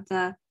members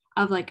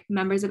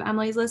of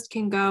Emily's List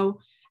can go,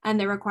 and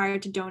they're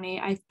required to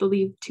donate, I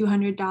believe,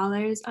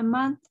 $200 a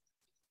month.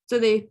 So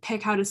they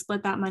pick how to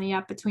split that money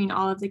up between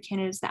all of the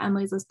candidates that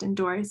Emily's List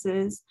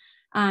endorses.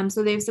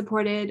 So they've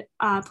supported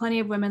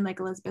plenty of women like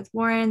Elizabeth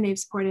Warren. They've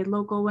supported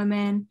local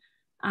women,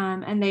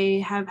 and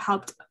they have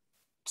helped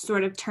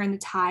sort of turn the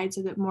tide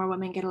so that more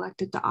women get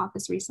elected to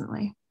office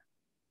recently.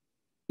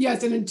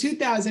 Yes, and in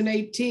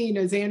 2018,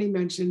 as Annie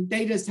mentioned,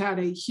 they just had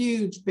a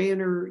huge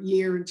banner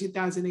year in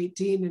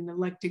 2018 in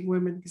electing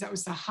women, because that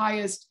was the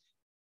highest,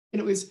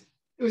 and it was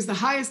the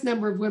highest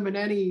number of women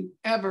any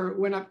ever. It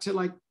went up to,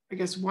 like, I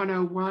guess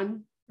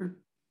 101, or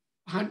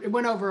 100, it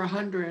went over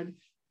 100.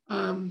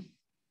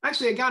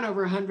 actually it got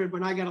over 100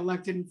 when I got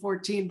elected in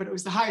 14, but it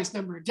was the highest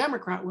number of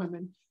Democrat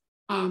women.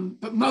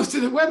 But most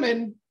of the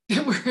women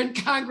that were in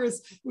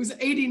Congress was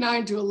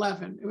 89 to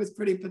 11. It was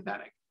pretty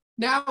pathetic.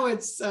 Now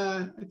it's,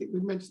 I think we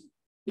mentioned,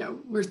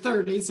 we're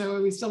 30,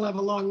 so we still have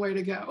a long way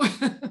to go.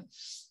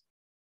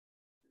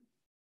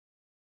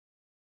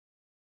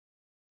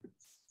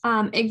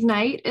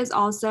 Ignite is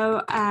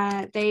also,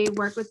 they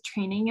work with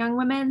training young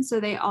women. So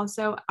they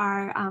also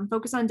are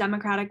focused on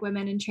Democratic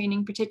women and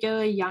training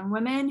particularly young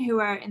women who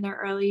are in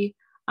their late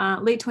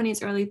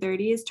 20s, early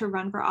 30s to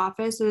run for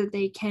office so that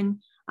they can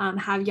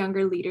have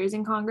younger leaders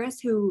in Congress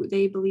who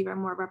they believe are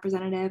more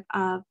representative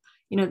of,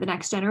 the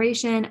next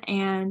generation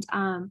and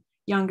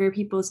younger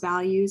people's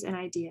values and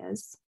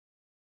ideas.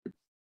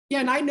 Yeah,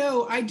 and I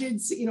know I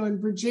did, in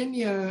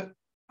Virginia,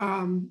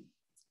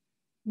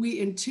 we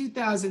in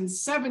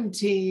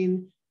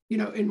 2017,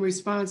 in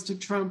response to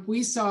Trump,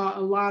 we saw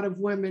a lot of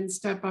women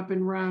step up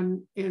and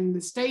run in the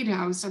state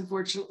house.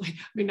 Unfortunately,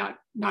 I mean, not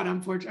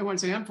unfortunately, I want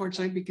to say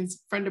unfortunately, because a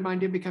friend of mine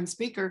did become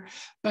speaker,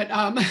 but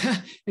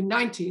in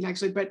 19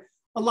 actually, but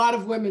a lot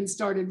of women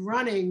started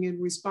running in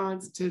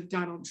response to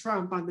Donald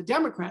Trump on the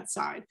Democrat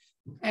side.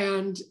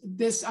 And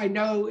this, I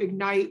know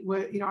Ignite,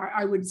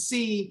 I would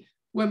see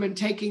women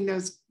taking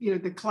those,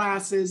 the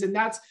classes, and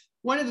that's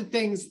one of the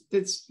things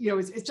that's,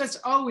 it's just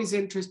always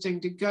interesting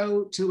to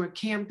go to a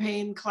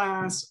campaign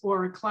class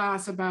or a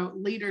class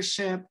about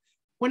leadership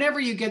whenever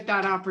you get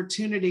that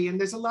opportunity. And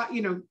there's a lot,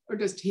 or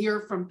just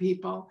hear from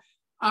people,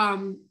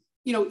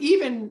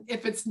 even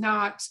if it's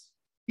not,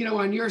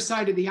 on your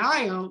side of the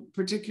aisle,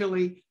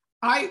 particularly,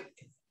 I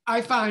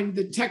find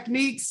the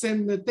techniques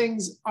and the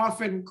things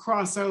often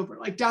cross over.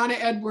 Like Donna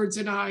Edwards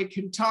and I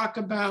can talk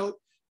about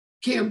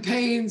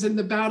campaigns and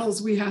the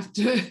battles we have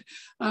to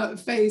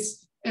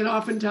face. And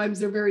oftentimes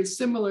they're very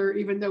similar,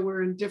 even though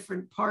we're in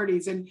different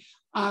parties. And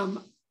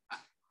our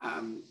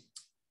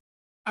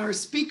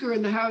speaker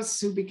in the House,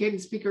 who became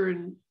speaker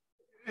in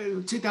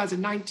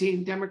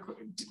 2019, Democrat,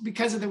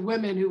 because of the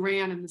women who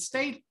ran in the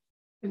state,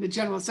 in the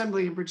General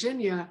Assembly in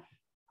Virginia,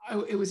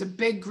 it was a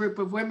big group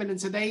of women. And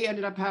so they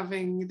ended up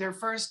having their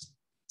first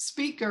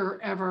speaker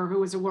ever, who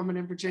was a woman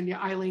in Virginia,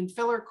 Eileen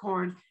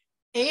Fillercorn,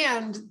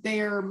 and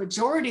their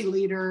majority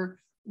leader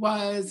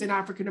was an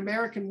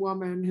African-American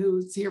woman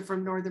who's here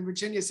from Northern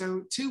Virginia.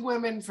 So 2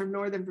 women from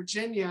Northern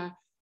Virginia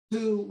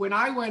who, when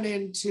I was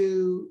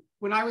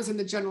in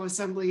the General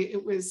Assembly,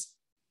 it was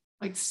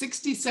like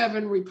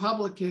 67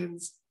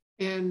 Republicans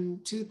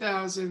in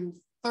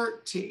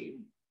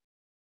 2013.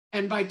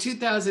 And by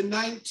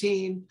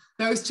 2019,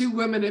 those 2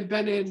 women had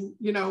been in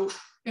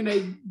a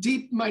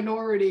deep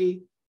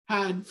minority,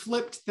 had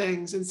flipped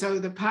things. And so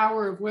the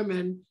power of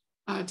women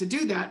to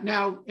do that.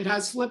 Now it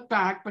has flipped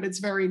back, but it's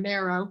very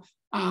narrow.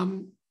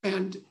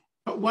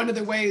 But one of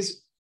the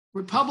ways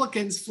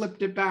Republicans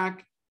flipped it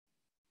back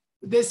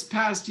this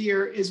past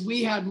year is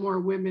we had more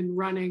women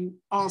running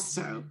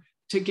also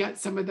to get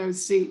some of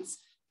those seats.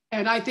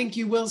 And I think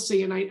you will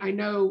see, and I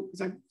know,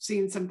 because I've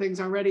seen some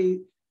things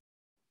already,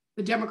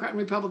 the Democrat and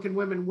Republican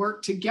women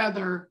work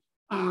together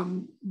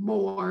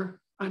more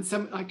on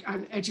some, like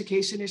on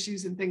education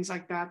issues and things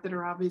like that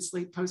are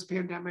obviously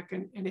post-pandemic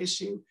an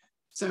issue.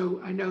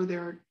 So I know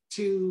there are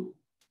 2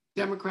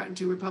 Democrat and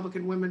 2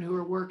 Republican women who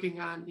are working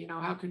on,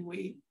 how can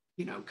we,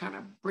 kind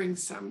of bring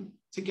some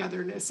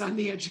togetherness on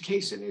the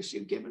education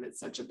issue, given it's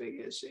such a big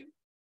issue.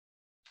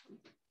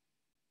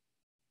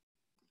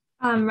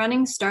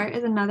 Running Start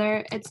is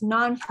another, it's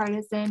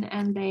nonpartisan,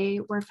 and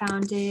they were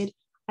founded,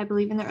 I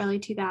believe, in the early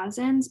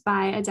 2000s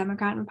by a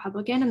Democrat and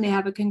Republican, and they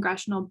have a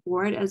congressional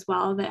board as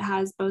well that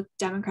has both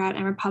Democrat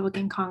and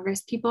Republican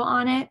Congress people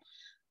on it.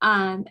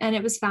 And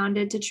it was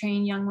founded to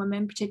train young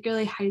women,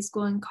 particularly high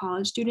school and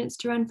college students,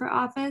 to run for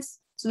office.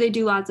 So they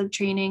do lots of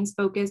trainings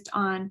focused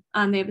on,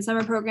 they have a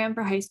summer program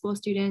for high school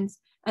students,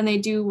 and they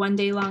do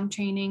 1-day-long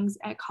trainings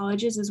at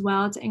colleges as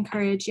well to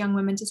encourage young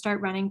women to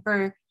start running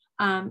for,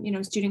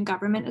 student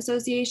government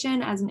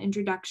association as an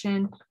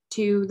introduction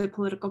to the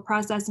political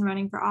process and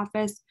running for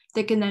office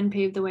that can then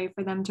pave the way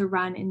for them to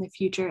run in the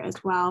future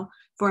as well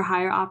for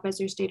higher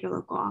office or state or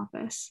local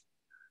office.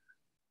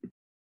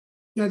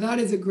 Yeah, that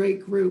is a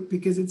great group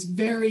because it's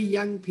very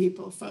young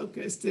people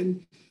focused.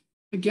 And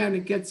again,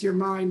 it gets your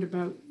mind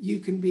about you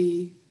can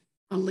be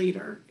a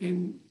leader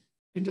in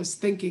just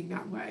thinking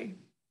that way.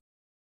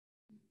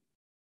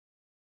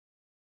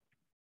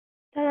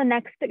 So the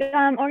next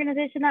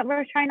organization that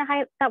we're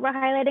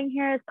highlighting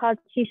here is called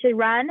She Should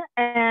Run,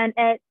 and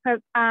it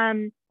is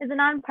a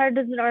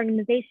nonpartisan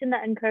organization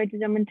that encourages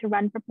women to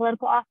run for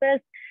political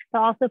office, but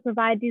also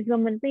provide these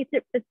women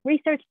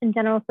research and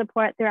general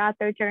support throughout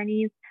their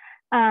journeys.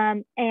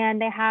 And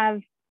they have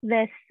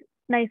this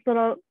nice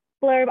little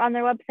blurb on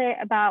their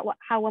website about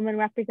how women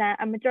represent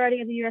a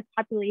majority of the U.S.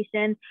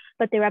 population,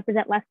 but they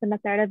represent less than a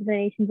third of the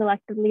nation's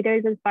elected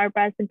leaders, as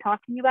Barbara has been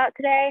talking about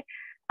today.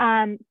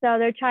 So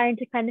they're trying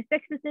to kind of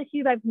fix this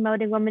issue by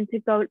promoting women to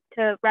go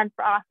to run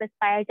for office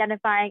by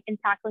identifying and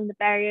tackling the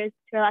barriers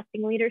to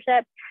electing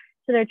leadership.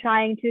 So they're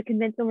trying to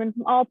convince women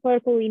from all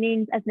political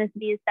leanings,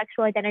 ethnicities,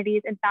 sexual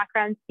identities, and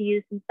backgrounds to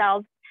use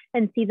themselves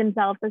and see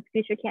themselves as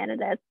future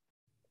candidates.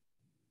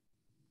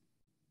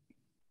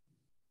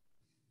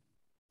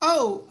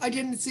 Oh, I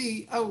didn't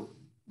see. Oh,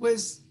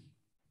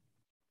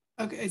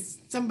 okay.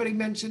 Somebody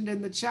mentioned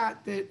in the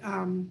chat that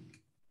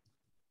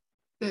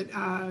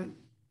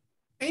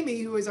Amy,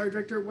 who is our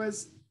director,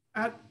 was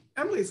at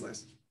Emily's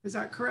list. Is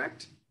that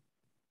correct?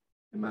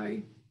 Am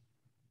I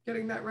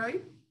getting that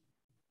right?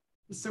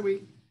 So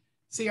we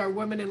see our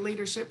women in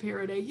leadership here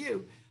at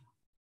AU.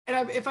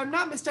 And if I'm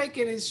not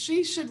mistaken, is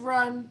she should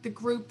run the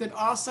group that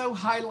also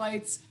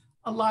highlights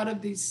a lot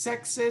of these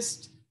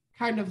sexist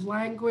kind of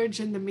language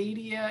in the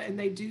media, and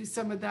they do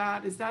some of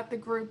that. Is that the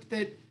group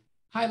that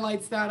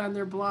highlights that on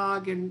their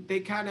blog, and they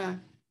kind of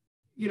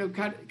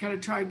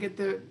try and get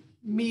the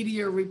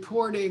media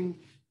reporting?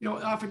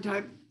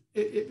 Oftentimes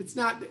it's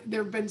not,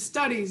 there have been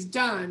studies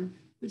done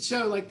that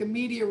show like the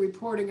media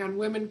reporting on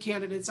women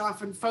candidates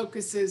often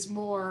focuses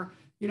more,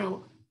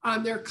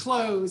 on their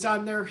clothes,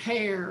 on their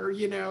hair,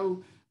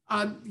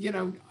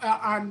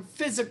 on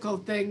physical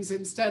things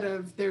instead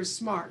of their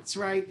smarts,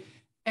 right?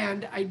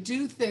 And I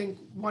do think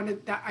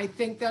I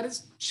think that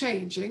is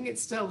changing. It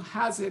still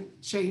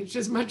hasn't changed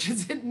as much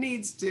as it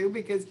needs to,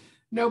 because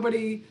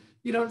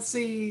you don't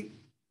see,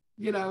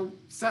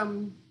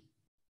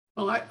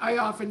 I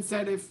often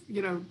said if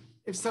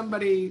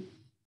somebody,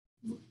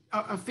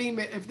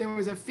 if there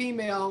was a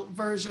female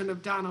version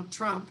of Donald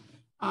Trump,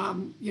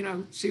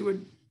 she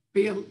would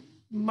be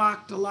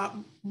mocked a lot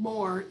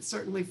more,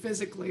 certainly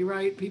physically,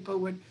 right? People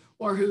would,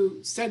 or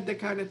who said the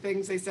kind of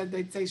things they said,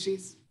 they'd say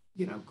she's,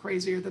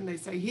 crazier than they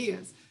say he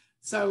is.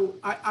 So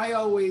I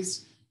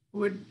always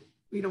would,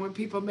 when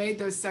people made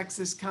those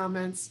sexist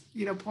comments,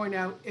 point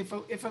out if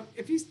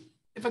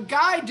a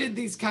guy did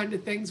these kind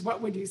of things,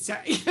 what would you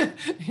say?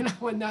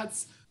 And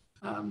that's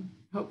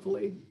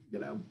hopefully,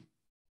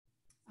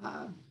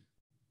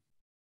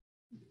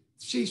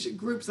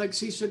 groups like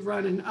She Should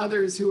Run and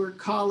others who are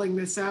calling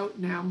this out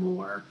now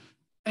more,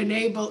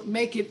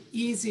 make it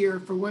easier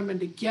for women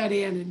to get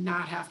in and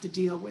not have to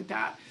deal with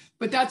that.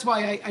 But that's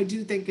why I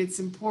do think it's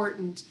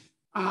important,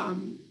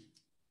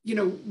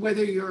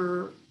 whether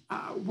you're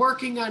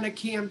working on a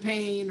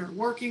campaign or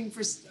working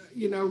for,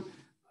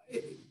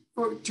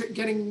 for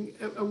getting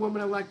a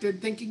woman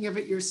elected, thinking of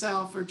it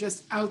yourself, or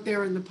just out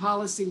there in the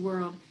policy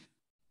world,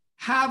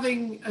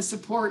 having a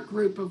support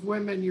group of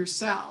women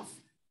yourself,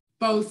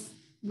 both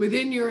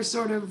within your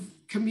sort of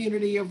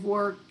community of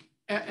work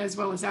as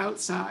well as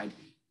outside,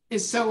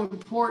 is so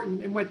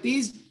important. And what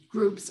these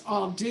groups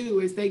all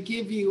do is they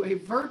give you a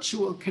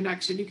virtual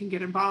connection. You can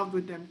get involved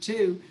with them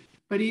too,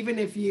 but even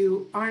if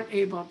you aren't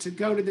able to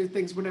go to their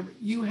things, whatever,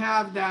 you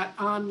have that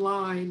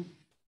online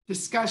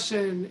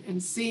discussion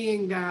and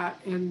seeing that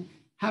and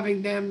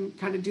having them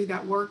kind of do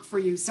that work for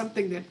you,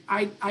 something that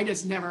I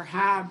just never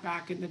had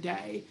back in the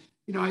day.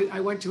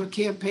 I went to a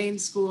campaign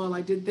school,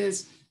 I did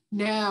this.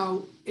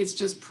 Now it's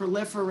just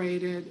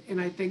proliferated, and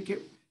I think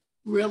it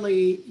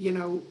really,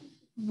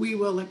 we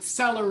will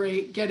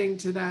accelerate getting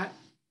to that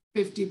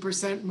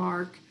 50%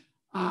 mark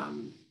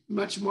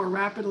much more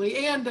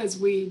rapidly. And as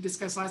we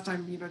discussed last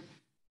time,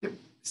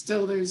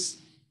 still there's,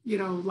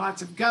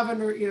 lots of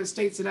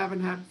states that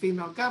haven't had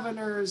female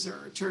governors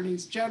or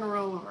attorneys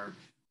general or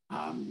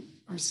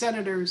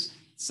senators.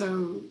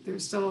 So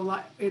there's still a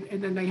lot,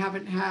 and then they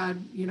haven't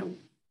had,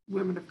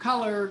 women of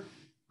color,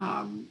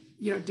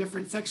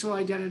 different sexual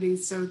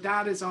identities. So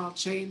that is all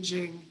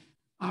changing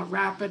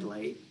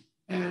rapidly,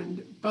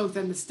 and both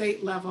in the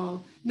state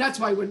level. And that's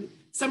why when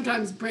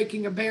sometimes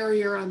breaking a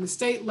barrier on the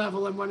state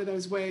level in one of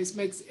those ways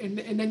makes, and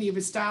then you've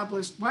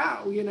established,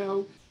 wow,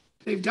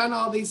 they've done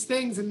all these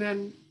things, and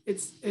then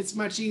it's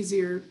much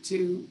easier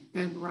to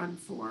then run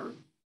for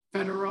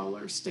federal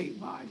or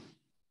statewide.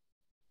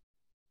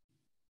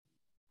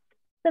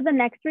 So the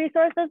next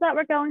resources that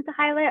we're going to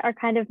highlight are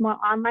kind of more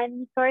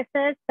online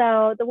resources.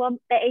 So the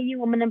AU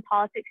Women in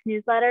Politics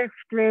newsletter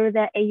through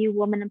the AU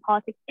Women in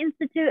Politics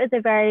Institute is a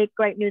very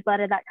great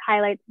newsletter that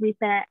highlights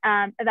recent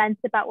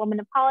events about women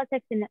in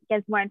politics and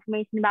gives more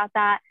information about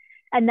that.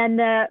 And then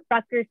the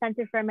Rutgers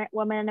Center for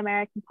Women in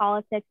American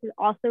Politics is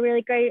also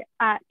really great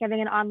at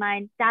giving an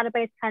online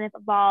database kind of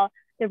all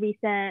the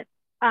recent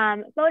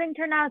voting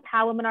turnouts,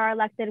 how women are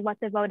elected, what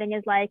the voting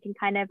is like, and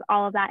kind of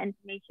all of that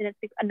information.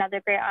 It's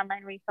another great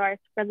online resource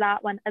for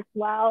that one as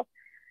well.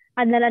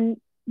 And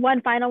then one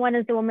final one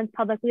is the Women's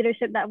Public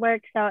Leadership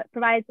Network. So it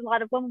provides a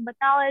lot of women with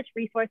knowledge,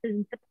 resources,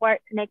 and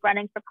support to make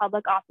running for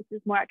public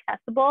offices more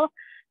accessible.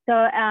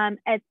 So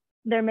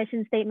their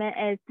mission statement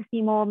is to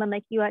see more women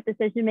like you at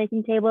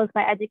decision-making tables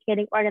by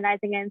educating,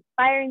 organizing, and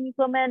inspiring these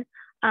women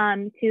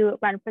to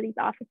run for these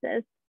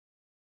offices.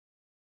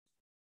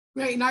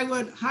 Great, and I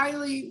would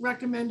highly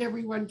recommend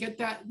everyone get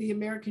the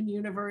American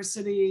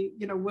University,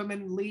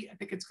 Women Lead, I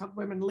think it's called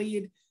Women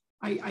Lead.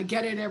 I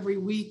get it every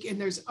week, and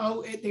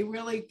they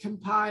really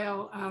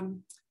compile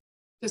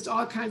just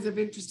all kinds of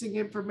interesting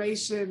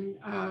information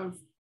of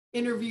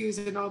interviews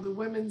and all the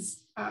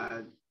women's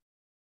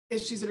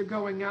issues that are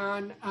going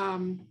on.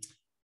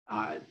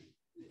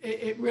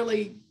 It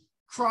really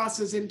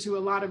crosses into a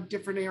lot of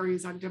different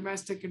areas on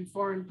domestic and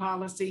foreign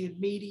policy and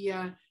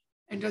media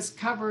and just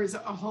covers a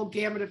whole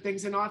gamut of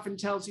things and often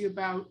tells you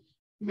about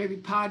maybe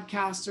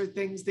podcasts or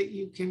things that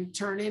you can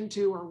turn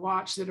into or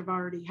watch that have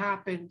already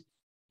happened.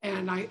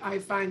 And I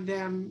find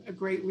them a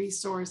great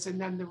resource. And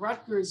then the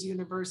Rutgers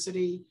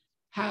University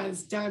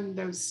has done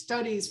those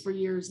studies for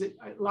years, that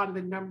a lot of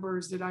the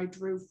numbers that I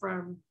drew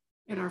from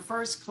in our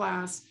first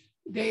class,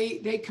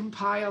 they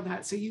compile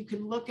that. So you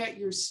can look at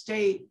your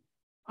state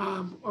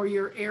or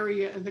your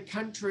area of the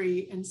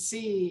country and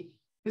see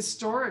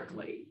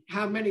historically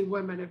how many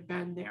women have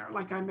been there.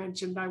 Like I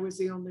mentioned, I was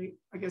only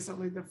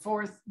the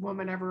fourth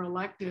woman ever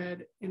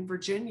elected in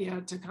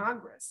Virginia to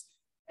Congress.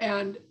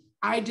 And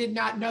I did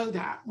not know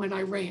that when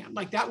I ran.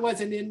 Like that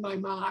wasn't in my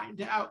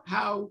mind,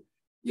 how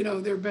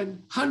there have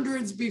been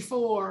hundreds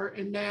before,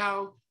 and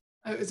now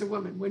as a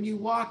woman, when you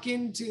walk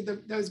into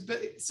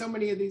so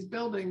many of these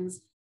buildings,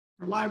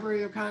 or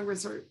Library of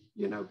Congress, or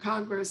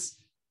Congress,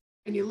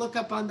 and you look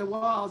up on the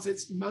walls,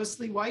 it's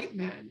mostly white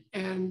men.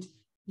 And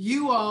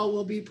you all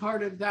will be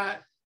part of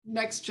that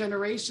next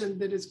generation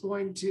that is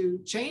going to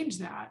change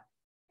that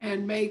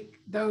and make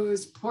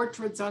those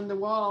portraits on the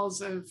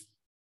walls of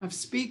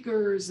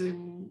speakers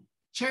and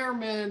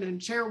chairmen and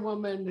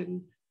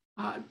chairwomen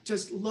and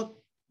just look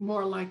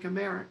more like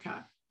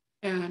America.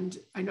 And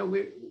I know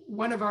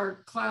one of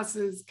our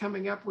classes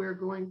coming up, we're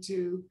going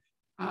to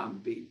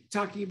be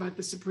talking about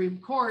the Supreme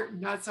Court,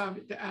 and that's out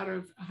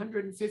of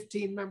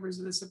 115 members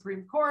of the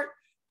Supreme Court.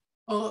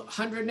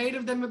 108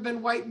 of them have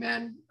been white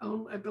men.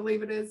 I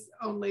believe it is,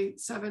 only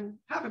 7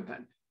 haven't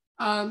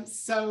been.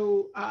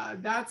 So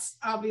that's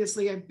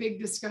obviously a big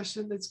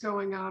discussion that's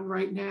going on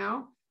right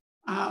now.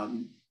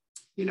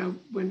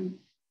 When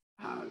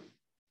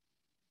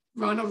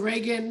Ronald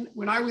Reagan,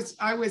 when I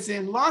was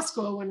in law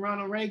school, when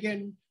Ronald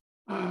Reagan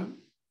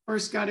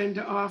first got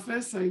into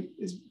office,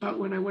 is about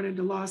when I went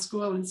into law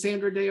school, and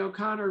Sandra Day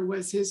O'Connor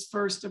was his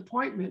first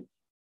appointment.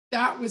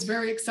 That was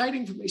very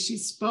exciting for me. She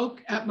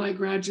spoke at my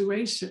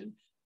graduation.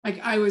 Like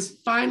I was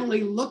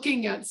finally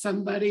looking at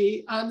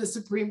somebody on the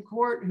Supreme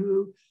Court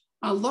who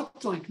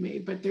looked like me,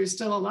 but there's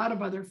still a lot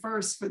of other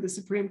firsts for the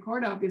Supreme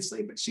Court,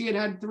 obviously, but she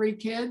had 3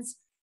 kids.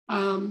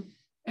 And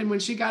when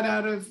she got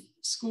out of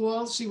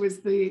school, she was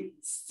the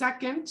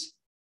second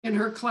in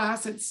her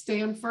class at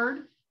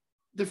Stanford.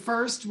 The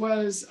first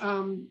was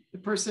the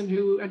person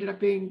who ended up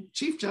being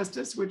Chief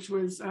Justice, which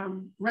was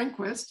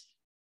Rehnquist.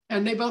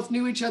 And they both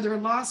knew each other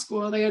in law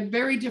school. They had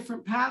very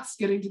different paths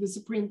getting to the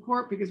Supreme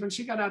Court, because when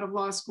she got out of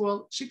law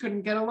school, she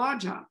couldn't get a law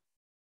job.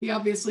 He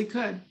obviously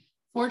could.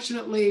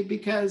 Fortunately,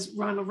 because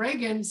Ronald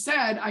Reagan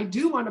said, I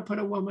do want to put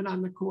a woman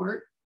on the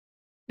court.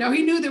 Now,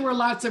 he knew there were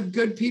lots of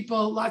good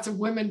people, lots of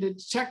women to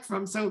check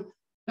from. So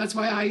that's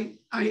why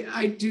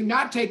I do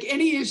not take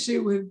any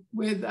issue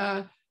with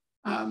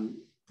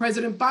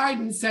President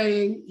Biden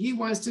saying he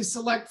wants to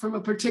select from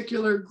a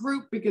particular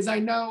group, because I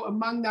know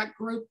among that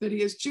group that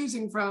he is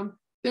choosing from,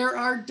 there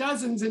are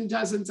dozens and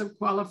dozens of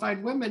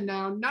qualified women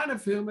now, none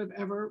of whom have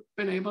ever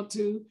been able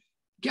to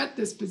get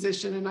this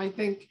position. And I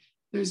think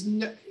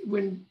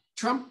when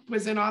Trump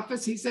was in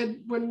office, he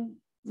said when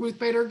Ruth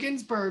Bader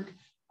Ginsburg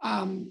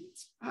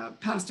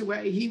passed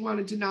away, he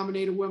wanted to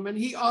nominate a woman.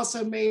 He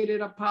also made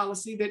it a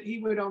policy that he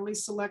would only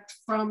select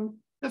from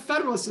the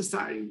Federalist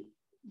Society,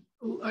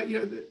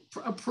 the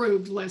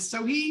approved list.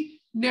 So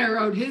he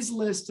narrowed his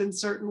list in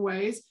certain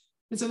ways.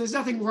 And so there's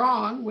nothing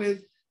wrong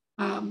with,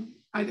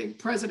 I think,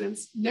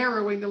 presidents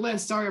narrowing the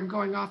list. Sorry, I'm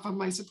going off on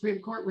my Supreme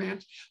Court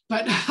rant,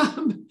 but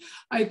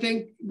I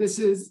think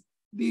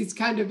these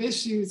kind of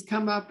issues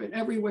come up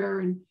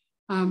everywhere. And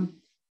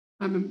I'm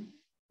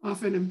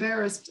often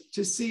embarrassed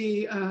to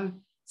see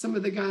some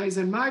of the guys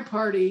in my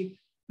party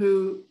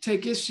who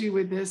take issue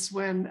with this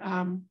when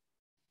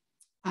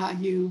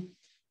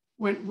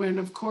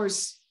of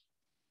course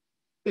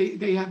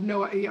they have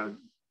no,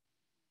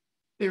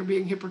 they're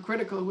being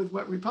hypocritical with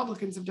what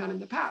Republicans have done in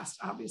the past,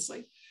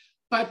 obviously.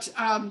 But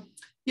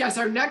yes,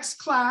 our next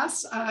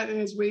class,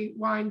 as we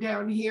wind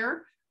down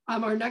here,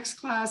 our next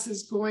class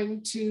is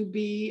going to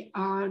be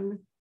on,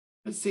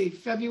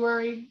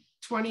 February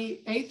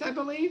 28th, I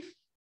believe.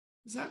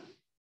 Am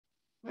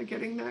I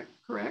getting that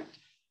correct?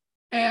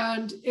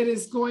 And it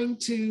is going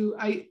to,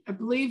 I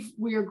believe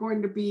we are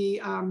going to be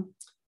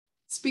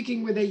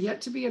speaking with a yet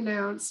to be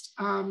announced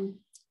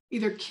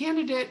either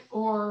candidate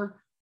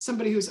or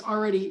somebody who's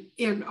already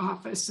in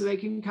office, so they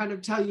can kind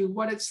of tell you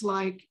what it's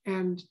like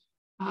and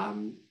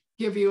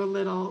give you a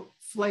little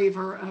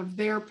flavor of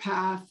their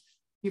path.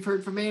 You've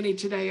heard from Annie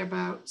today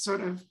about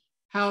sort of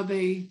how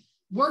they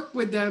work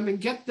with them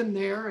and get them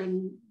there,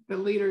 and the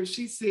leaders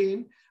she's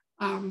seen.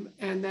 And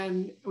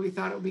then we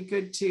thought it would be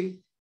good to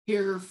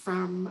hear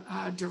from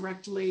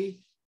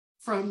directly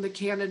from the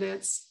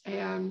candidates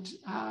and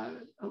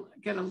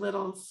get a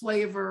little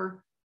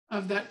flavor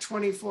of that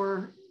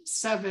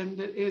 24/7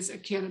 that is a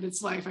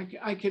candidate's life.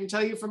 I can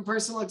tell you from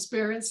personal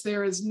experience,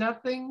 there is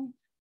nothing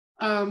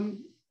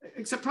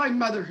except probably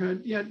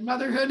motherhood. Yeah,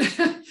 motherhood,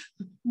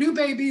 new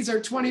babies are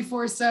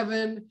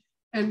 24/7,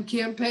 and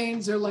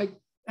campaigns are like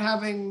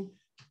having,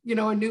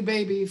 a new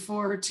baby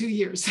for 2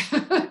 years.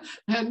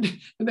 and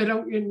they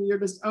don't, and you're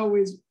just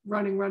always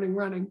running.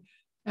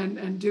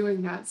 and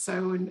doing that.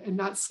 So, and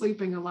not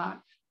sleeping a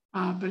lot.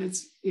 But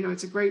it's, you know,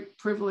 it's a great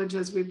privilege,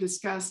 as we've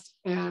discussed,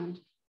 and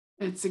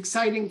it's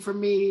exciting for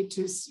me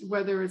to,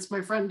 whether it's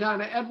my friend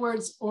Donna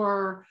Edwards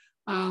or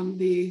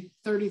the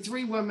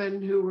 33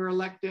 women who were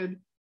elected,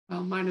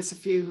 minus a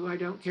few who I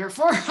don't care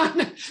for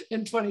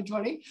in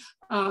 2020,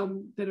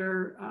 that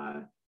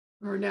are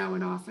now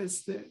in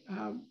office, that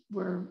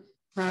we're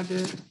proud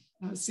to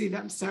see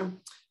them. So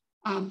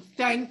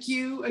thank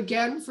you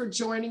again for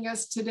joining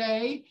us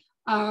today.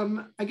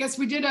 I guess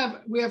we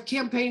have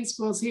campaign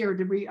schools here.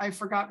 Did we? I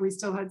forgot we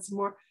still had some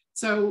more.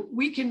 So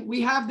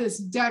we have this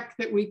deck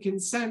that we can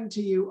send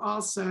to you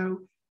also,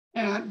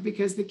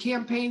 because the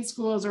campaign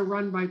schools are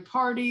run by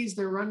parties.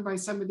 They're run by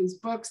some of these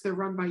books. They're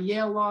run by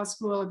Yale Law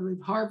School. I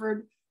believe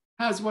Harvard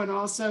has one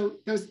also.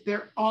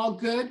 They're all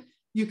good.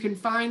 You can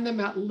find them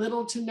at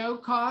little to no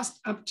cost,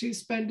 up to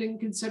spending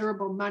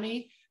considerable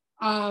money.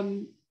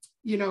 You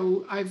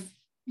know, I've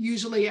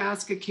usually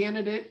asked a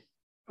candidate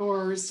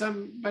or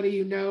somebody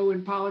you know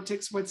in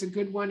politics what's a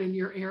good one in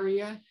your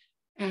area.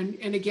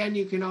 And again,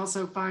 you can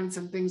also find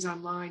some things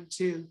online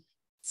too.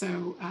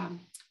 So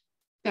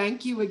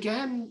thank you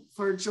again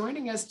for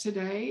joining us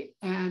today,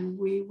 and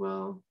we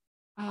will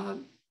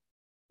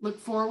look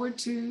forward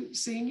to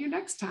seeing you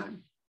next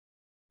time.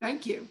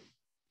 Thank you.